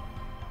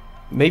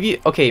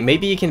maybe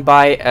maybe you can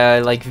buy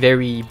a like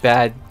very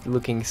bad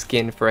looking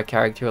skin for a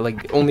character,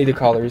 like only the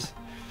colors.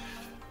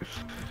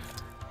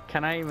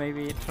 Can I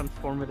maybe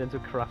transform it into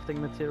crafting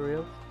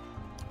materials?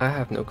 I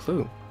have no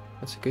clue.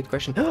 That's a good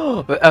question.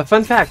 Oh,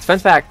 fun fact.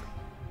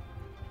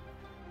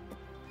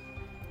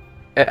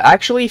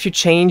 Actually, if you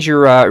change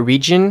your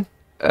region,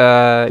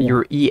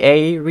 your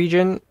EA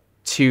region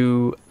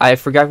to I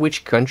forgot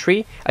which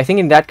country. I think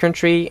in that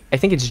country, I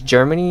think it's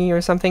Germany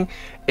or something.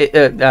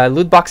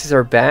 Loot boxes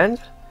are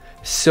banned.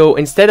 So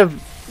instead of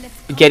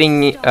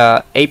getting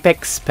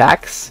Apex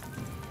packs,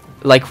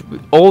 like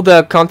all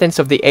the contents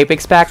of the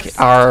Apex pack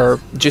are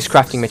just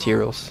crafting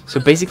materials. So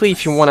basically,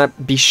 if you want to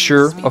be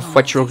sure of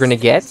what you're gonna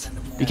get,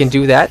 you can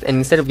do that. And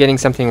instead of getting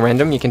something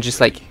random, you can just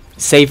like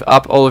save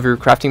up all of your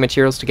crafting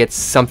materials to get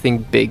something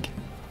big.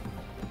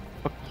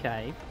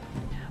 Okay.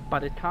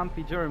 But it can't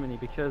be Germany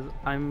because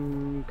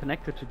I'm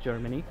connected to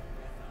Germany.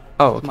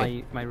 Oh, it's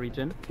okay. my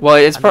region. Well,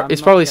 it's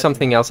probably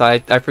something else. I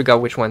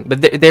forgot which one.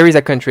 But there is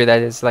a country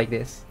that is like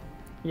this.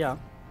 Yeah.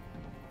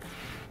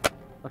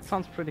 That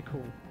sounds pretty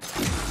cool.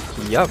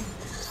 Yup.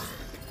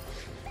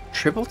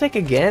 Triple take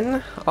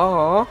again?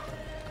 Oh.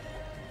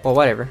 Well,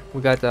 whatever.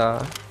 We got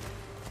that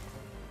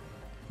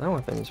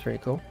weapon is pretty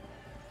cool.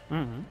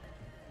 Mm-hmm.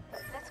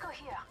 Let's go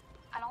here.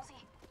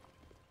 Allons-y.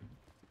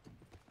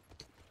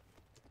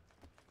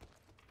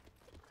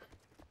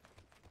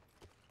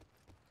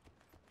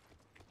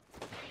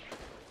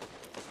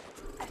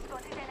 I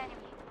spotted an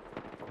enemy.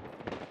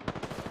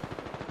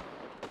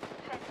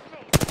 Fence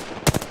placed.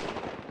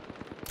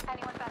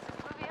 Anyone passing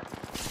through here?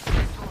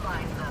 Two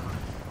lines up.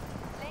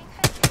 Laying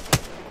fence.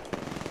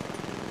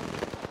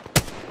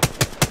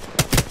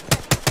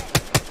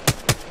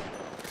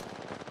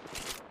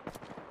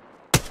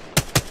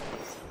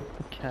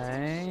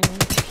 Okay.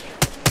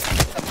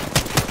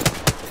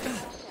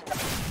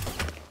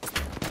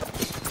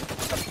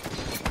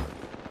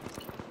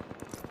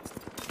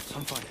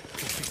 I'm fine.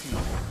 Just fixing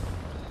up.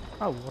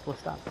 Oh, what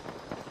was that?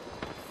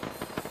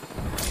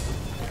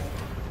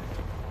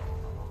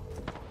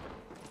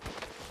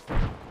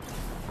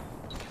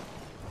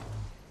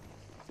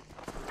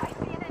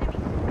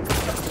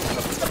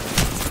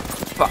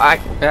 Fuck.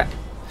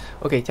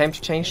 Okay, time to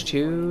change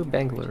to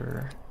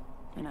Bangalore.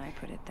 And I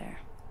put it there.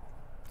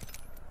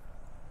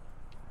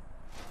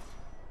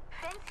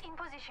 Fence in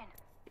position.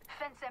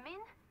 Fence them in.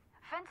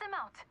 Fence them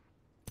out.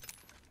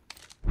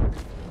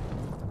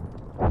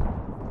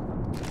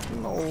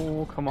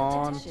 No, come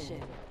on.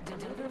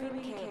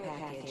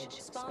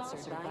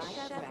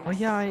 Oh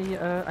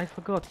yeah, I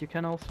forgot. You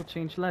can also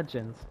change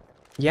legends.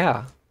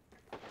 Yeah.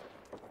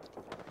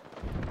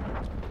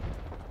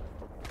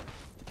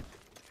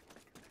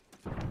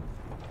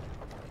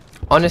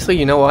 Honestly,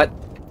 you know what?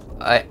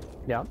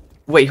 Yeah.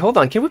 Wait, hold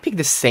on. Can we pick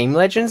the same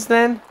legends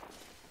then?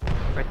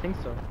 I think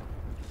so.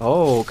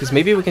 Oh, because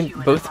maybe we can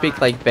both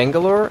pick like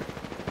Bangalore,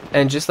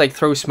 and just like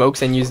throw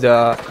smokes and use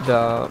the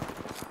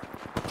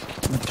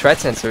threat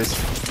sensors.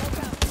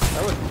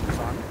 That would be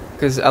fun.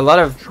 Because a lot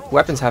of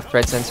weapons have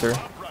threat sensor.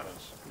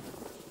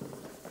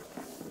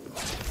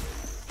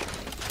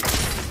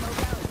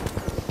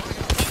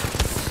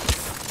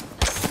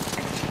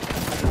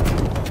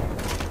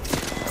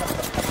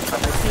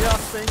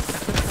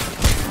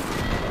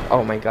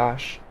 Oh my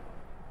gosh.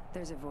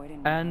 There's a void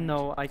in And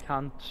no, I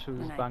can't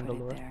choose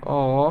Bangalore.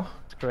 Oh.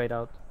 It's grayed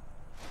out.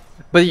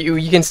 But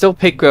you can still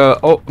pick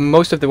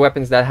most of the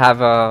weapons that have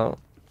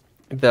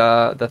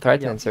the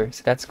threat sensor,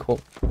 so that's cool.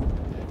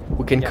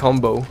 We can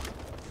combo.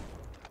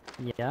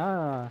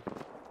 Yeah.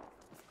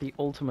 The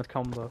ultimate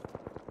combo.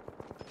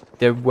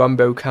 The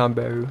Wumbo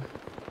combo.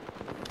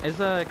 Is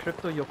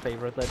Crypto your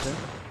favorite legend?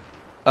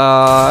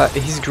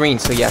 He's green,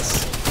 so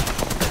yes.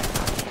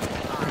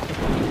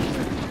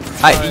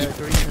 green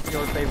is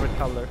your favorite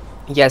color.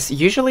 Yes,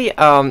 usually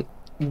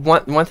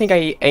one thing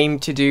I aim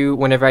to do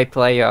whenever I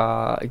play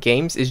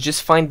games is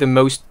just find the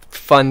most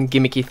fun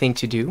gimmicky thing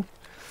to do.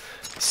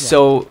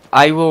 So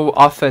I will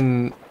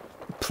often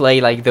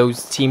play like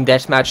those team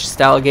deathmatch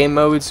style game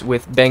modes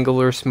with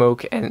Bangalore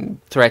smoke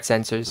and threat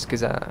sensors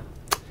because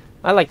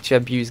I like to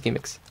abuse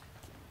gimmicks.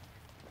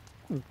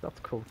 That's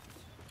cool.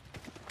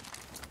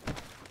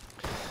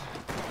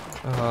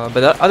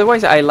 But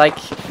otherwise, I like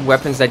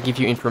weapons that give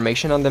you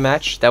information on the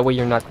match. That way,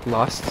 you're not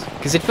lost.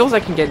 Because it feels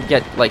like you can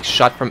get like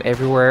shot from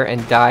everywhere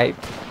and die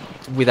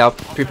without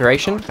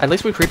preparation. At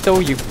least with crypto,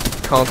 you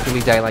can't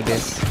really die like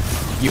this.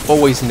 You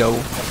always know.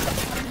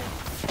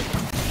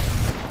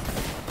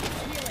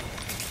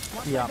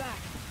 Yeah,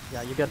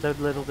 yeah, you get a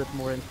little bit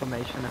more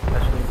information,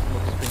 especially in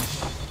smoke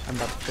screens, and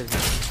that's pretty.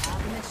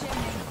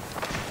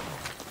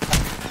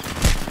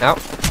 Ow.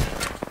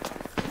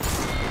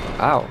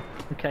 Ow.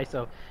 Okay,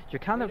 so you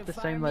can't have the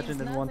same legend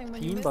in one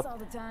team, but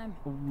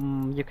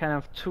you can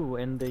have two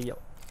in the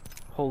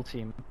whole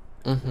team.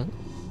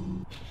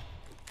 Mm-hmm.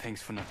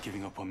 Thanks for not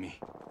giving up on me.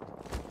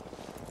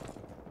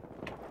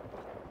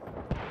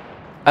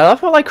 I love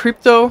how like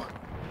crypto.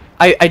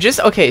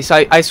 Okay,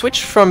 so I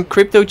switched from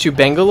crypto to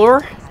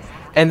Bangalore,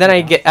 and then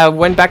I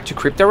went back to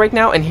crypto right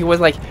now, and he was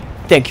like,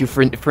 "Thank you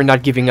for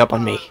not giving up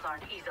on me."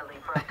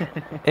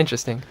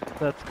 Interesting.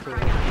 That's cool.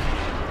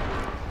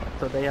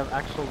 So they have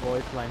actual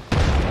voice lines.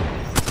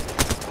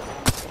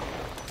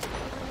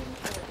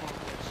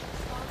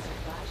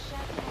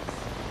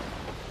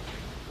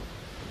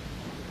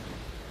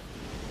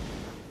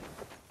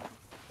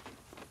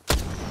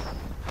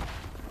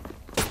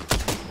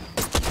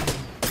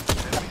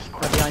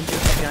 Behind you,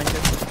 behind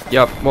you.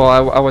 Yep,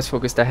 well, I was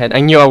focused ahead.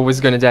 I knew I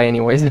was gonna die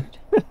anyways. And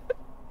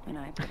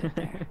I put it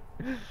there.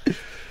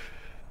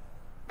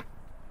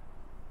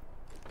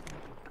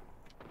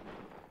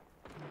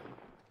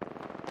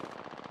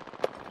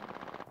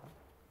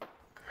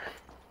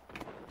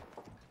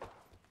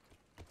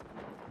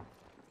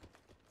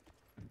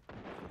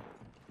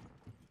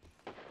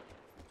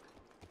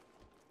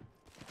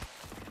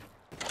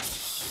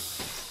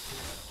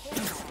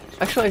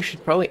 Actually, I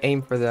should probably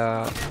aim for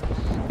the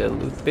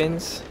loot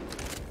bins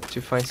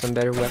to find some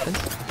better weapons.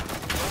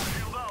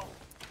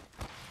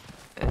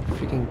 And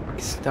freaking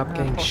stop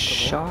getting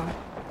shot.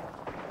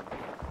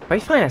 If I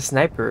find a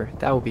sniper,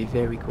 that would be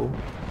very cool.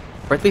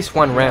 Or at least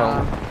one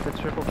round. The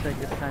triple take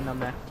is kinda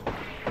meh.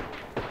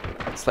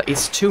 It's like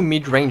it's too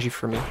mid-rangey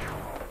for me.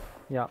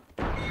 Yeah.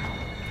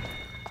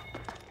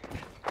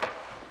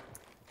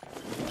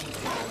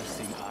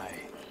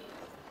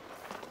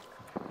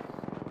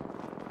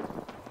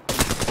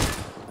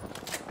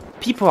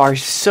 People are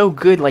so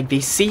good, like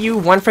they see you,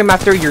 one frame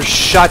after you're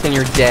shot and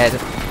you're dead.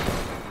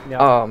 Yeah.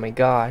 Oh my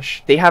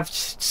gosh. They have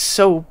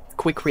so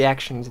quick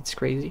reactions, it's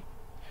crazy.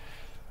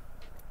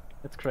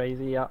 It's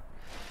crazy, yeah.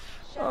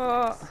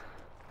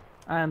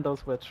 And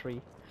those were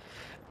three.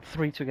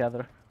 Three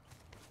together.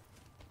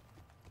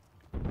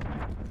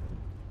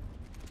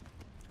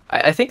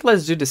 I think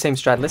let's do the same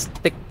strat. Let's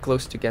stick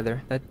close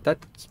together.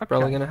 That's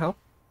probably gonna help.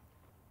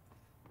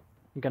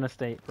 I'm gonna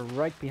stay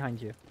right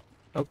behind you.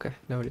 Okay,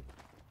 noted.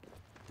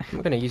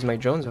 I'm gonna use my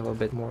drones a little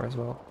bit more as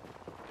well.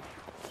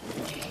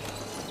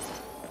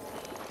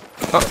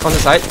 Oh, on the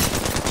side.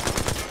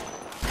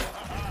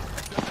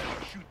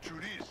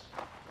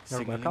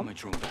 You're welcome.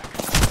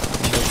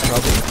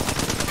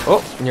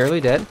 Oh, nearly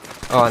dead.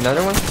 Oh,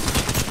 another one.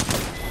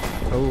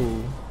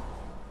 Oh.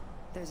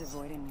 There's a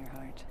void in your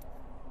heart.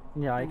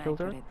 Yeah, I killed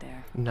her.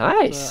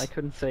 Nice. I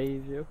couldn't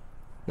save you.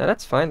 No,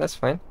 that's fine. That's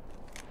fine.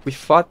 We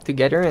fought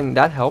together and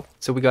that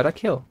helped, so we got a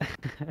kill.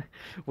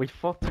 We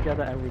fought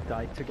together and we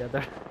died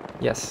together.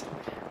 Yes.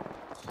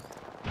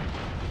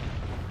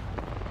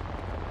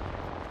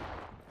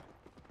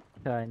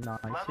 Okay,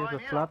 nice. Here's a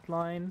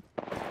flatline.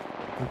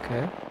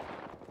 Okay.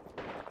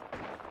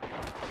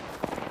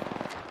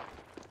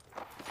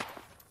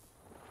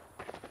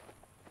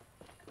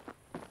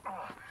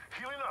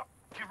 Healing up.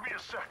 Give me a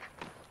sec.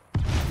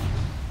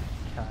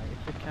 Okay,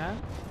 if you can.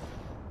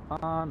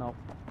 No.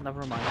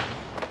 Never mind.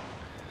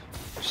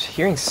 Just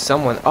hearing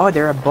someone. Oh,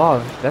 they're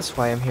above. That's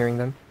why I'm hearing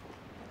them.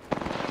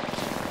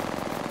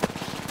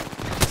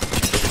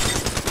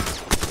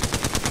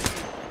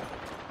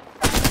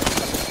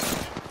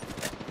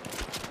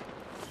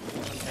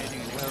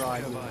 Where are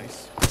you?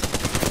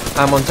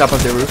 I'm on top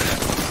of the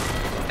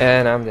roof.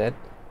 And I'm dead.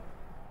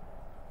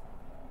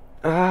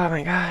 Oh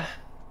my god.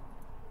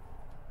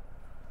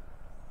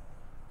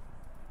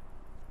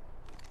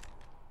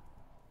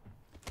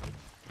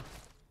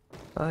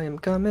 I am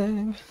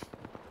coming.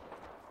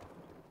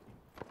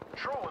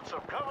 Throwing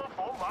some cover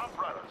for my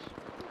brothers.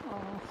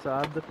 Oh,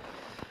 sad.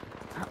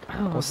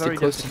 I'll stick Very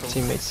close to the difficult.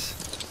 teammates.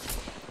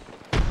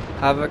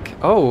 Havoc.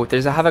 Oh,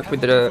 there's a Havoc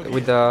with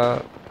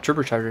the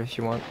turbocharger if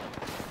you want.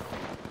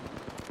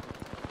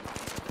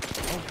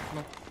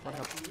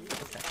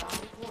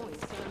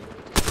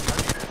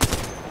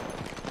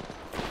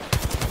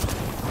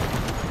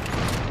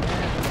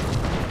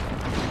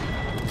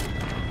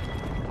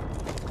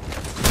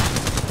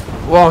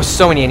 Whoa,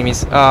 so many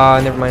enemies.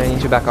 Never mind, I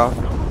need to back off.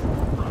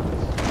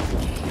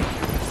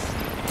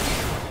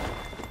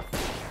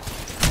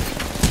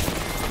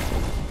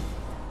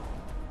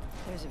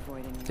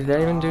 Did that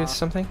even do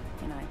something?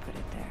 And I put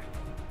it there.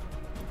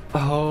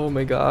 Oh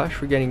my gosh,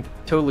 we're getting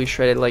totally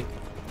shredded like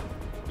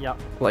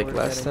we're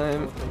last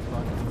time. Totally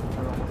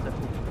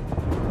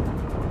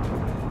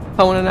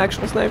I want an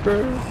actual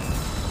sniper.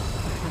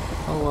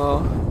 Oh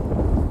well.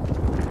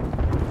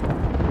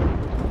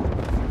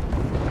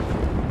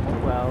 oh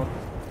well,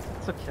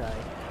 it's okay.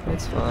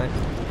 It's fine.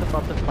 It's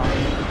about the fun.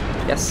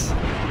 Yes.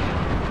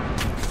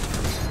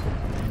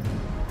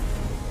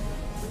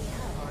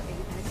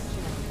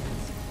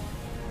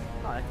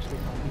 Oh, actually,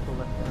 some people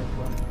left there as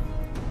well.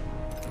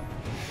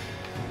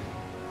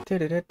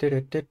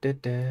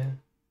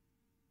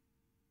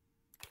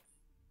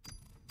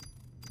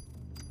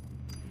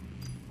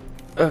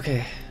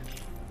 Okay.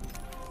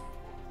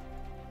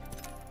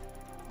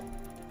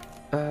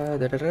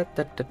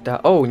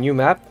 Oh, new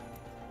map.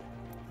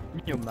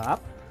 New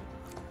map?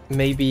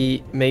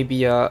 Maybe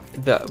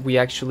we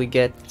actually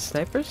get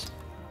snipers?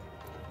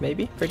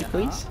 Maybe? Pretty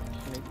please?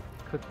 Maybe.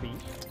 Could be.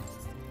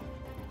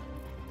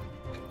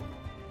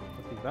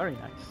 Would be very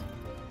nice.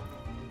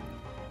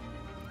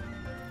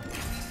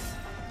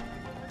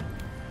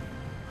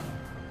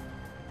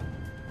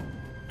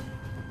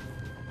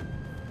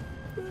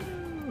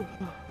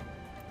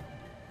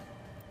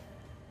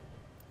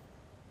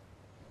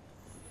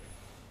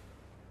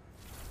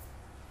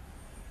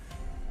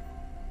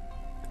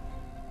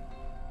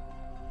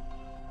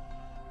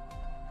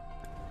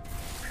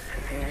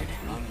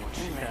 I'm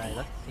watching. Okay,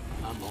 let's see.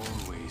 I'm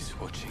always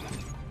watching.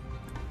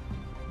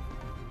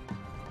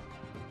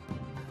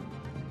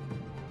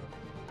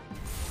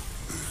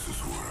 This is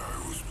what I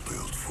was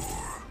built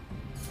for.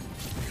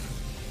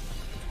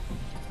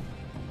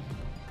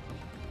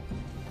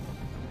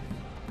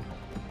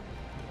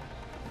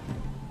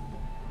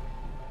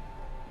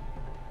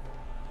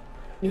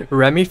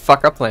 Remy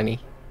fuck up Lenny.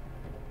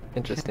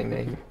 Interesting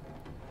name.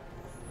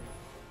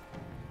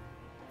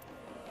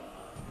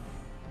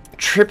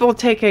 Triple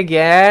take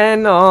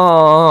again?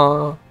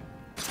 Oh.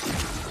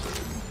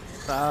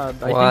 Sad.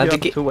 Well, I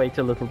think you have to wait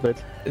a little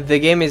bit. The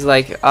game is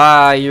like,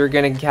 you're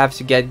gonna have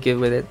to get good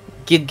with it.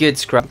 Get good,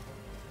 scrub.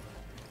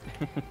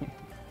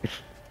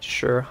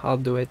 Sure, I'll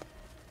do it.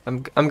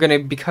 I'm gonna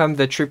become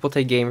the triple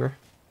take gamer.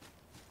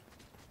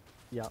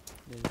 Yeah,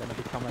 you're gonna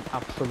become an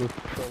absolute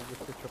pro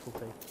with the triple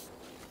take.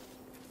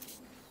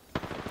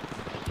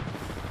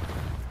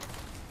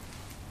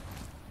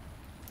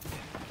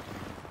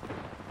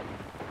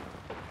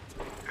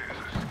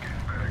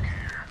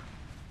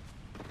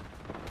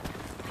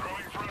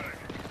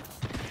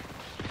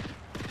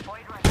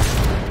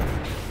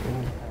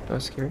 That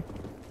was scary.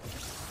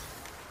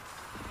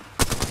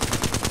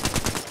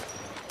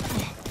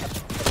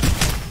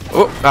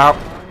 Oh, ow.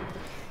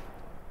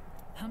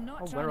 I'm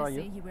not Oh, trying where to are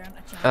say you? you weren't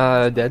a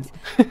champion. Dead.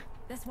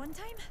 This one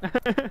time, I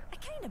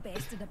kind of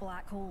bested a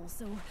black hole,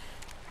 so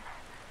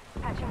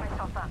Patching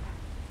myself up.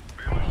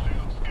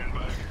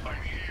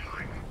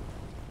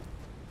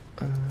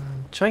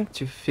 Trying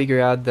to figure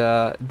out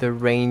the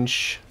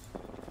range,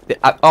 the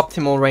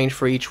optimal range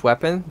for each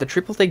weapon. The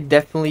triple take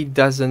definitely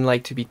doesn't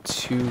like to be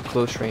too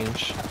close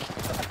range.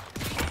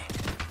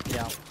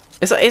 Yeah.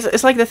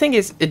 It's like the thing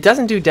is, it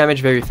doesn't do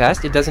damage very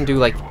fast. It doesn't do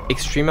like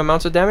extreme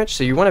amounts of damage,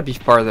 so you want to be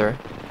farther.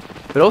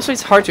 But also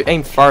it's hard to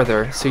aim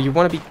farther, so you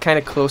want to be kind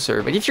of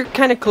closer. But if you're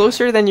kind of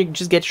closer, then you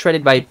just get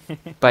shredded by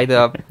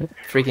the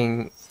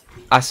freaking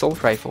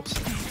assault rifles.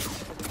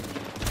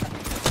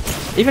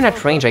 Even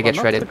at range, I get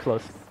not shredded. so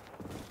close.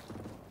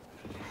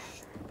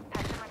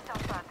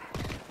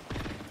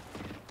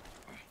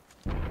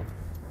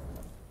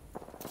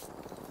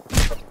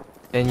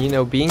 And you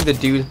know, being the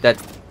dude that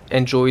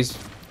enjoys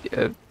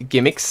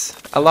gimmicks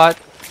a lot,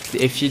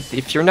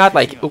 if you're not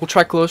like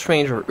ultra close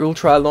range or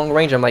ultra long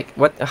range, I'm like,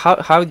 what?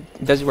 How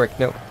does it work?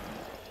 No.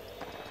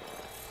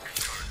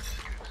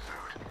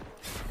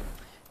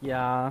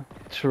 Yeah,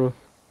 true.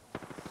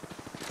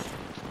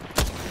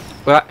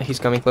 Well, he's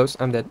coming close.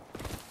 I'm dead.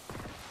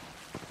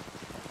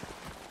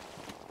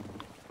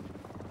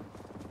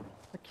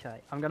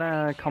 Okay, I'm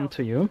gonna come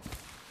to you.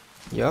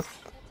 Yup.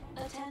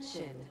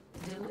 Attention.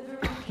 Delivering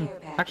care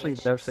package. Actually,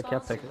 there's a care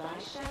package.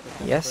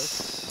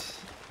 Yes.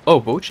 Oh,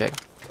 bow check.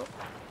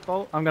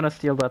 Oh, I'm gonna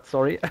steal that,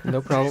 sorry.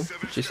 No problem.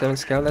 G7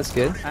 scout, that's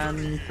good.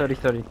 And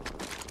 30-30.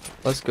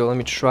 Let's go. Let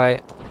me try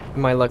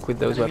my luck with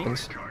those Enemy.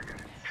 weapons.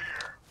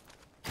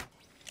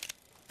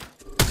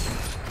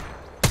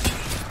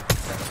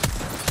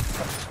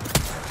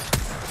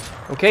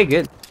 Okay,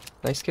 good.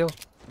 Nice kill.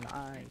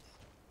 Nice.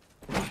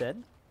 Is he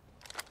dead?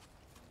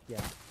 Yeah.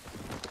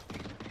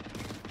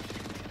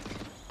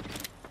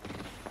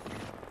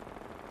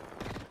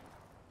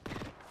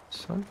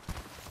 Son.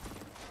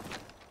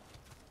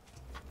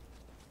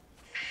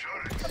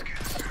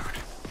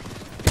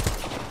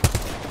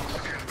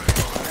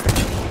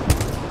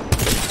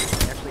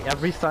 Actually,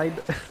 every side.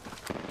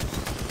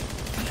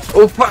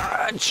 Oh,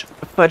 fudge!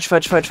 Fudge,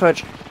 fudge, fudge,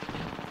 fudge.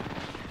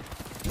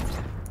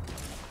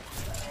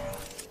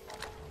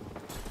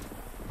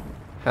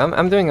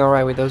 I'm doing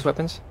alright with those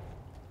weapons.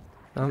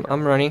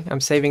 I'm running.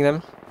 I'm saving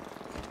them.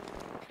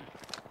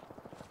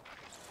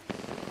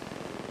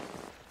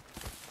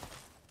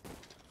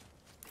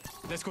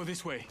 Let's go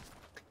this way.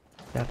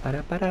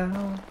 Da-ba-da-ba-da.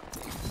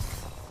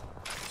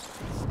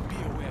 Be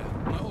aware,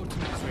 my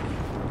ultimate is ready.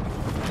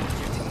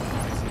 Getting my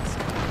eyes in the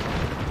sky.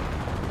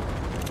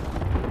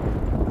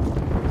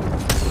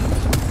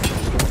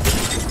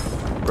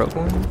 Broke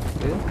one.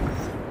 Good.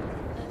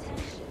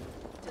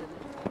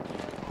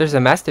 There's a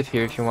Mastiff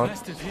here if you want.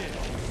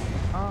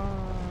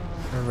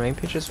 A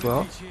Rampage as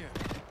well.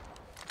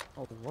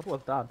 Oh, what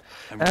was that?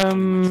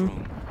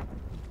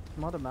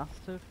 Not a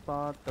Mastiff,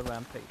 but the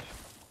Rampage.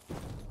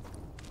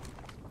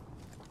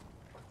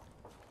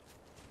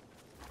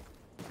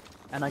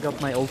 And I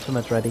got my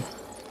ultimate ready.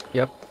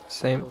 Yep,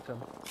 same.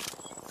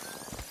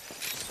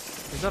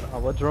 Is that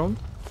our drone?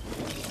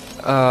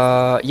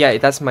 Yeah,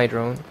 that's my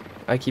drone.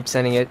 I keep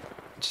sending it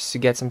just to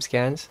get some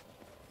scans.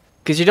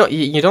 Cause you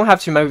don't have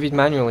to move it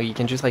manually. You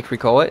can just like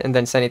recall it and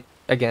then send it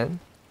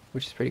again,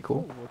 which is pretty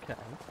cool. Oh, okay.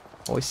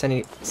 Always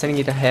sending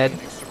it ahead.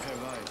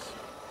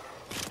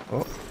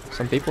 Oh,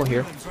 some people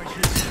here.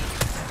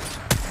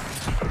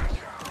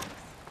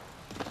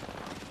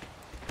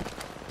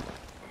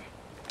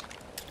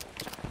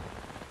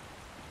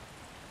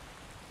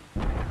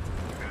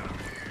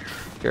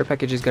 Care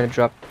package is gonna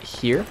drop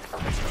here.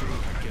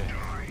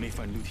 May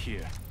find loot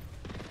here.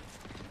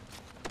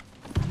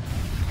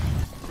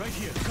 Right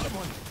here, got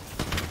one.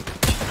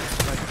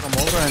 Come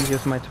over and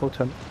use my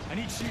totem. I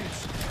need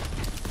shields.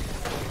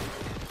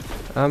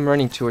 I'm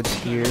running towards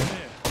here. Putting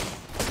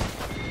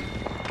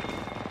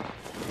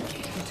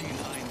an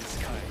eye in the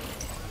sky.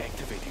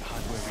 Activating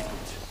hardware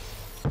reboot.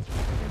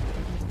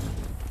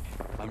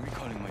 I'm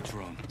recalling my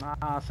drone.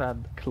 Ah,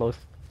 sad. Close.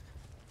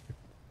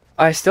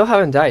 I still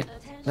haven't died.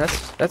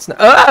 That's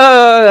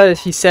not.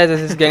 He said that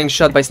he's getting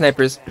shot by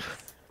snipers.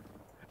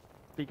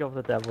 Speak of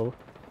the devil.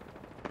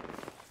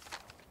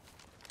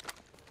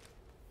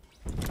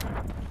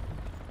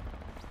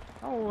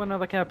 Oh,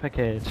 another care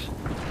package.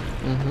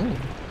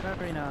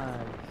 Very nice.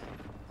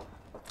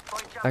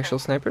 Actual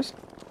snipers?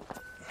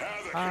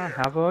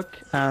 Havoc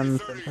and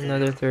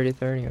another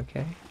 30-30,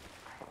 okay.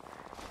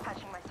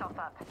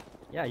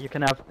 Yeah, you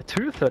can have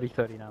two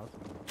 30-30 now.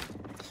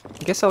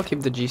 I guess I'll keep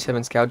the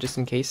G7 Scout just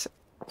in case.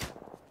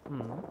 I see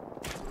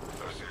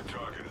a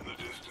target in the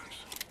distance.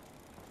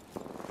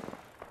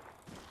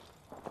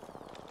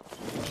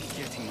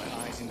 Getting my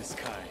eyes in the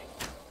sky.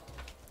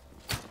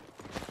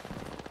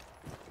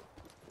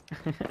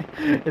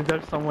 Is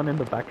there someone in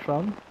the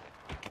background?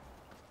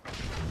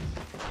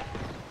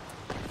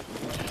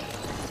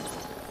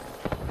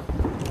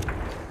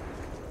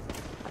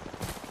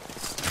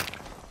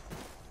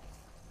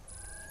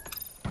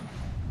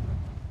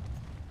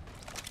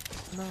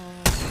 No.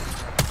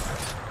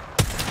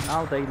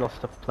 Now they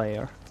lost a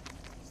player.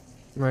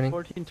 Running.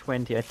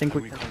 14-20. I think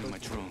we can. My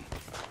drone.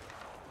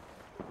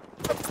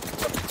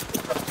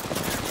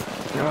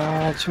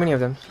 Too many of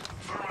them.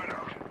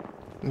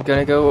 I'm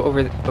gonna go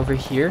over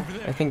here.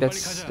 I think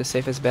that's the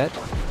safest bet.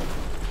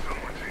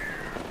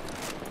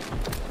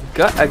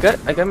 I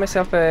got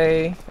myself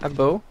a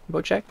bow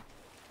check.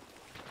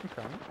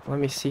 Okay. Let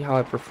me see how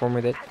I perform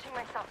with it.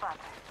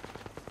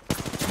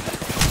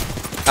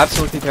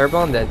 Absolutely terrible.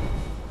 I'm dead.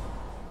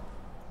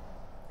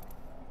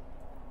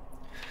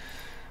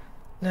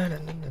 No.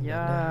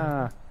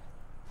 Yeah.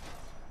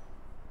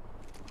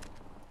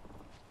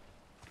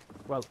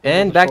 Well.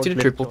 And back to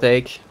the triple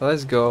take.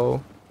 Let's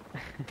go.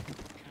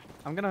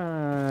 I'm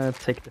gonna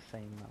take the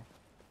same now.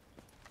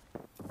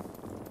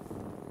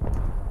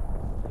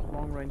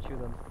 Long range, you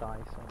don't die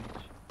so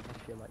much. I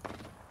feel like.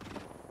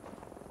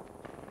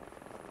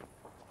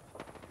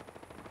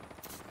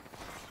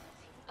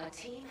 A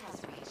team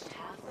has reached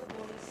half the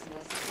points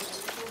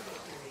necessary for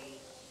victory.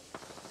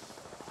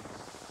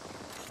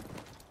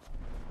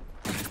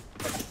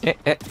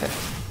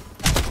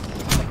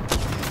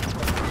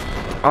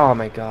 Oh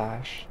my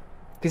gosh.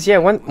 Cause yeah,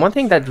 one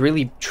thing that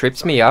really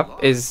trips me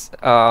up is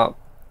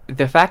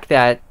the fact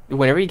that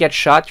whenever you get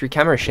shot, your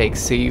camera shakes,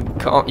 so you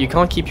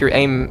can't keep your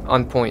aim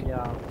on point.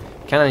 Yeah.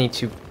 You kind of need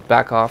to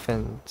back off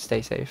and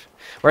stay safe.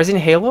 Whereas in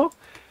Halo,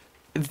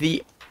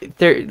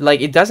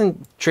 it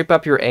doesn't trip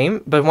up your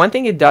aim, but one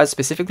thing it does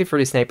specifically for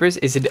the snipers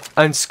is it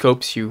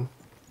unscopes you,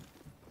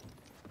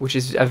 which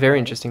is a very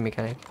interesting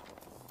mechanic.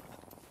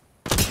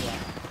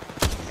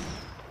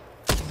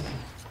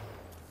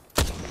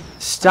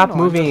 Stop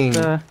moving!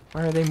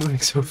 Why are they moving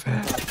so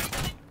fast?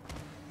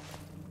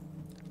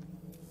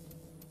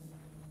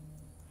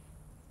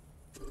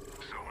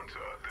 Someone's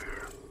out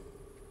there.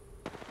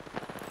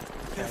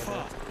 They're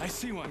far. I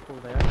see one.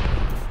 People there. Enemy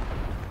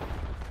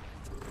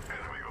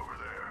over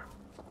there.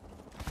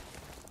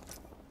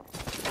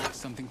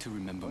 Something to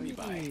remember me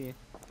by.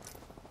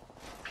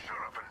 Shut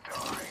up and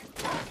die.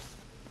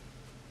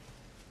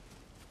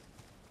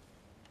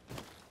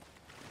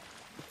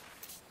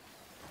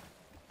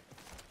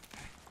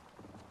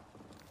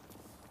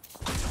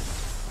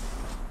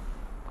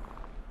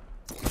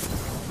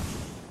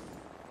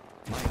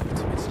 My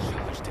ultimate's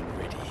charged and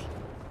ready.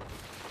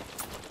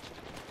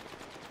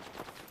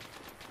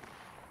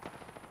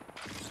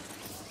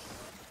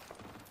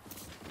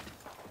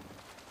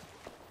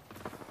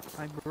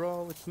 Hi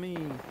bro, it's me.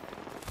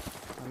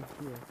 I'm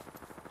here.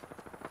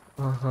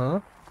 Uh-huh.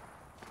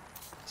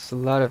 There's a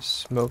lot of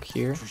smoke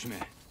here. 조심해.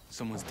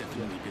 Someone's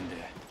definitely been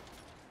there.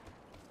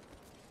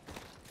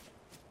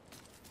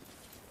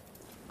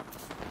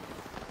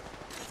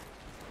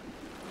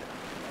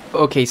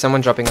 Okay,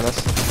 someone dropping on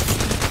us.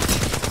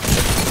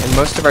 And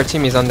most of our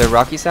team is on the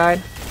rocky side.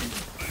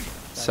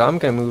 So I'm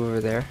gonna move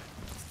over there.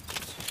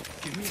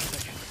 Give me a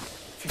second.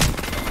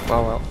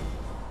 Wow, wow.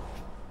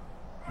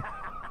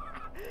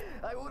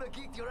 I would have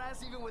kicked your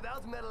ass even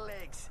without metal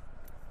legs.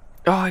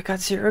 Oh, I got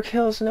 0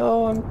 kills.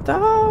 No,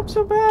 I'm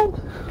so bad.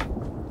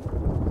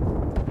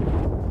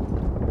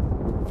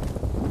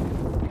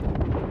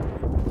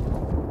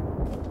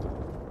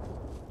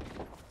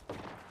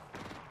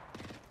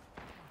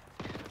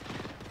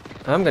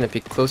 I'm gonna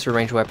pick closer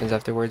range weapons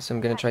afterwards. I'm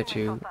gonna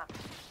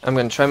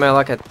try my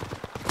luck at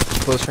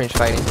close range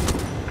fighting.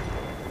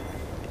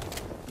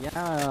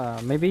 Yeah,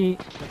 maybe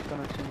that's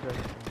gonna change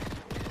everything.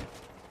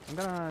 I'm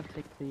gonna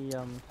take the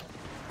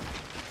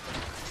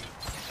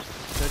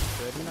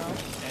 30-30 now.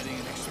 Adding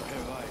an extra pair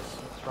of eyes.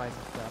 Let's try this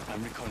out.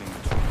 I'm recalling the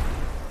drone.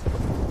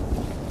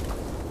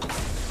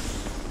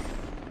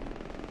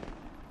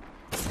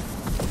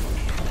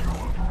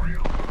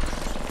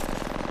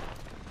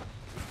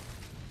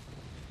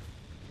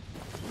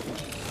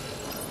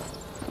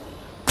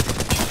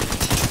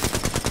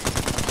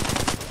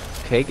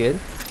 Okay, good.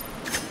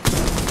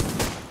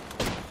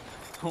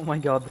 Oh my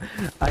god,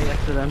 I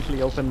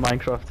accidentally opened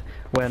Minecraft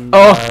when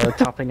Oh.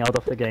 tapping out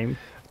of the game.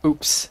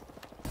 Oops.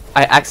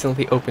 I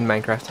accidentally opened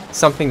Minecraft.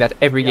 Something that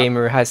every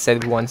gamer has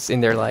said once in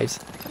their lives.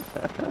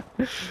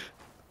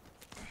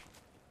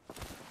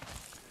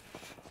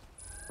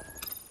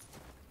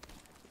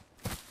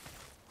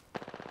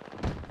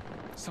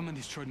 Someone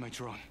destroyed my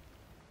drone.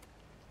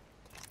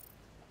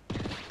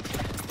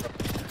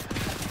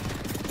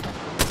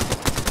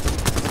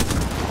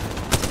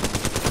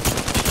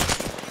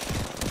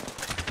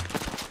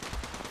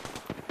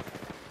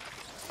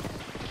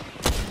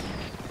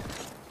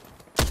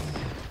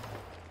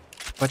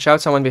 Watch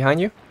out, someone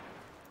behind you.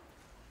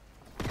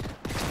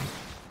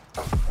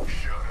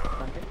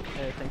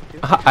 Thank you.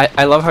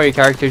 I love how your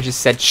character just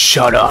said,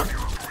 "Shut up."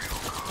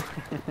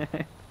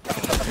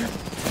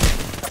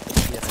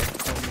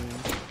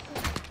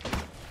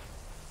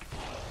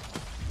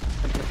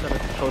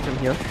 Totem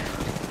here.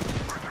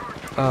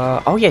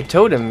 Oh yeah,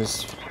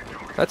 totems.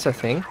 That's a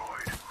thing.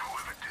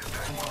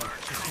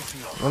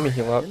 Let me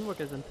heal up.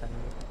 Invoke is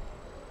intended.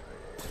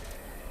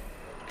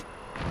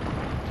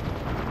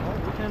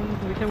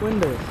 Oh, we can win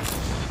this.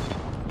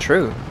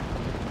 True.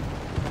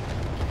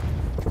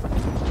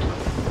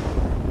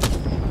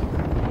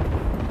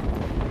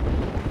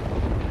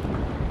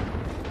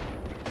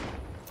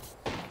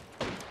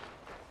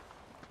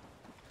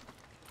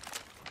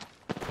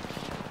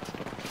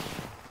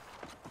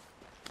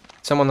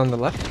 Someone on the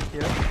left?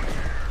 Yeah.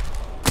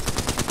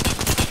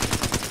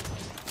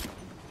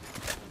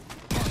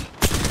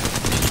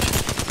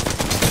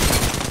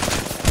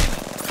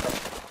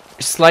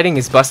 Sliding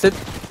is busted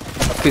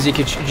because you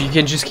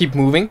can just keep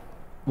moving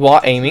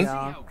while aiming.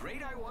 Yeah.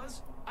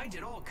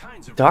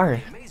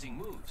 Darn. Amazing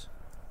moves.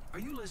 Are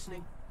you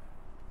listening?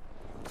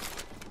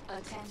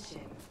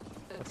 Attention.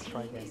 Let's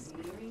try again. Is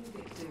nearing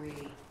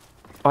victory.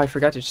 Oh, I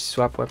forgot to just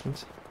swap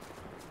weapons.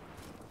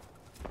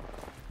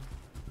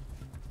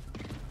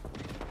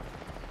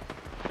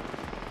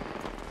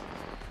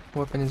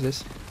 What weapon is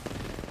this?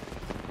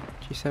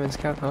 G7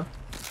 Scout, huh?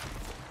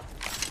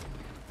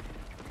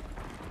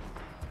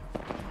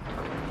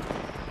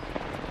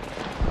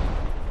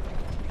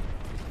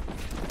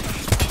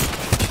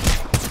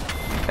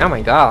 Oh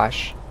my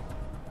gosh.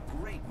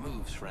 Great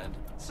moves, friend.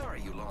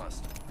 Sorry you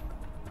lost.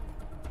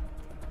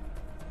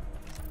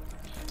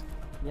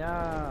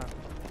 Yeah.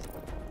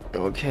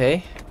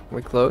 Okay,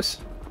 we're close.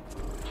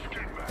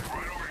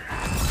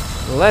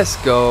 Let's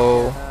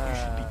go.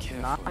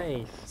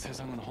 Nice.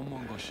 세상은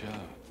험한 것이야.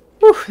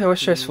 Whew, that was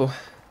stressful.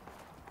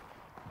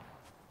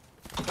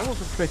 That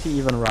was a pretty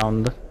even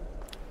round.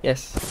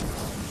 Yes.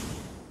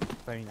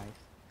 Very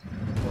nice.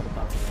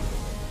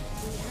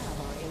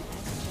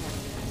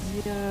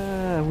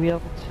 Yeah, we are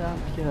the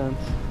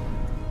champions.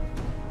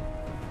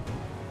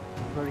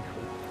 Very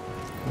cool.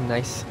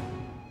 Nice.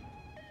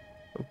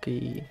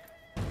 Okay.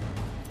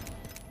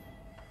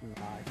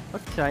 Nice.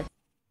 Okay.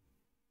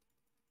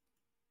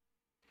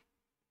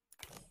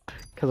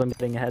 Because I'm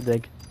getting a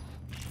headache.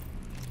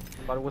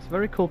 But it was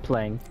very cool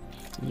playing.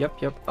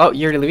 Yep, yep. Oh,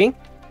 you're leaving?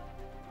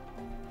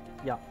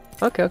 Yeah.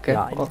 Okay, okay.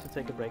 Yeah, I Well, need to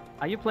take a break.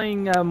 Are you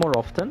playing more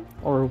often,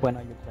 or when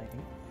are you playing?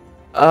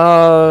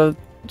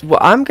 well,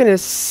 I'm gonna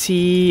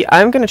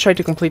try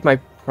to complete my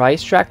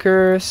price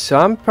tracker, so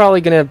I'm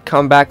probably gonna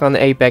come back on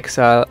Apex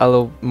a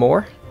little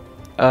more.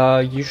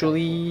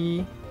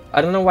 Usually,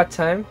 I don't know what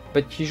time,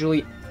 but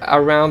usually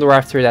around or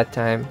after that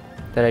time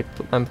that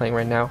I'm playing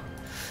right now.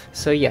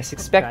 So yes,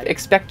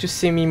 expect to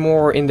see me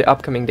more in the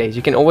upcoming days.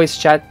 You can always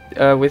chat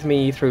with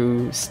me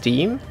through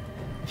Steam,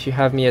 if you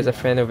have me as a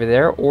friend over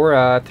there,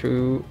 or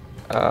through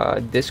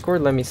Discord.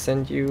 Let me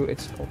send you,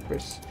 it's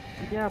Olkris.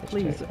 Yeah,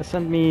 please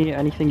send me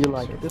anything you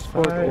like,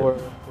 Discord or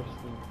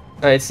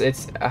Steam.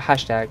 It's a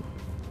hashtag.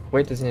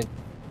 Wait, doesn't it?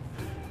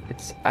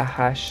 It's a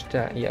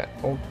hashtag. Yeah,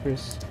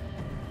 Olkris.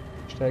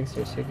 Hashtag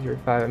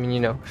 0605. I mean, you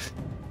know.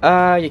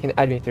 You can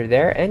add me through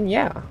there, and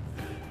yeah.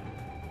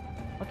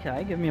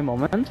 Okay, give me a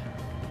moment.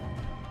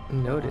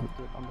 Noted.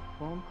 Do it on the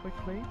phone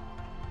quickly.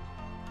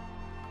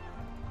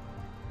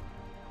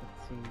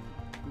 Let's see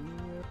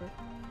here.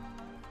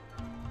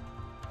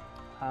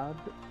 Add.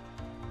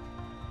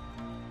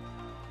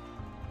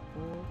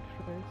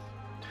 Olkris.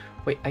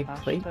 Wait, I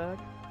played. Hashtag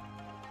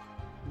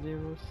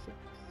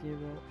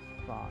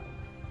 0605.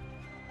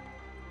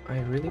 I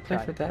really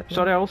played for that.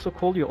 Should I also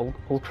call you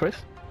Olkris?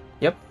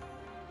 Yep.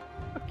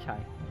 Okay.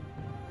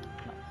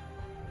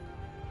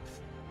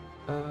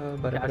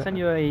 But yeah, I'll send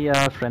you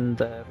a friend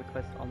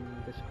request on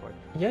Discord.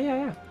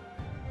 Yeah.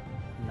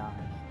 Nice.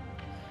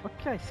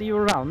 Okay, see you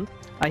around.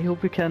 I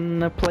hope we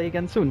can play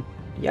again soon.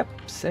 Yep,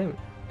 same.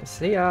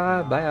 See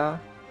ya. Bye ya.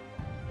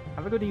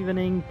 Have a good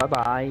evening. Bye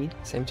bye.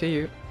 Same to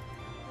you.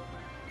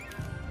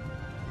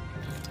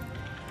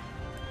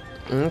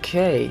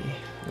 Okay.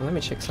 Let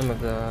me check some of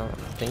the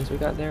things we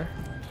got there.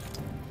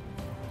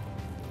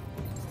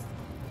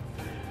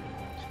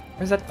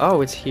 Where's that? Oh,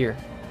 it's here.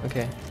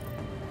 Okay.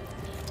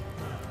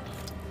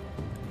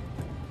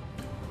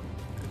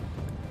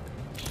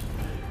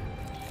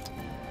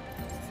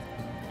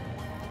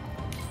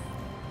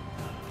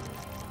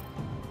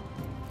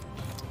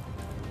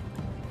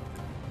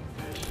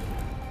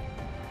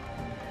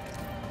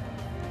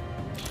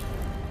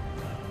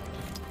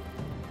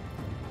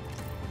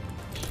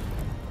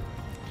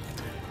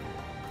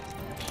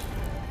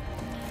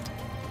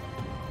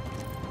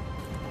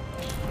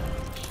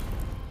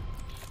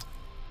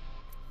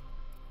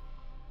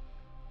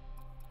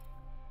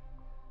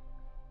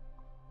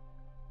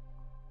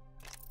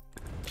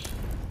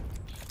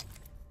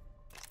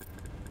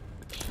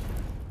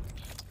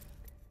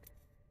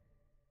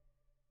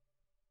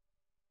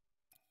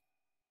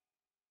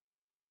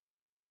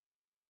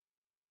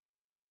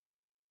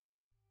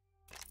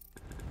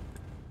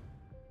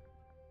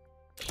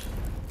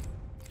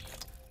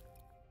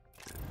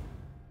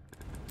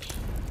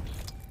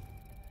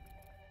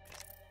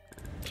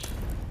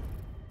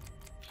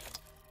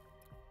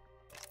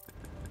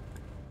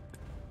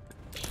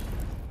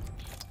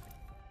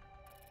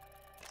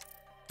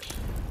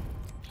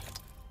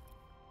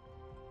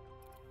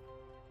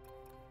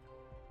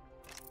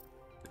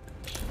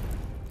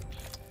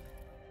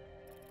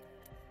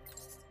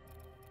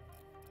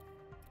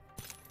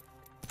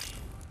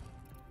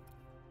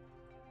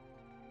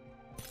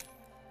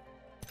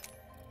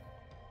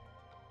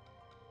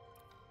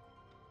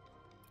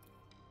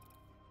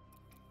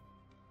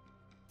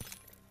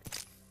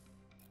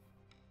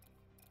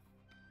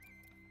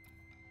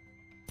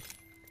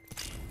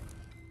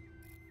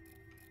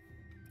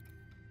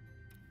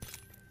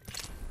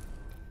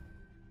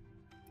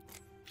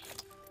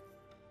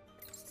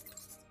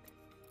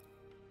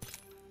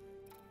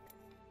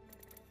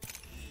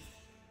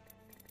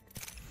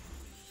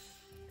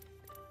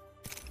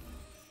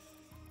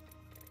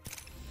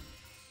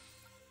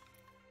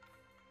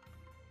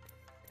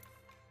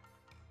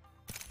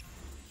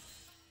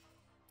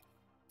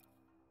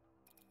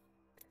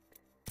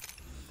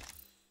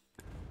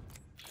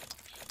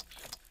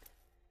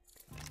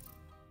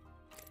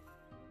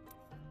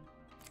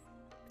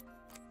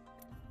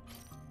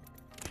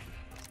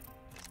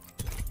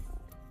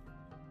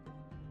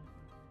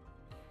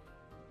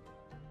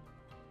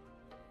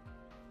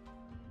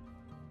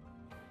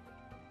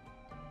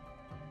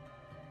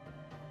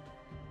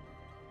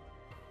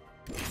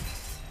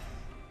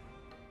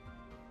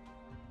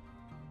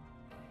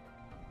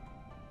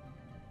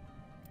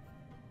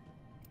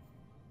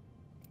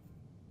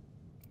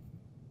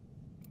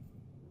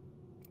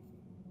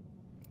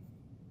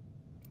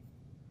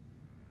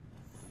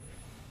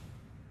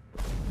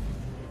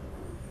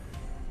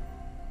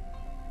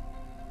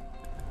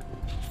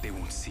 They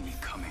won't see me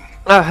coming.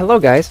 Hello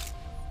guys.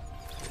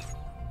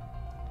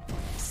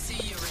 See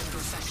your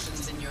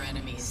imperfections in your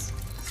enemies,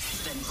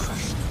 then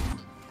crush them.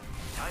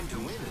 Time to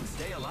win and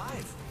stay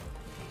alive.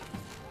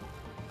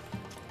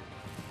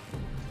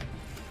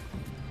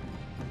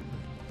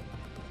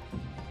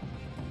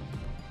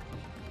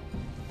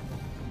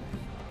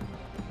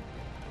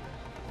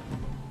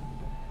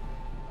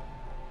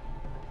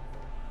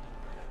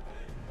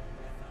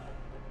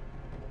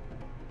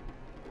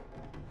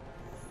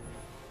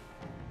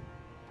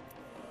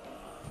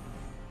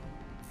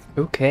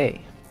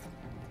 Okay.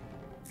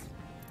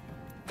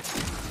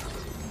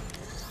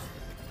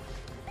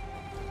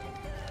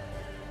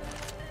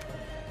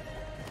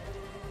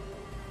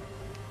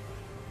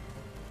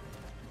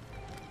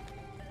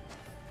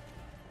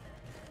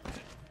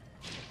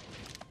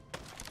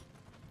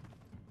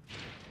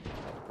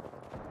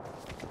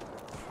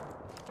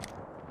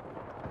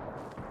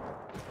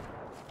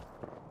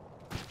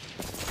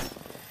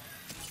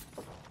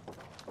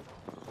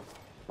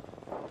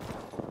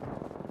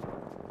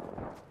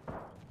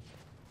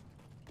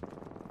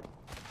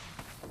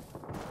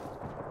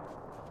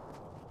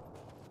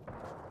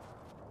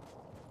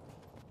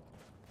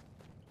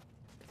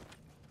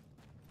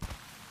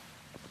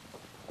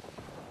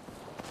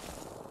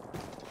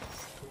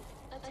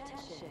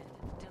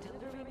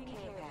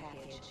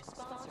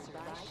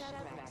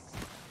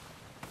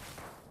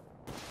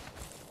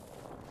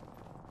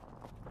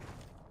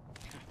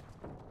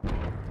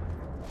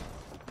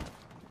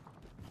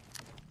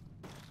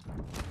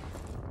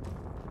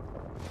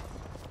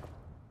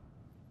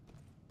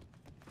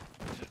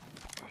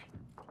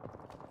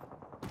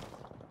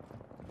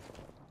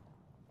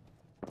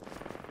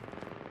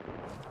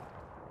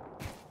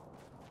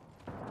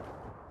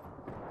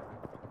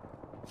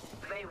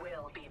 They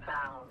will be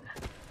bound.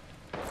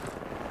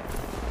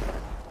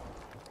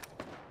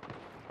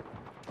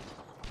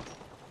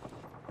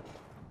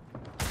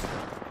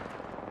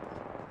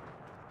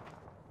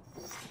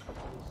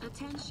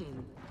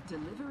 Attention,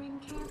 delivering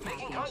care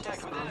Making package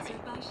contact with enemy.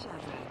 sponsored by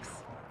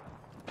APEXXXX.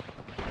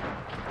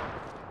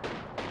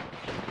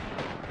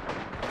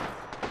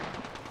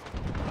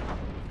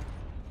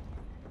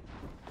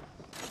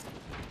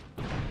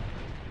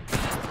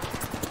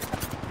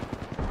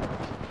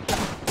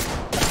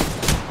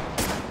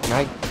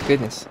 My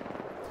goodness.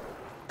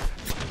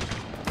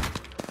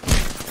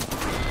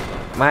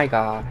 My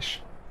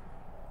gosh.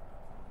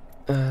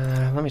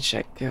 Let me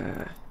check.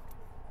 Care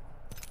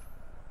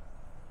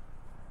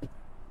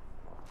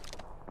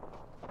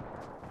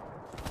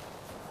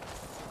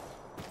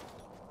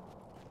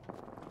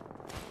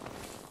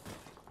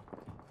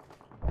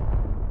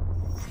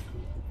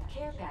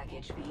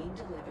package being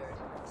delivered,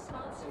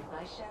 sponsored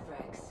by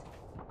APEXXXX.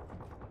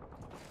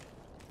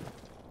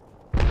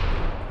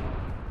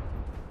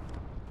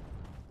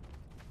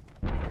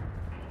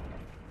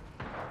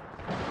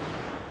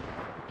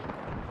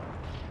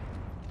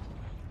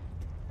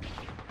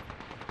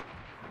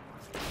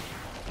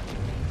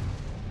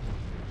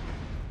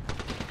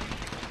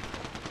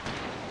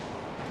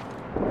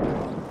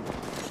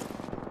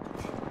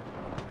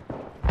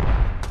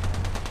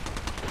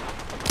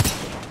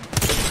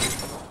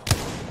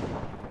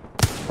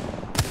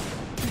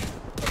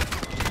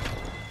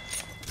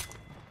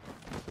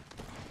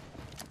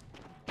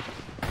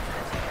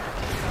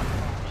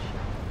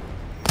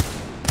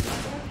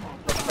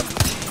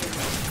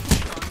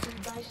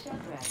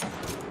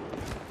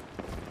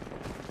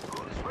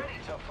 Who's ready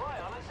to fly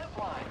on a zip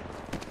line?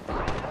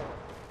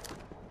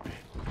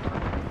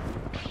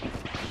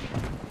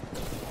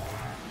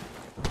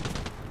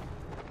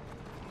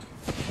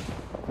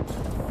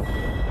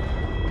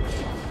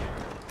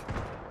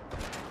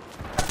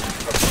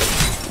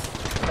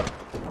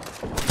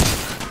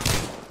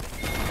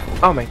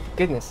 Oh my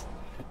goodness.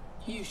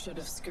 You should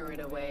have scurried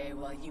away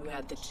while you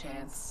had the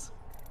chance.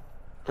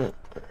 Well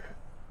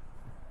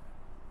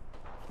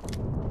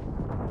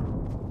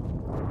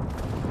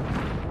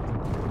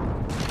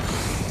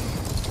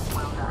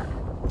done.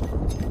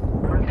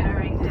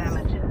 Repairing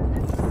damages.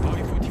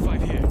 Bowie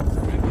 45 here.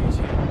 Rampage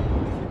here.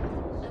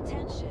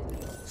 Attention.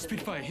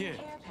 Spitfire here.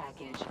 Care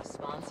package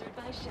sponsored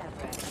by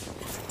APEXXXX.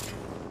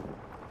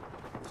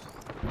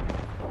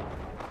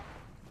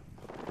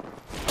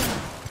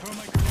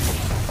 Thermite grenade.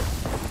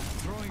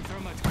 Throwing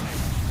thermite grenade.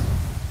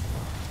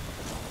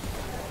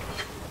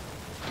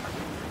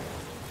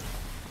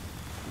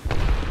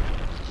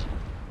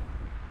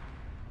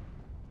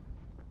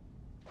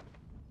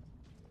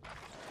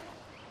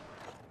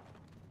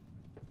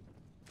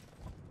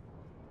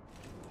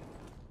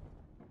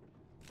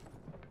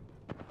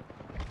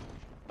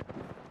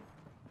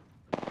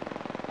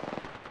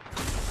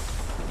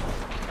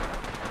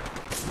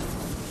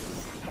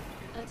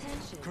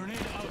 Attention.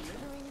 Grenade out.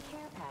 Delivering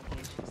care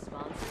package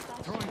sponsored by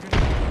Throwing APEXXXX.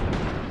 grenade.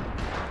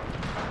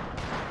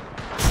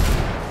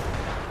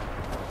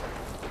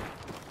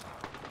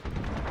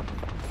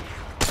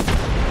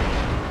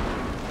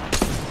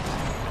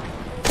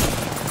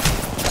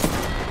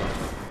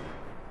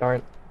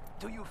 Darn.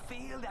 Do you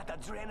feel that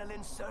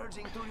adrenaline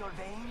surging through your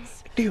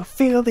veins? Do you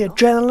feel the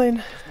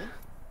adrenaline?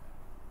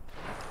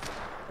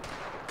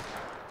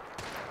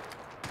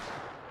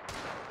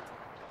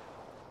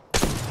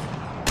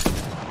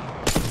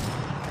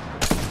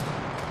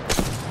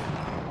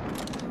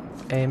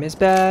 Aim is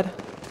bad.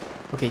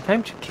 Okay,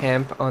 time to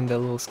camp on the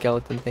little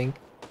skeleton thing.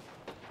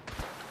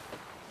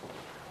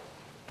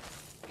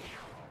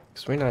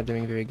 Because we're not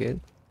doing very good.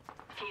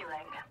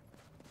 Healing.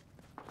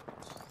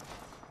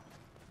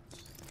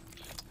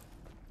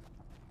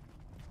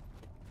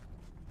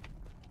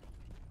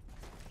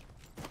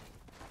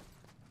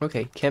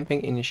 Okay,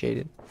 camping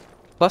initiated.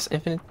 Plus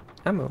infinite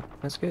ammo.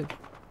 That's good.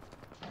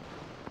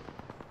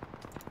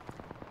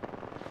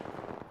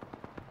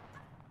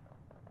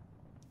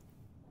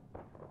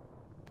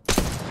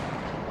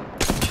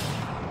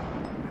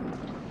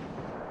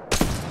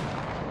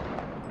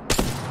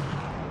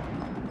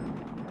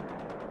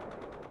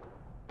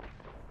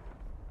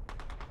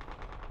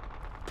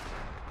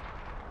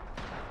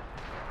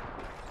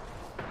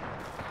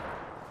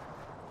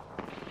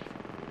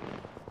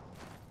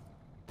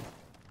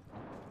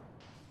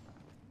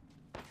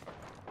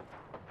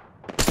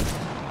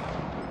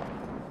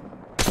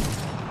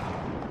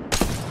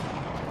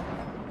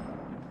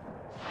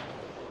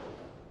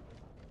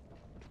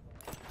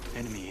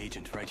 Enemy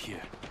agent right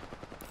here.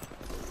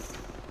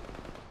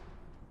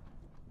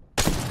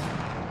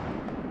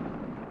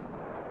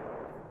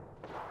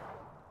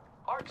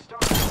 Arc star.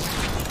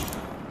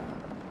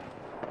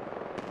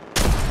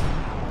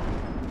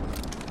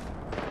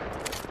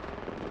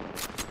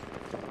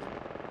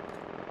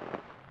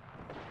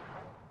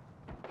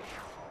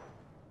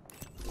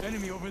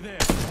 Enemy over there.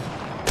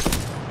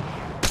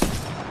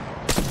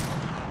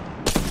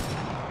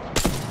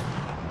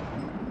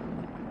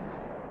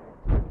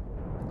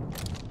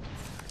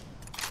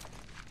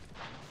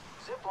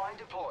 Zip line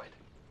deployed.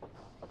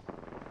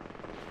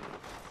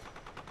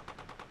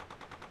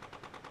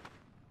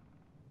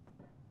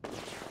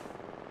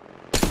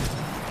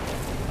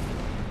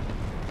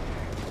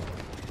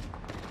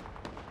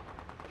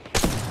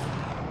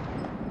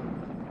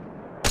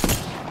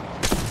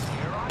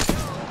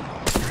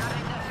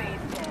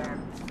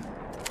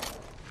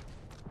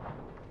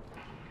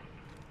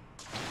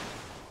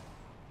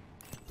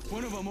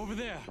 One of them over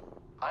there.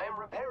 I am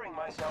repairing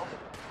myself.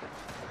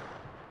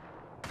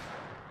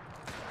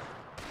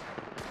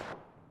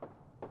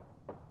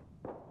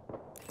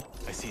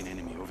 I see an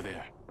enemy over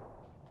there.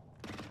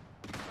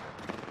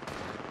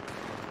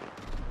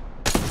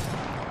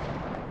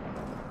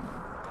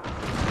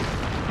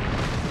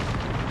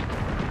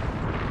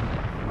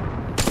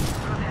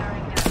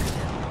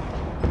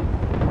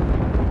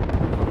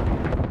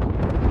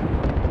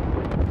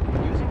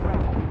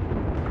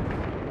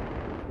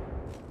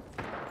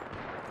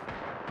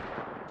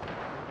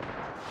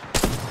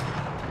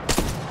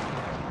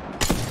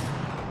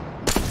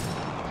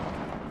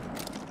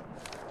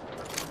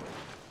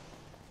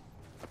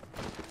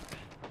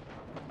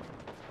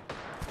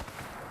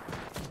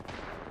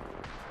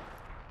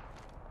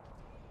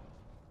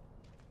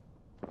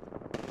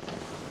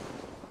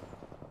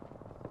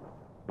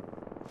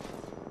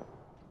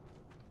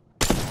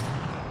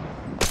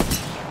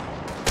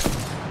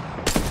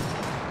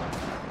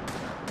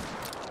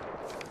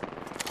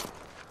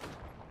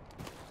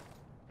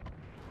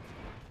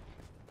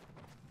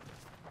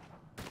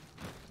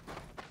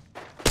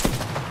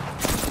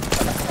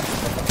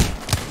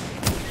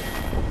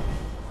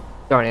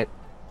 Darn it.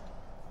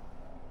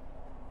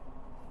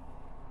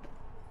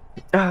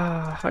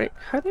 Ah, how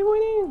are they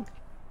winning?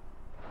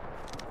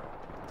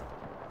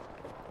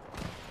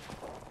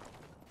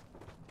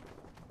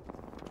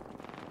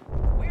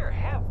 We're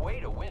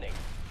halfway to winning.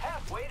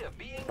 Halfway to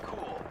being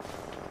cool.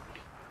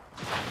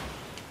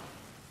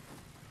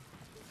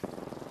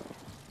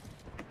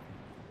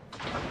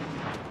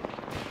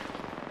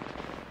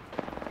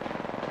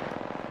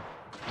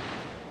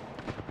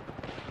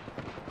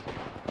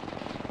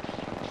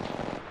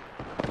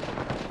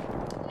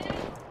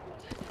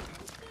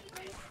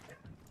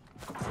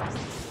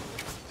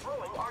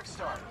 Throwing Arc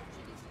Star.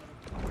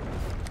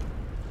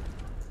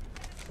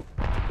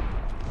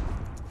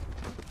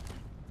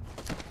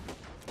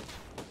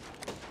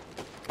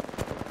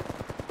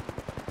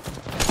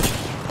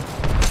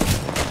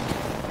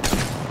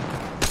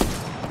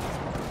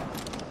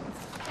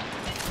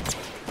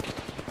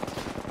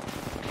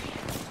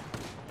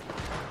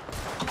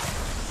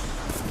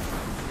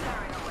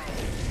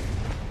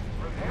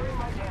 Repairing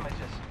my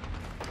damages.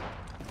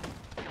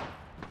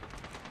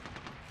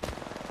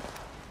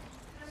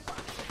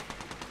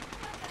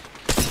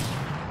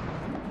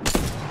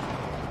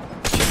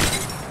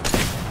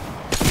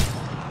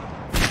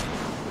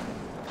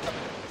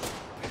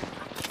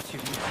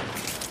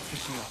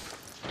 Fishing up.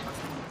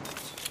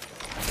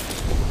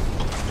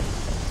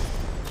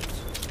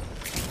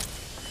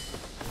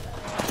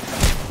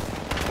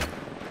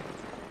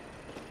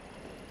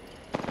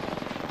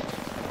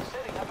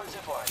 Setting up a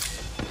zipline.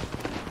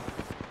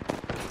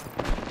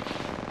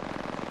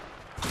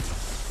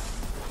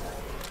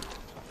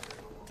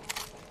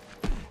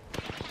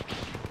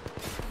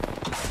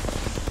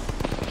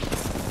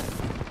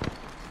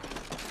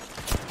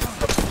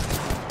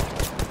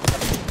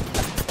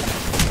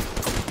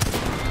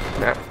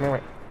 No,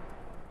 wait.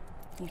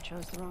 You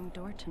chose the wrong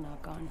door to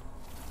knock on.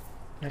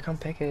 I can't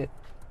pick it.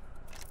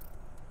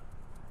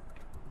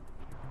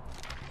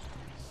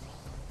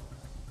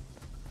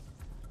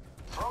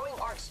 Throwing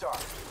Arc Star.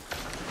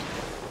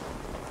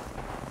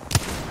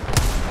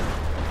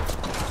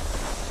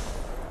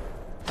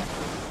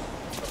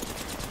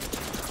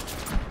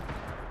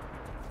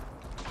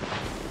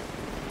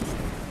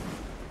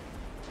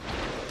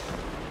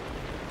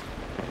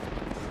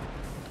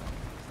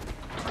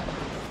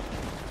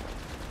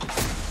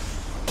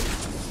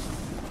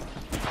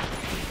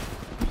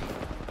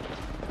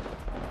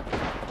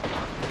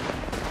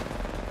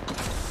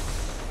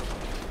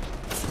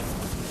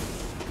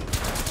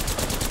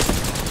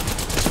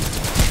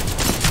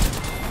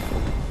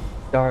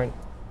 Darn.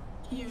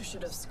 You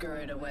should have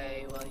scurried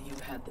away while you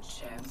had the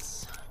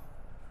chance.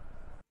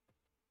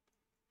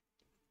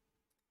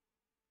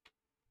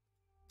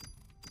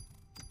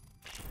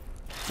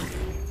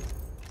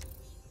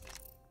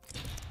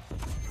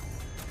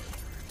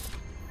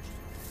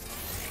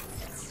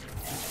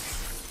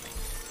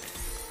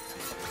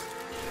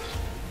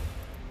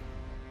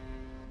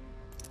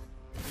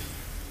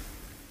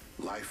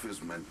 Life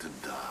is meant to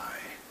die.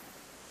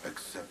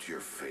 Accept your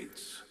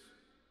fates.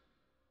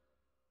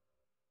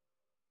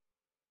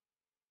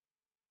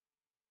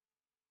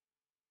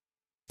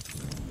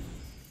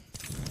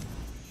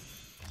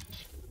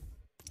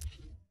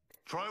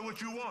 Try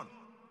what you want.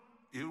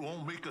 It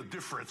won't make a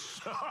difference.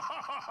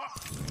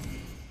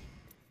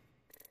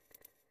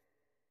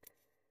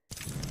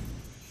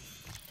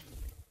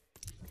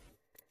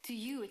 To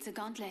you, it's a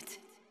gauntlet.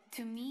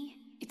 To me,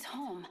 it's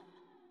home.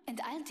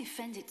 And I'll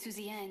defend it to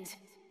the end.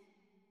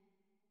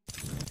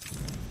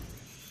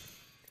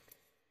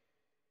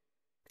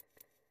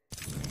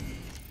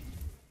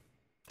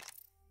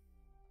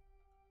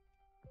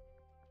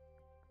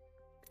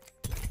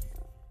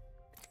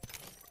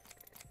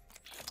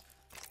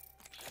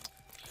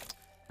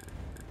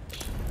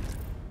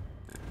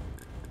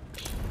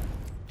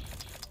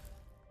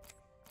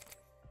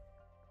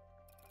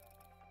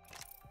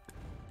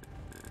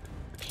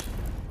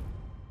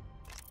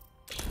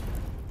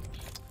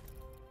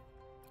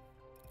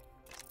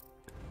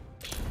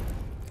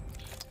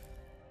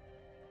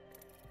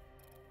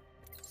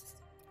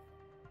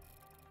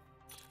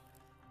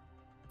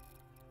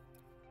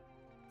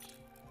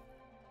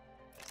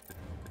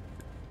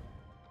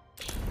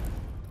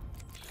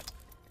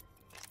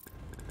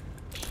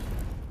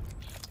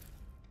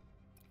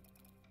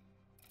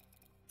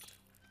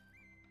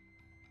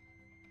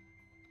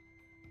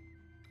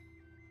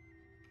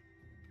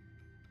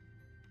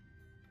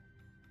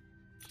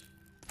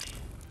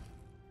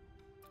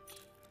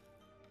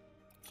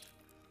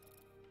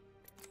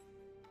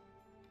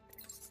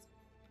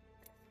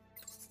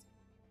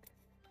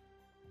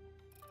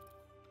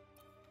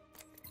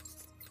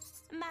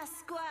 My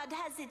squad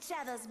has each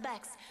other's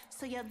backs,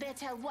 so you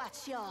better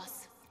watch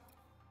yours.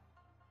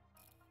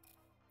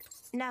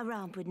 Now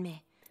romp with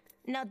me.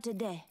 Not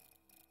today.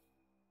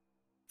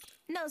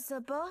 No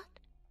support?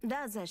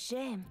 That's a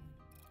shame.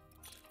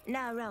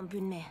 Now romp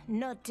with me.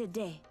 Not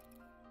today.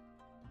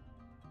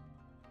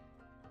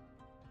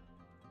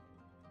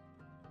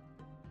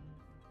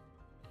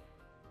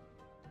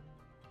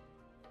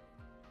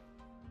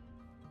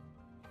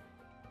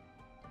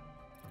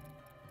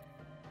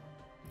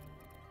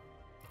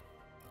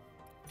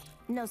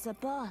 No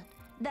support?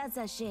 That's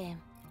a shame.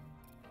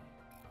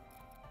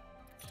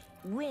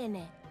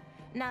 Winning.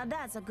 Now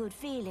that's a good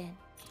feeling.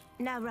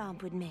 Now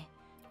romp with me.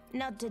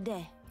 Not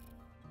today.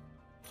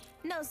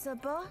 No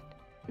support?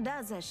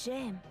 That's a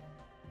shame.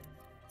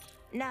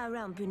 Now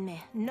romp with me.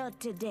 Not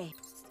today.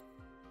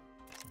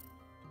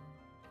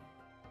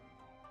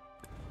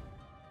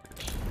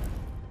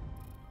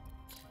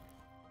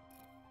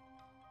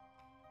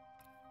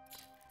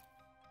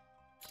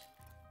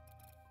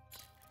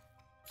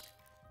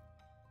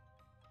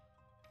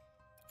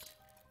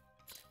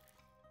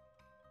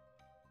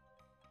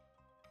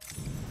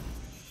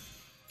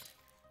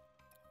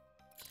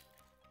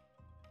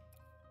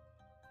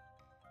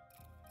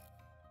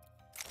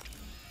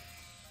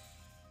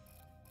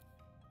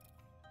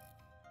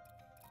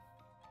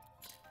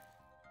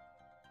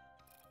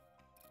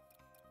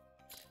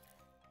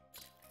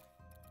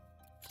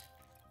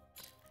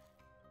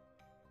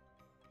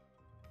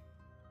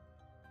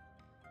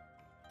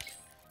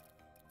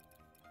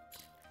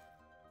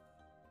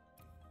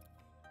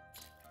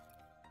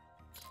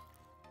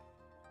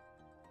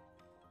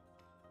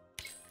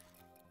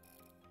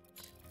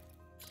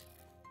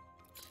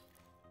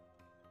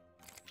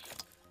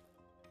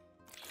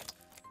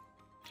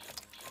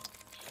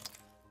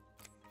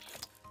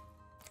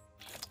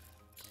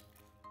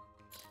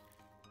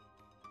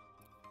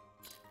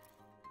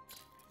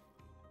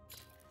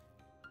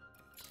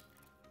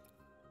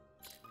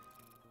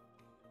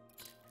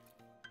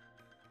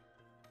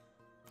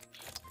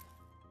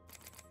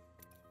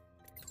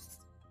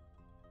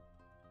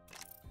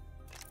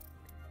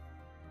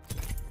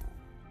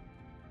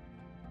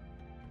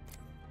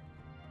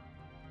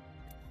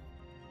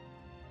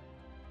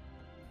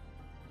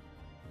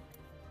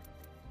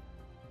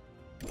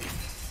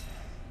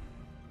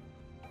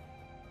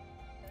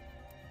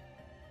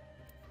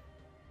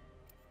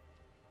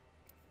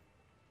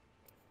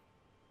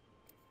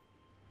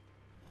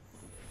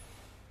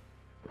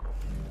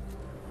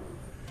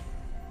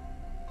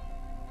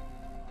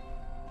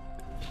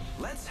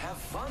 Let's have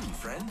fun,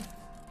 friend.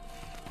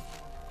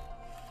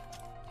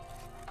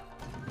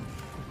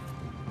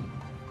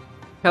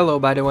 Hello,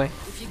 by the way.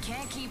 If you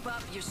can't keep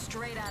up, you're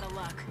straight out of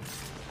luck.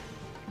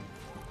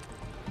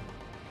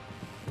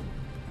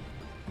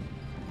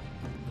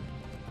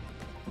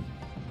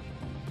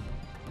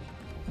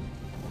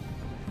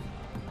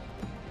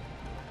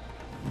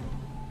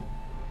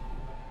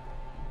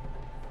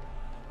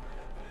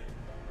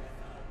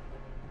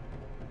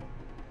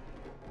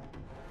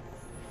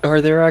 Are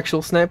there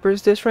actual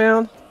snipers this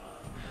round?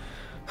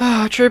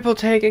 Ah, triple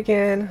take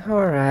again.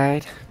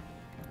 Alright.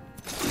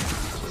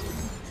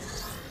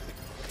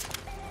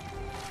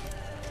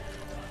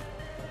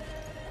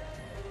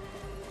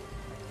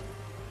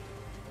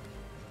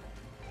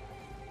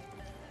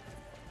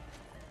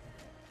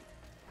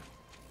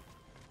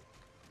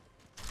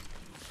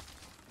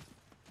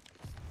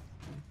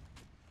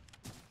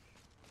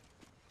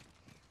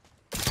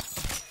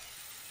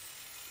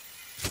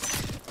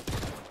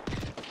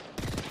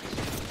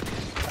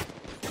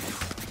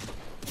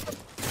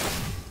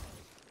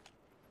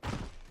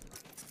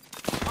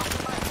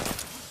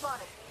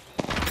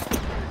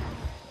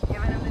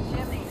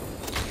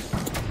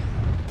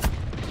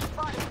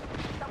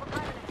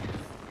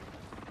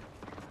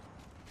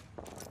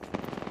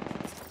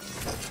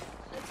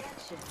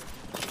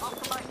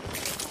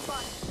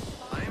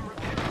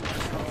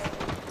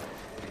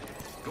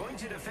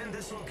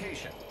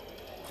 Location.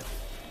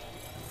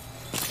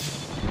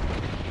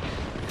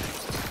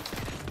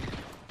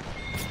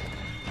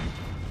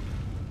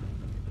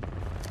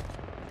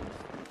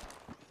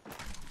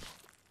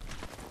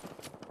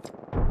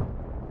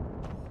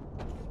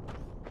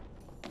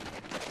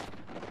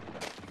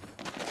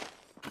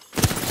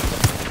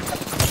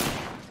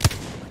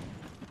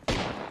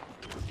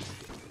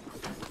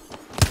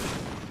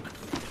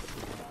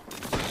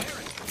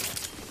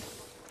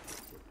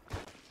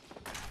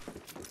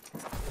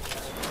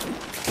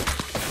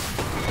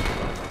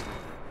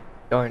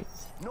 Darn.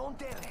 Non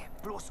terre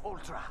plus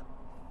ultra.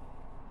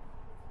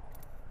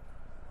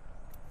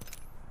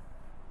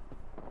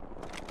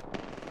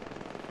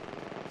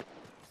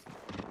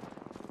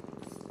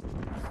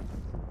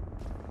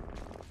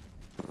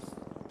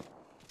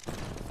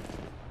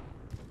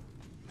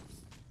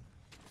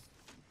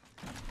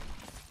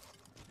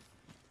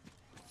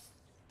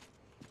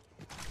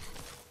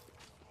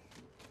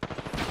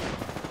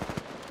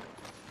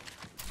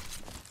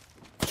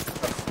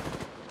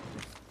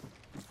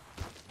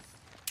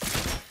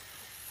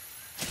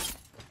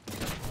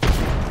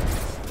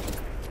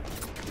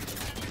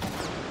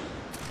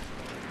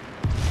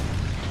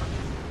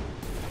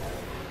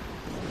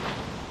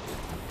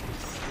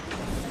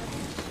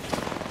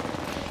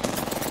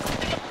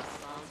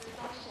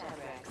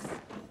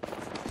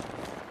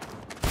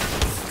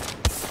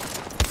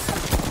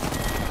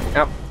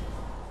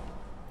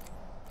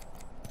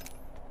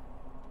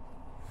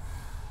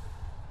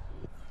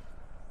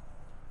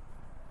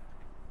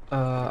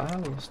 I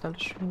will start the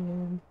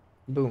stream.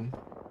 Boom.